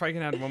 if I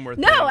can add one more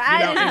thing. No,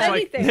 add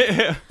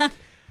anything.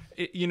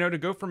 To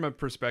go from a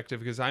perspective,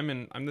 because I'm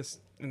in this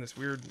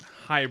weird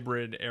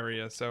hybrid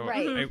area, so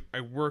Right.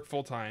 I work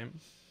full time,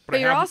 But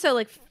you're also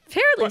like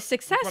fairly but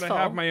successful.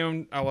 I have my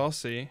own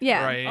LLC,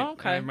 Yeah. right? Oh,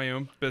 okay. I have my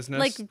own business.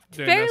 like doing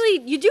fairly,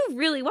 this. you do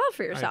really well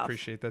for yourself. I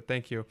appreciate that.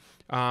 Thank you.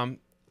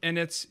 And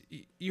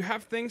you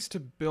have things to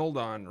build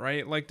on,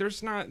 right? Like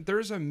there's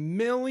a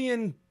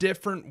million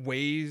different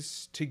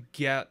ways to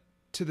get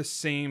to the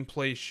same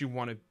place you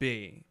want to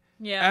be.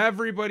 Yeah.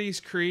 Everybody's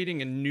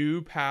creating a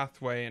new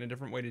pathway and a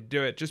different way to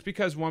do it. Just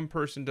because one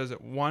person does it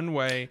one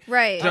way,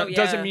 Right.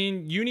 doesn't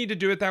mean you need to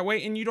do it that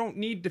way, and you don't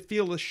need to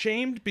feel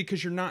ashamed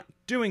because you're not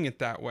doing it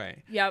that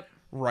way. Yep.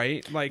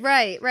 Right? Like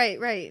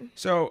Right.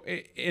 So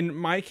in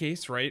my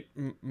case, right,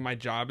 my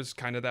job is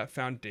kind of that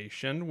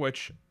foundation,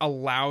 which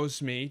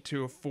allows me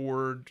to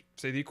afford,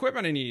 say, the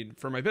equipment I need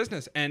for my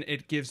business, and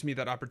it gives me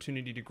that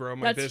opportunity to grow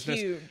my That's business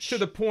huge. to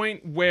the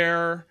point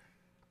where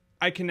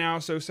I can now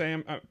say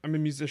I'm a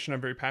musician.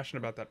 I'm very passionate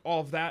about that.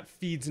 All of that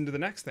feeds into the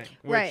next thing,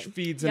 which Right.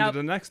 feeds Yep. into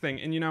the next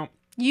thing. And,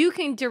 You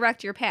can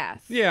direct your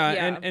path. yeah.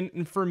 Yeah.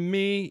 And for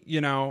me,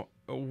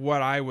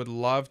 what I would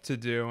love to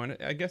do, and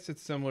I guess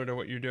it's similar to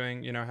what you're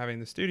doing, having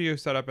the studio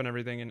set up and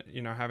everything,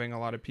 and, having a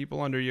lot of people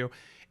under you,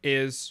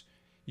 is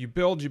you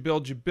build,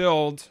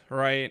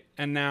 right?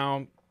 And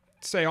now,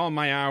 say all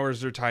my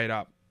hours are tied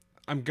up.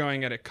 I'm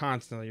going at it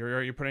constantly.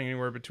 You're putting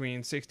anywhere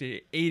between 60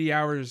 to 80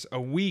 hours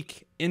a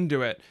week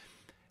into it.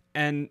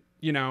 And,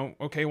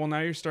 okay, well, now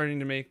you're starting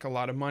to make a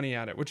lot of money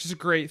at it, which is a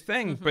great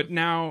thing. But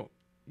now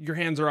your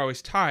hands are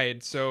always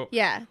tied. So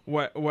Yeah.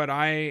 what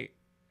I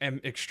am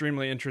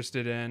extremely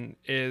interested in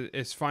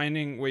is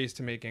finding ways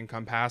to make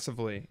income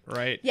passively,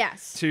 right?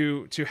 Yes.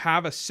 To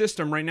have a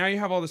system. Right now you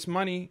have all this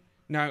money.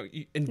 Now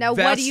you Now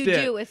what do you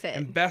do with it?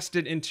 Invest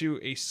it into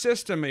a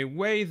system, a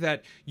way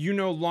that you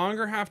no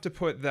longer have to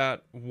put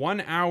that 1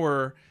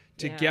 hour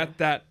to Yeah. get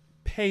that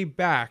pay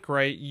back,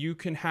 right? You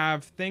can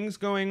have things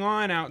going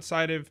on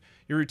outside of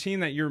your routine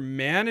that you're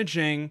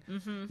managing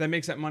that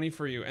makes that money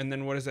for you. And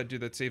then what does that do?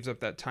 That saves up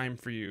that time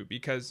for you,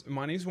 because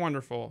money's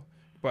wonderful,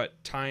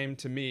 but time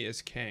to me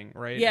is king,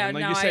 right? Yeah, and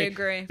like no, you say, I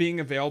agree. being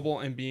available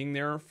and being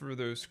there for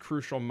those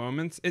crucial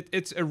moments,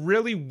 it's a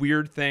really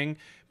weird thing,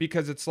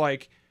 because it's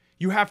like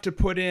you have to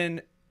put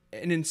in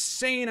an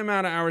insane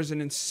amount of hours, an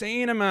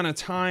insane amount of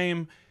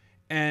time,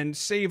 and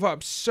save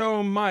up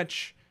so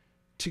much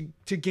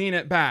to gain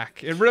it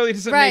back. It really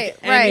doesn't make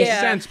any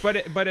Yeah. sense.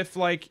 But if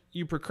like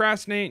you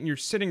procrastinate and you're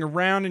sitting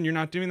around and you're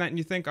not doing that, and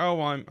you think, oh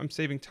well, I'm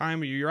saving time,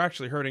 but you're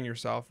actually hurting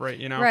yourself, right?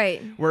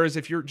 Right. Whereas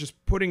if you're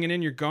just putting it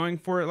in, you're going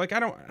for it. Like I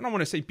don't want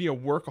to say be a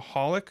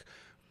workaholic,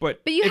 but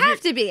you if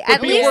have to be,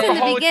 at be least a in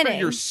the workaholic beginning.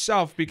 for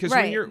yourself, because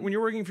Right. when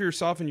you're working for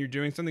yourself and you're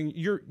doing something,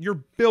 you're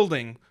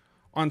building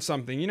on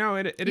something.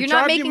 At a You're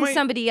job, not making you might,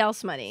 somebody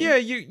else money. yeah,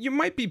 you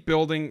might be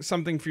building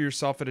something for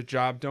yourself at a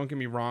job, don't get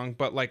me wrong,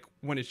 but like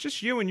when it's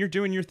just you and you're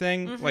doing your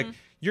thing, like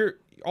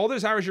all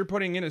those hours you're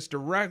putting in is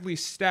directly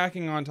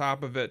stacking on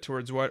top of it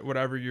towards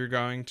whatever you're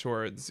going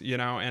towards,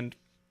 and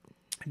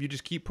if you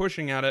just keep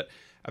pushing at it,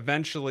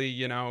 eventually,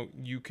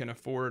 you can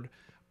afford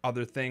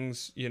other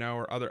things,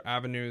 or other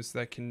avenues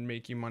that can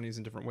make you monies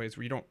in different ways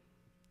where you don't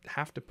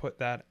have to put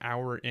that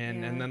hour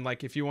in. Yeah. And then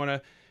like if you want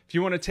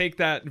to take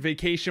that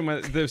vacation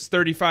with those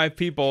 35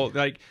 people,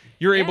 like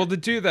you're able to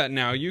do that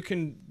now. You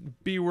can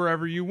be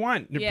wherever you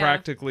want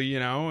practically,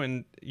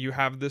 and you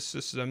have this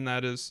system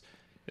that is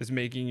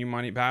making you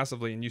money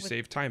passively, and you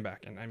save time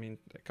back. And I mean,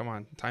 come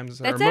on, time's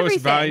our That's most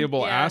everything.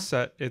 valuable Yeah.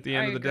 asset at the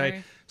end I of the day.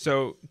 agree.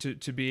 So to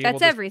be able That's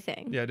to,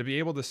 everything. yeah, to be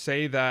able to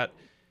say that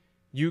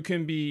you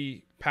can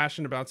be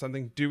passionate about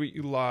something, do what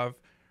you love,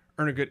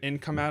 earn a good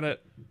income at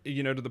it,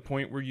 to the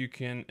point where you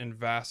can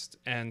invest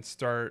and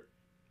start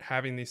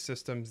having these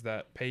systems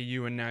that pay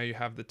you, and now you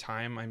have the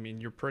time. I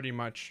mean, you're pretty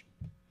much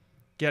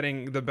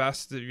getting the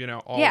best of,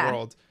 all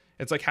world.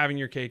 It's like having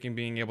your cake and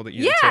being able to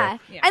eat it Yeah.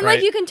 too. Yeah. And Right.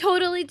 like you can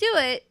totally do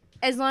it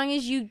as long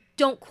as you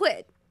don't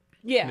quit.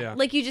 Yeah.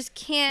 Like you just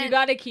can't You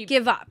gotta keep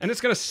give up. And it's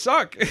gonna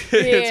suck. It's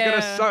Yeah.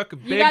 gonna suck You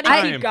big gotta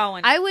time. keep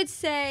going. I would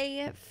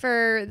say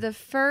for the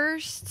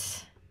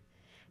first,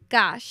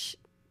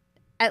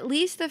 at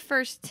least the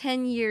first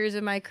 10 years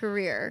of my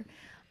career.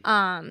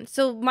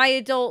 So my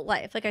adult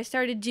life, like I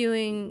started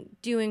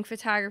doing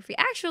photography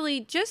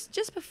actually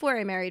just before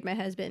I married my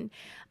husband.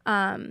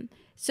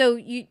 So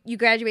you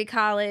graduate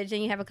college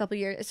and you have a couple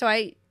years. So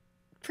I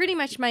pretty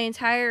much my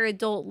entire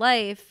adult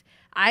life,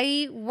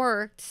 I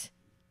worked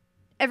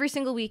every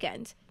single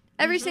weekend.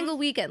 Every single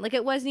weekend. Like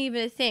it wasn't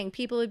even a thing.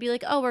 People would be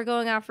like, "Oh, we're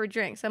going out for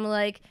drinks." I'm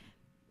like,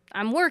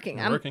 I'm working.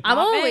 I'm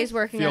always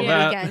working Feel on the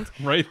that weekend.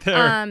 right there.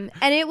 And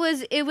it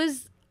was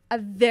a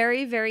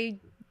very, very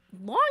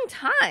long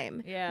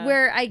time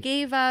where I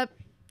gave up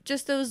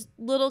just those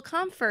little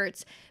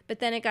comforts. But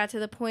then it got to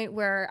the point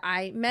where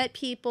I met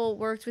people,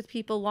 worked with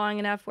people long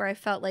enough where I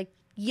felt like,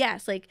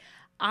 yes, like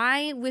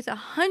I, with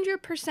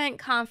 100%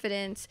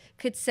 confidence,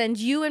 could send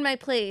you in my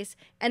place,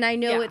 and I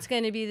know it's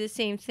going to be the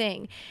same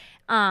thing.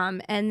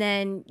 And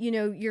then,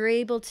 you're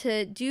able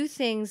to do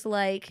things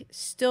like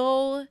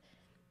still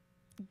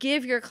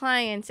give your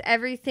clients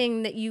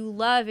everything that you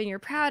love and you're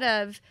proud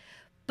of,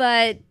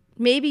 but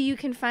maybe you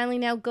can finally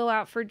now go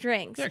out for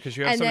drinks. Yeah, because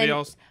you have And somebody then-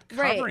 else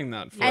right. covering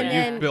that for And you.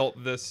 then- You've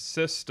built this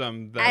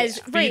system that's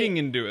feeding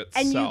into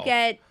itself. And you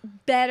get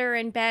better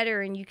and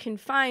better, and you can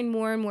find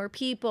more and more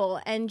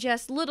people, and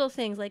just little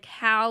things like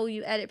how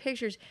you edit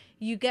pictures.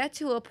 You get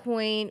to a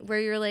point where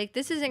you're like,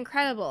 this is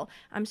incredible.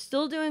 I'm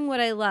still doing what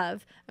I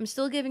love. I'm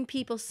still giving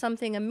people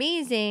something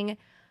amazing,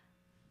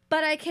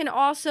 but I can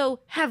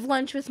also have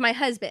lunch with my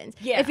husband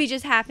if he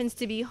just happens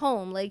to be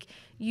home. Like,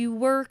 you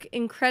work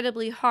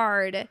incredibly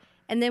hard,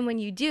 and then when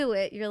you do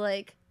it, you're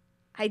like,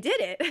 I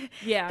did it.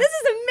 Yeah. This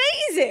is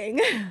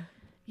amazing.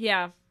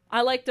 Yeah.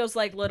 I like those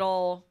like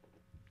little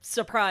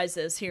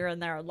surprises here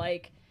and there.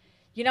 Like,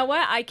 you know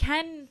what? I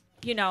can,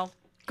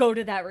 go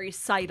to that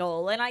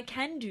recital and I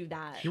can do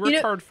that. You work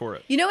hard for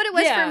it. You know what it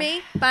was Yeah. for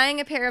me?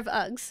 Buying a pair of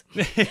Uggs.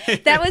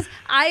 That was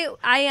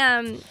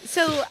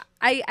so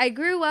I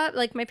grew up,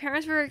 like, my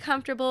parents were very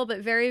comfortable but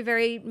very,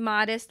 very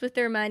modest with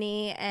their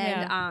money,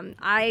 and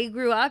I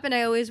grew up and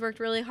I always worked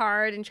really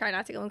hard and tried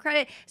not to go in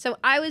credit. So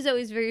I was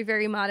always very,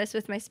 very modest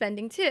with my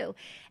spending too.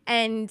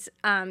 And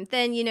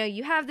then,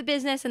 you have the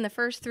business, and the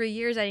first 3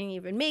 years I didn't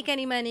even make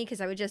any money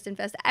because I would just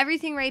invest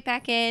everything right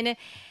back in.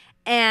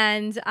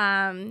 And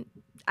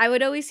I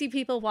would always see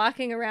people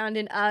walking around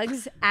in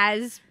Uggs,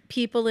 as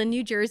people in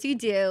New Jersey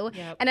do.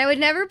 Yep. And I would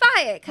never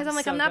buy it because I'm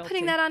like, so I'm not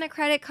putting guilty. that on a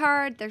credit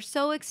card. They're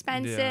so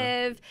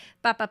expensive.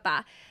 Ba, ba,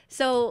 ba.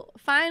 So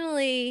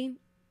finally,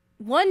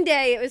 one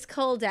day it was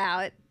cold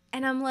out,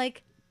 and I'm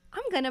like,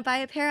 I'm going to buy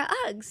a pair of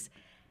Uggs.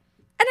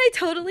 And I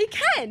totally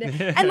can.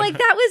 And like,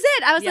 that was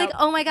it. I was Yep. like,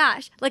 oh my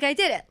gosh, like, I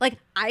did it. Like,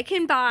 I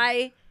can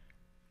buy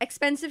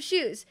expensive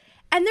shoes.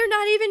 And they're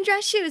not even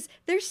dress shoes.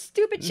 They're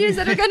stupid shoes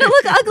that are going to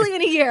look ugly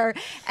in a year.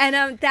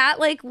 And that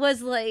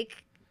was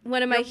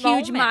one of my Your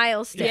huge moment.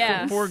 milestones.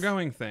 Yeah.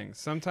 Foregoing things.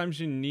 Sometimes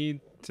you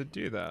need to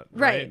do that.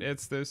 Right.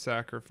 It's those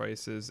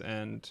sacrifices,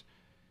 and,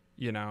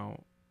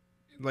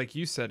 like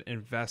you said,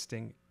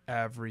 investing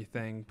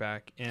everything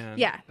back in.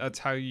 Yeah. That's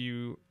how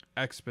you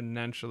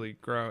exponentially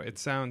grow. It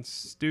sounds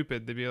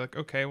stupid to be like,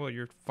 okay, well,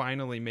 you're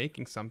finally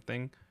making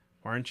something.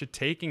 Why aren't you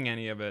taking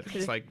any of it?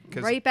 It's like,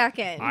 because Right back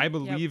in. I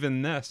believe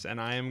in this,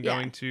 and I am Yeah.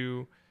 going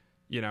to,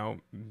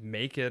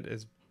 make it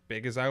as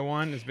big as I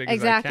want, as big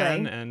Exactly. as I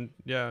can. And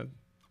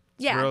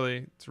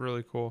it's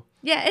really cool.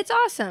 Yeah, it's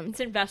awesome. It's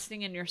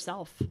investing in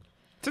yourself.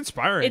 It's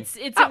inspiring. It's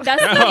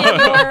investing in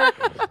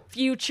your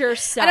future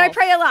self. And I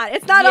pray a lot.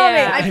 It's not all me.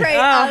 Yeah. I pray a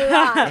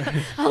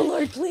lot. Oh,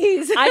 Lord,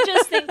 please. I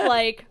just think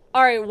like,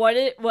 all right,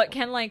 what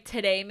can like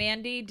today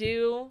Mandy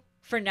do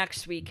for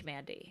next week,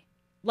 Mandy?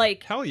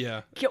 Like, Hell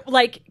yeah.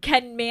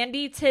 can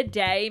Mandy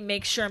today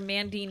make sure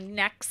Mandy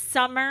next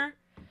summer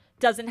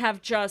doesn't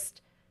have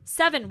just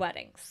 7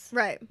 weddings?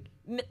 Right.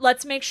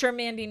 Let's make sure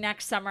Mandy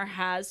next summer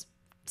has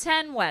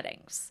 10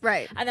 weddings.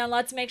 Right. And then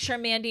let's make sure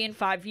Mandy in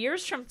 5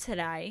 years from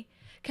today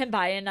can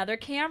buy another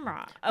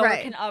camera or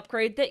Right. can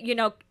upgrade that.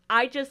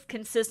 I just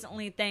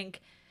consistently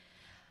think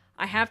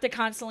I have to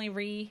constantly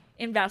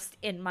reinvest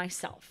in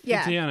myself.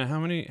 Yeah. Deanna, how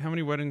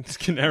many weddings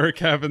can Eric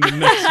have in the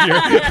next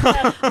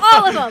year?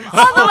 All of them.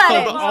 All the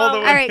weddings. All the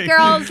All right, weddings.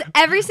 girls,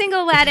 every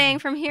single wedding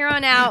from here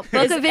on out,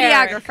 book Is a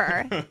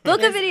videographer.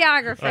 Book a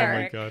videographer.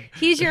 Oh my God.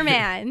 He's your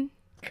man.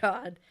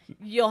 God,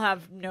 you'll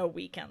have no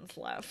weekends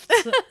left.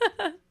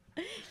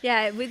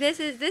 Yeah, this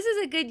is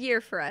a good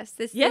year for us.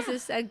 This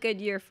is a good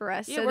year for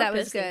us. Yeah, So we're that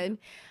was busy. good.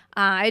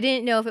 I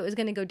didn't know if it was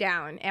going to go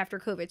down after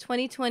COVID.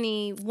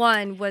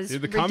 2021 was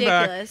Dude, the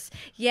comeback. ridiculous.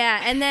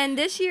 Yeah, and then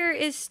this year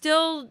is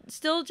still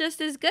just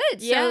as good.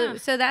 Yeah.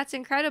 So that's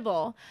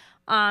incredible.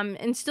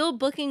 And still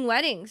booking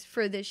weddings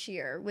for this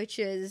year, which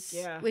is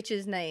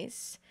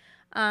nice.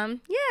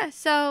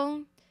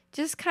 So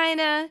just kind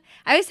of,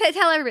 I always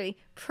tell everybody,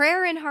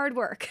 prayer and hard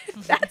work.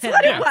 That's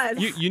what it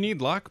was. You need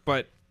luck,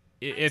 but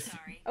if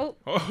Oh,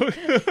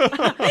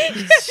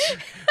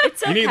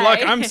 It's okay. you need luck,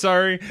 I'm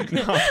sorry.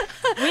 No.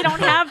 We don't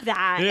have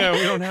that. Yeah,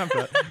 we don't have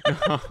that.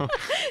 No.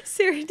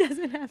 Siri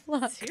doesn't have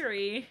luck.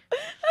 Siri.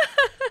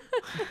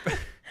 I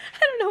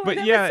don't know why But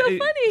that was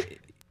so funny.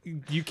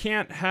 You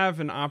can't have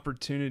an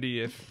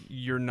opportunity if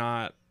you're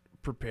not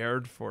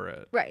prepared for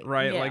it. Right.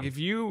 Right? Yeah. Like, if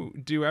you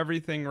do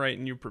everything right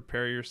and you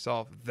prepare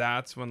yourself,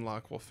 that's when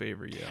luck will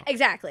favor you.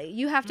 Exactly.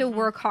 You have to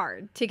work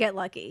hard to get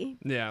lucky.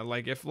 Yeah,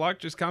 like if luck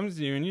just comes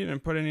to you and you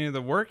didn't put any of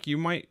the work, you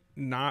might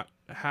not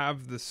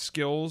have the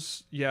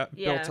skills yet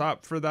built Yeah.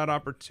 up for that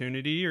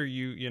opportunity, or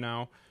you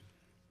know.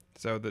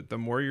 So that the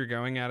more you're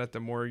going at it, the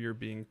more you're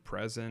being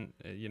present,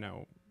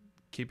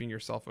 keeping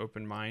yourself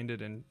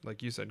open-minded and,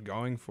 like you said,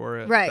 going for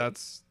it. Right.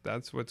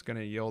 That's what's going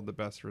to yield the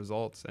best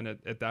results. And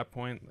at that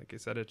point, like I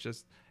said, it's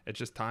just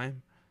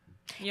time.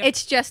 Yep.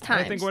 It's just time.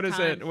 I think what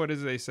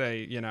is they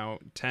say,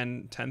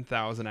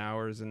 10,000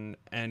 hours in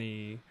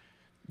any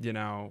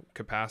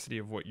capacity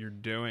of what you're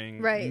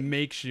doing Right.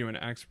 makes you an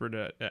expert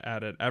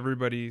at it.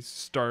 Everybody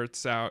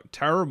starts out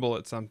terrible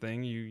at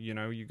something.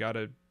 You got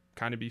to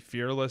kind of be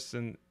fearless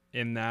in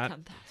that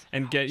 10,000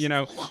 and get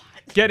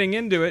getting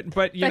into it.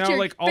 But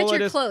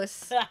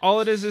close. all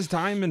it is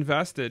time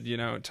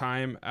invested.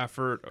 Time,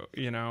 effort.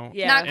 Yeah.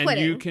 Not and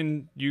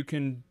quitting. you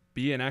can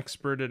be an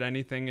expert at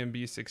anything and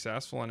be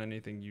successful in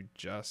anything, you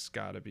just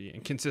got to be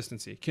in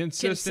consistency.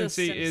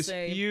 Consistency is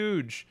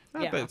huge.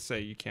 Not that say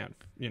you can't,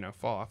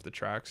 fall off the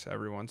tracks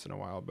every once in a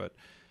while, but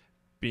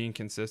being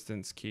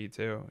consistent is key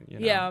too.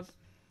 Yeah,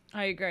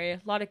 I agree.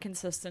 A lot of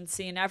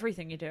consistency in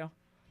everything you do.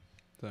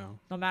 So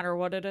no matter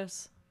what it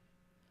is.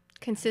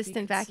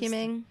 Consistent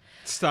vacuuming.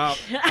 Stop.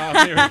 You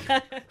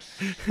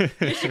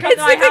should come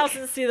to my house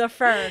and see the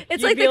fur.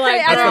 It's You'd like be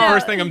that's the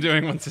first thing I'm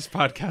doing once this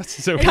podcast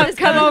is over.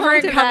 Come over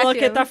and come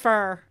look at the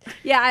fur.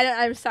 Yeah,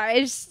 I'm sorry.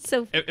 It's just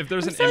so. If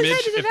there's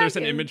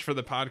an image for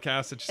the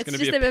podcast, it's just going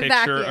to be a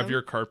picture of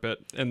your carpet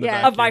in the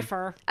vacuum. Of my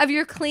fur. Of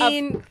your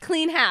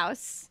clean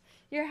house.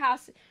 Your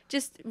house.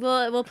 Just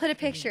we'll put a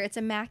picture. It's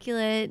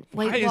immaculate.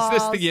 White walls. Why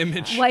is this the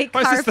image? White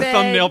carpet. Why is this the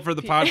thumbnail for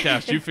the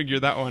podcast? You figure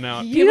that one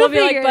out. You will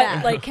be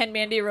like, but can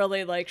Mandy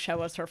really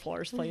show us her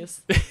floors, please?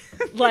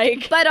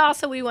 But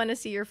also we want to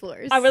see your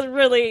floors.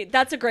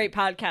 That's a great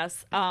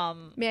podcast.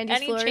 Mandy's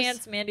any floors.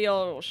 chance Mandy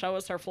will show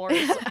us her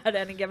floors at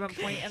any given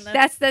point in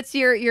this? That's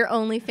your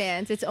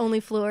OnlyFans. It's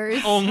only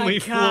floors. Only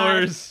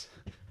floors.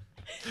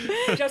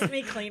 Just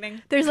me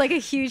cleaning. There's like a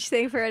huge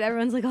thing for it.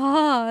 Everyone's like,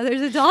 oh,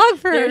 there's a dog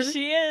fur. There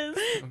she is.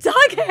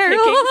 Dog hair.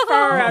 Picking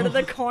fur out of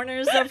the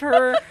corners of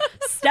her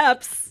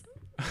steps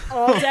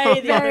all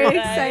day. Very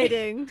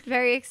exciting.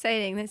 Very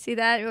exciting. See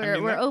that?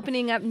 We're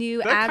opening up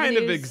new avenues. That kind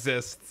of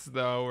exists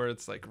though, where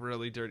it's like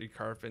really dirty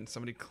carpet and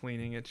somebody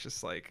cleaning. It's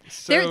just like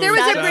so there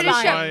was a British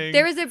show. satisfying.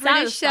 There was a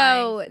British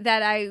show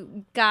that I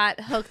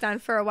got hooked on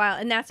for a while,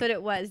 and that's what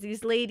it was.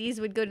 These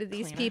ladies would go to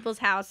these people's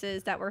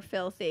houses that were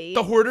filthy.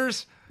 The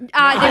hoarders.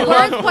 They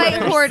weren't quite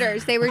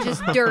hoarders. They were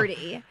just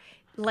dirty.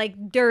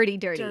 Like dirty.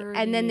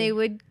 And then they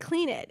would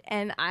clean it,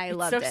 and I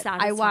loved it.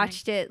 Satisfying. I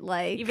watched it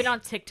even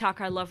on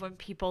TikTok. I love when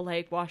people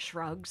wash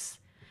rugs.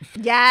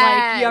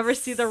 Yeah, you ever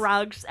see the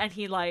rugs and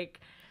he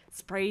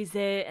sprays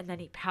it and then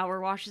he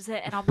power washes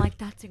it, and I'm like,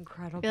 that's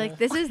incredible. You're like,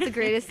 this is the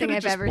greatest thing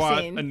I've ever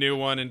seen. A new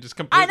one and just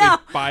completely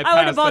bypassed I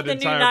would have bought the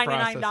new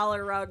 $99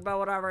 $99 rug, but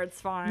whatever,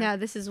 it's fine. No,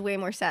 this is way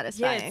more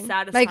satisfying. Yeah, it's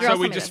satisfying. My girl So we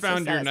told me just that's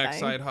found so your next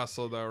satisfying. side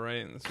hustle though,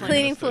 right?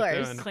 Cleaning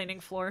floors. Cleaning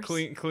floors.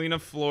 Clean a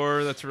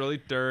floor that's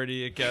really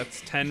dirty. It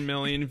gets 10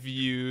 million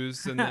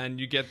views, and then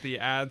you get the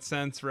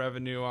AdSense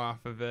revenue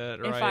off of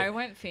it, right? If I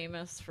went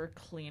famous for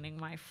cleaning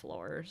my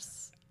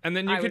floors, and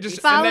then you could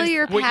just follow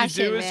your what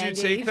passion, you do is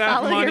Mandy. you take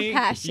that Follow your money,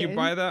 passion. you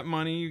buy that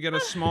money, you get a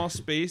small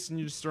space, and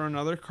you just throw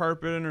another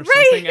carpet in or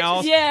something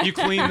else. Yeah. You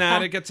clean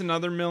that, it gets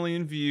another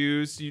million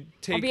views. You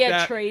take I'll be that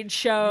at trade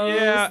shows,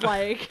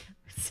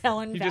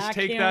 selling. You vacuums. just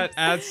take that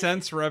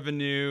AdSense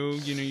revenue.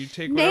 You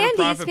take whatever Mandy's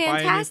profit.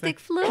 fantastic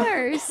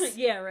floors.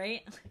 Yeah,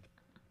 right.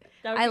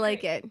 I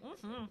like it.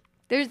 Mm-hmm.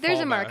 There's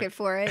a market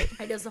for it.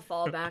 It is a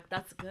fallback.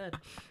 That's good.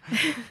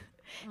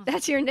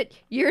 That's your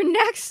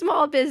next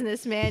small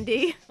business,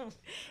 Mandy,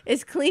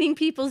 is cleaning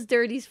people's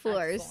dirty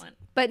floors. Excellent.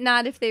 But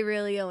not if they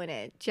really own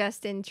it,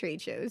 just in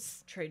trade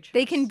shows. Trade shows.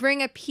 They can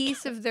bring a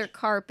piece of their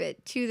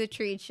carpet to the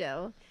trade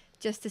show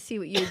just to see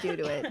what you do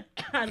to it.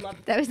 I love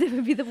that. That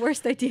would be the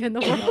worst idea in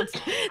the world.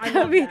 I That'd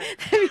love be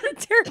that. a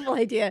terrible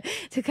idea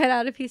to cut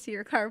out a piece of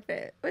your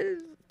carpet.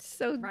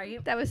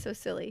 Right? That was so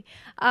silly.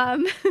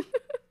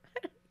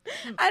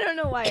 I don't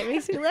know why it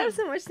makes me laugh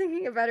so much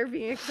thinking about her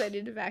being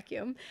excited to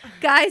vacuum.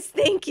 Guys,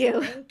 thank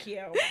you. Thank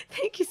you.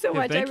 Thank you so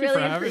much. I thank you really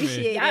for having me.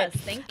 appreciate it. Yes,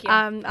 thank you.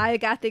 I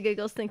got the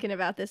giggles thinking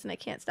about this and I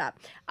can't stop.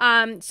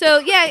 So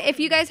yeah, if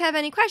you guys have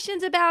any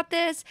questions about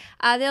this,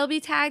 they'll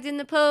be tagged in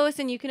the post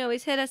and you can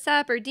always hit us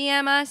up or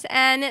DM us.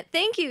 And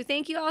thank you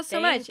all so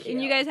much. Thank you.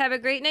 And you guys have a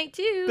great night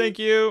too. Thank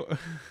you.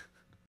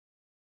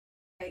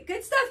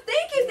 Good stuff.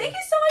 Thank you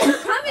so much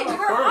for coming. You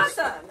were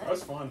awesome. That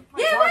was fun.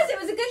 Yeah, it was. It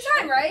was a good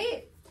time,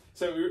 right?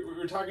 So we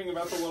were talking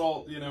about the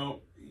little,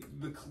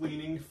 the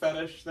cleaning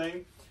fetish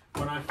thing.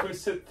 When I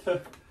was at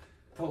the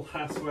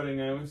last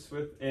wedding, I was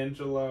with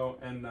Angelo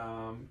and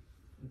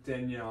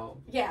Danielle.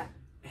 Yeah.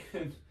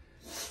 And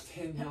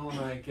Danielle and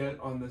I get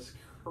on this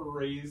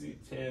crazy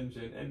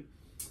tangent. And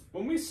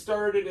when we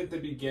started at the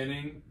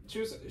beginning, she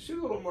was a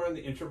little more on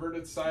the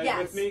introverted side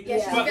with me.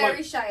 Yeah, she was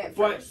very shy at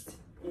first.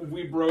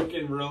 We broke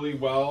in really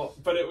well,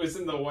 but it was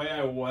in the way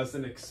I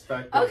wasn't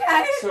expecting.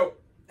 Okay. So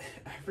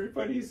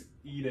everybody's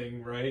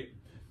eating, right?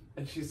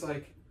 And she's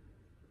like,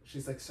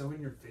 so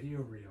in your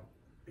video reel,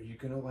 are you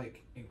gonna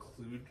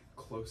include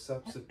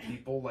close-ups of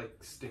people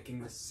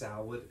sticking the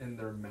salad in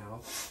their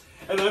mouth?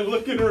 And I'm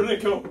looking at her and I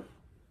go,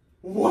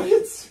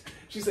 what?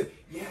 She's like,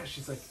 yeah.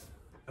 She's like,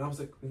 and I was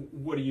like,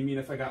 what do you mean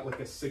if I got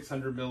a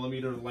 600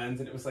 millimeter lens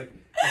and it was a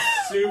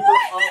super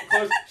up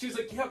close? She's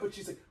like, yeah, but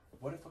she's like,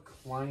 what if a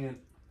client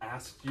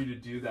asked you to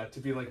do that, to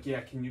be like, yeah,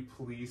 can you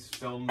please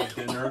film the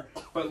dinner,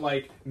 but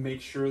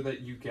make sure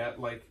that you get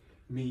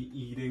me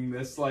eating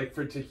this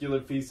particular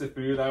piece of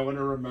food. I want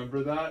to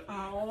remember that.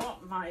 Oh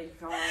my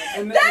god!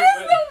 And then,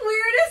 that is the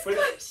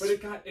weirdest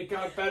question. But it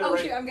got better. Oh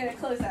right? shoot! I'm gonna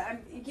close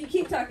that. You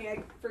keep talking.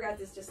 I forgot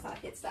this. Just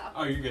hit stop.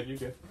 Oh, you're good. You're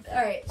good. All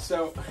right.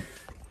 So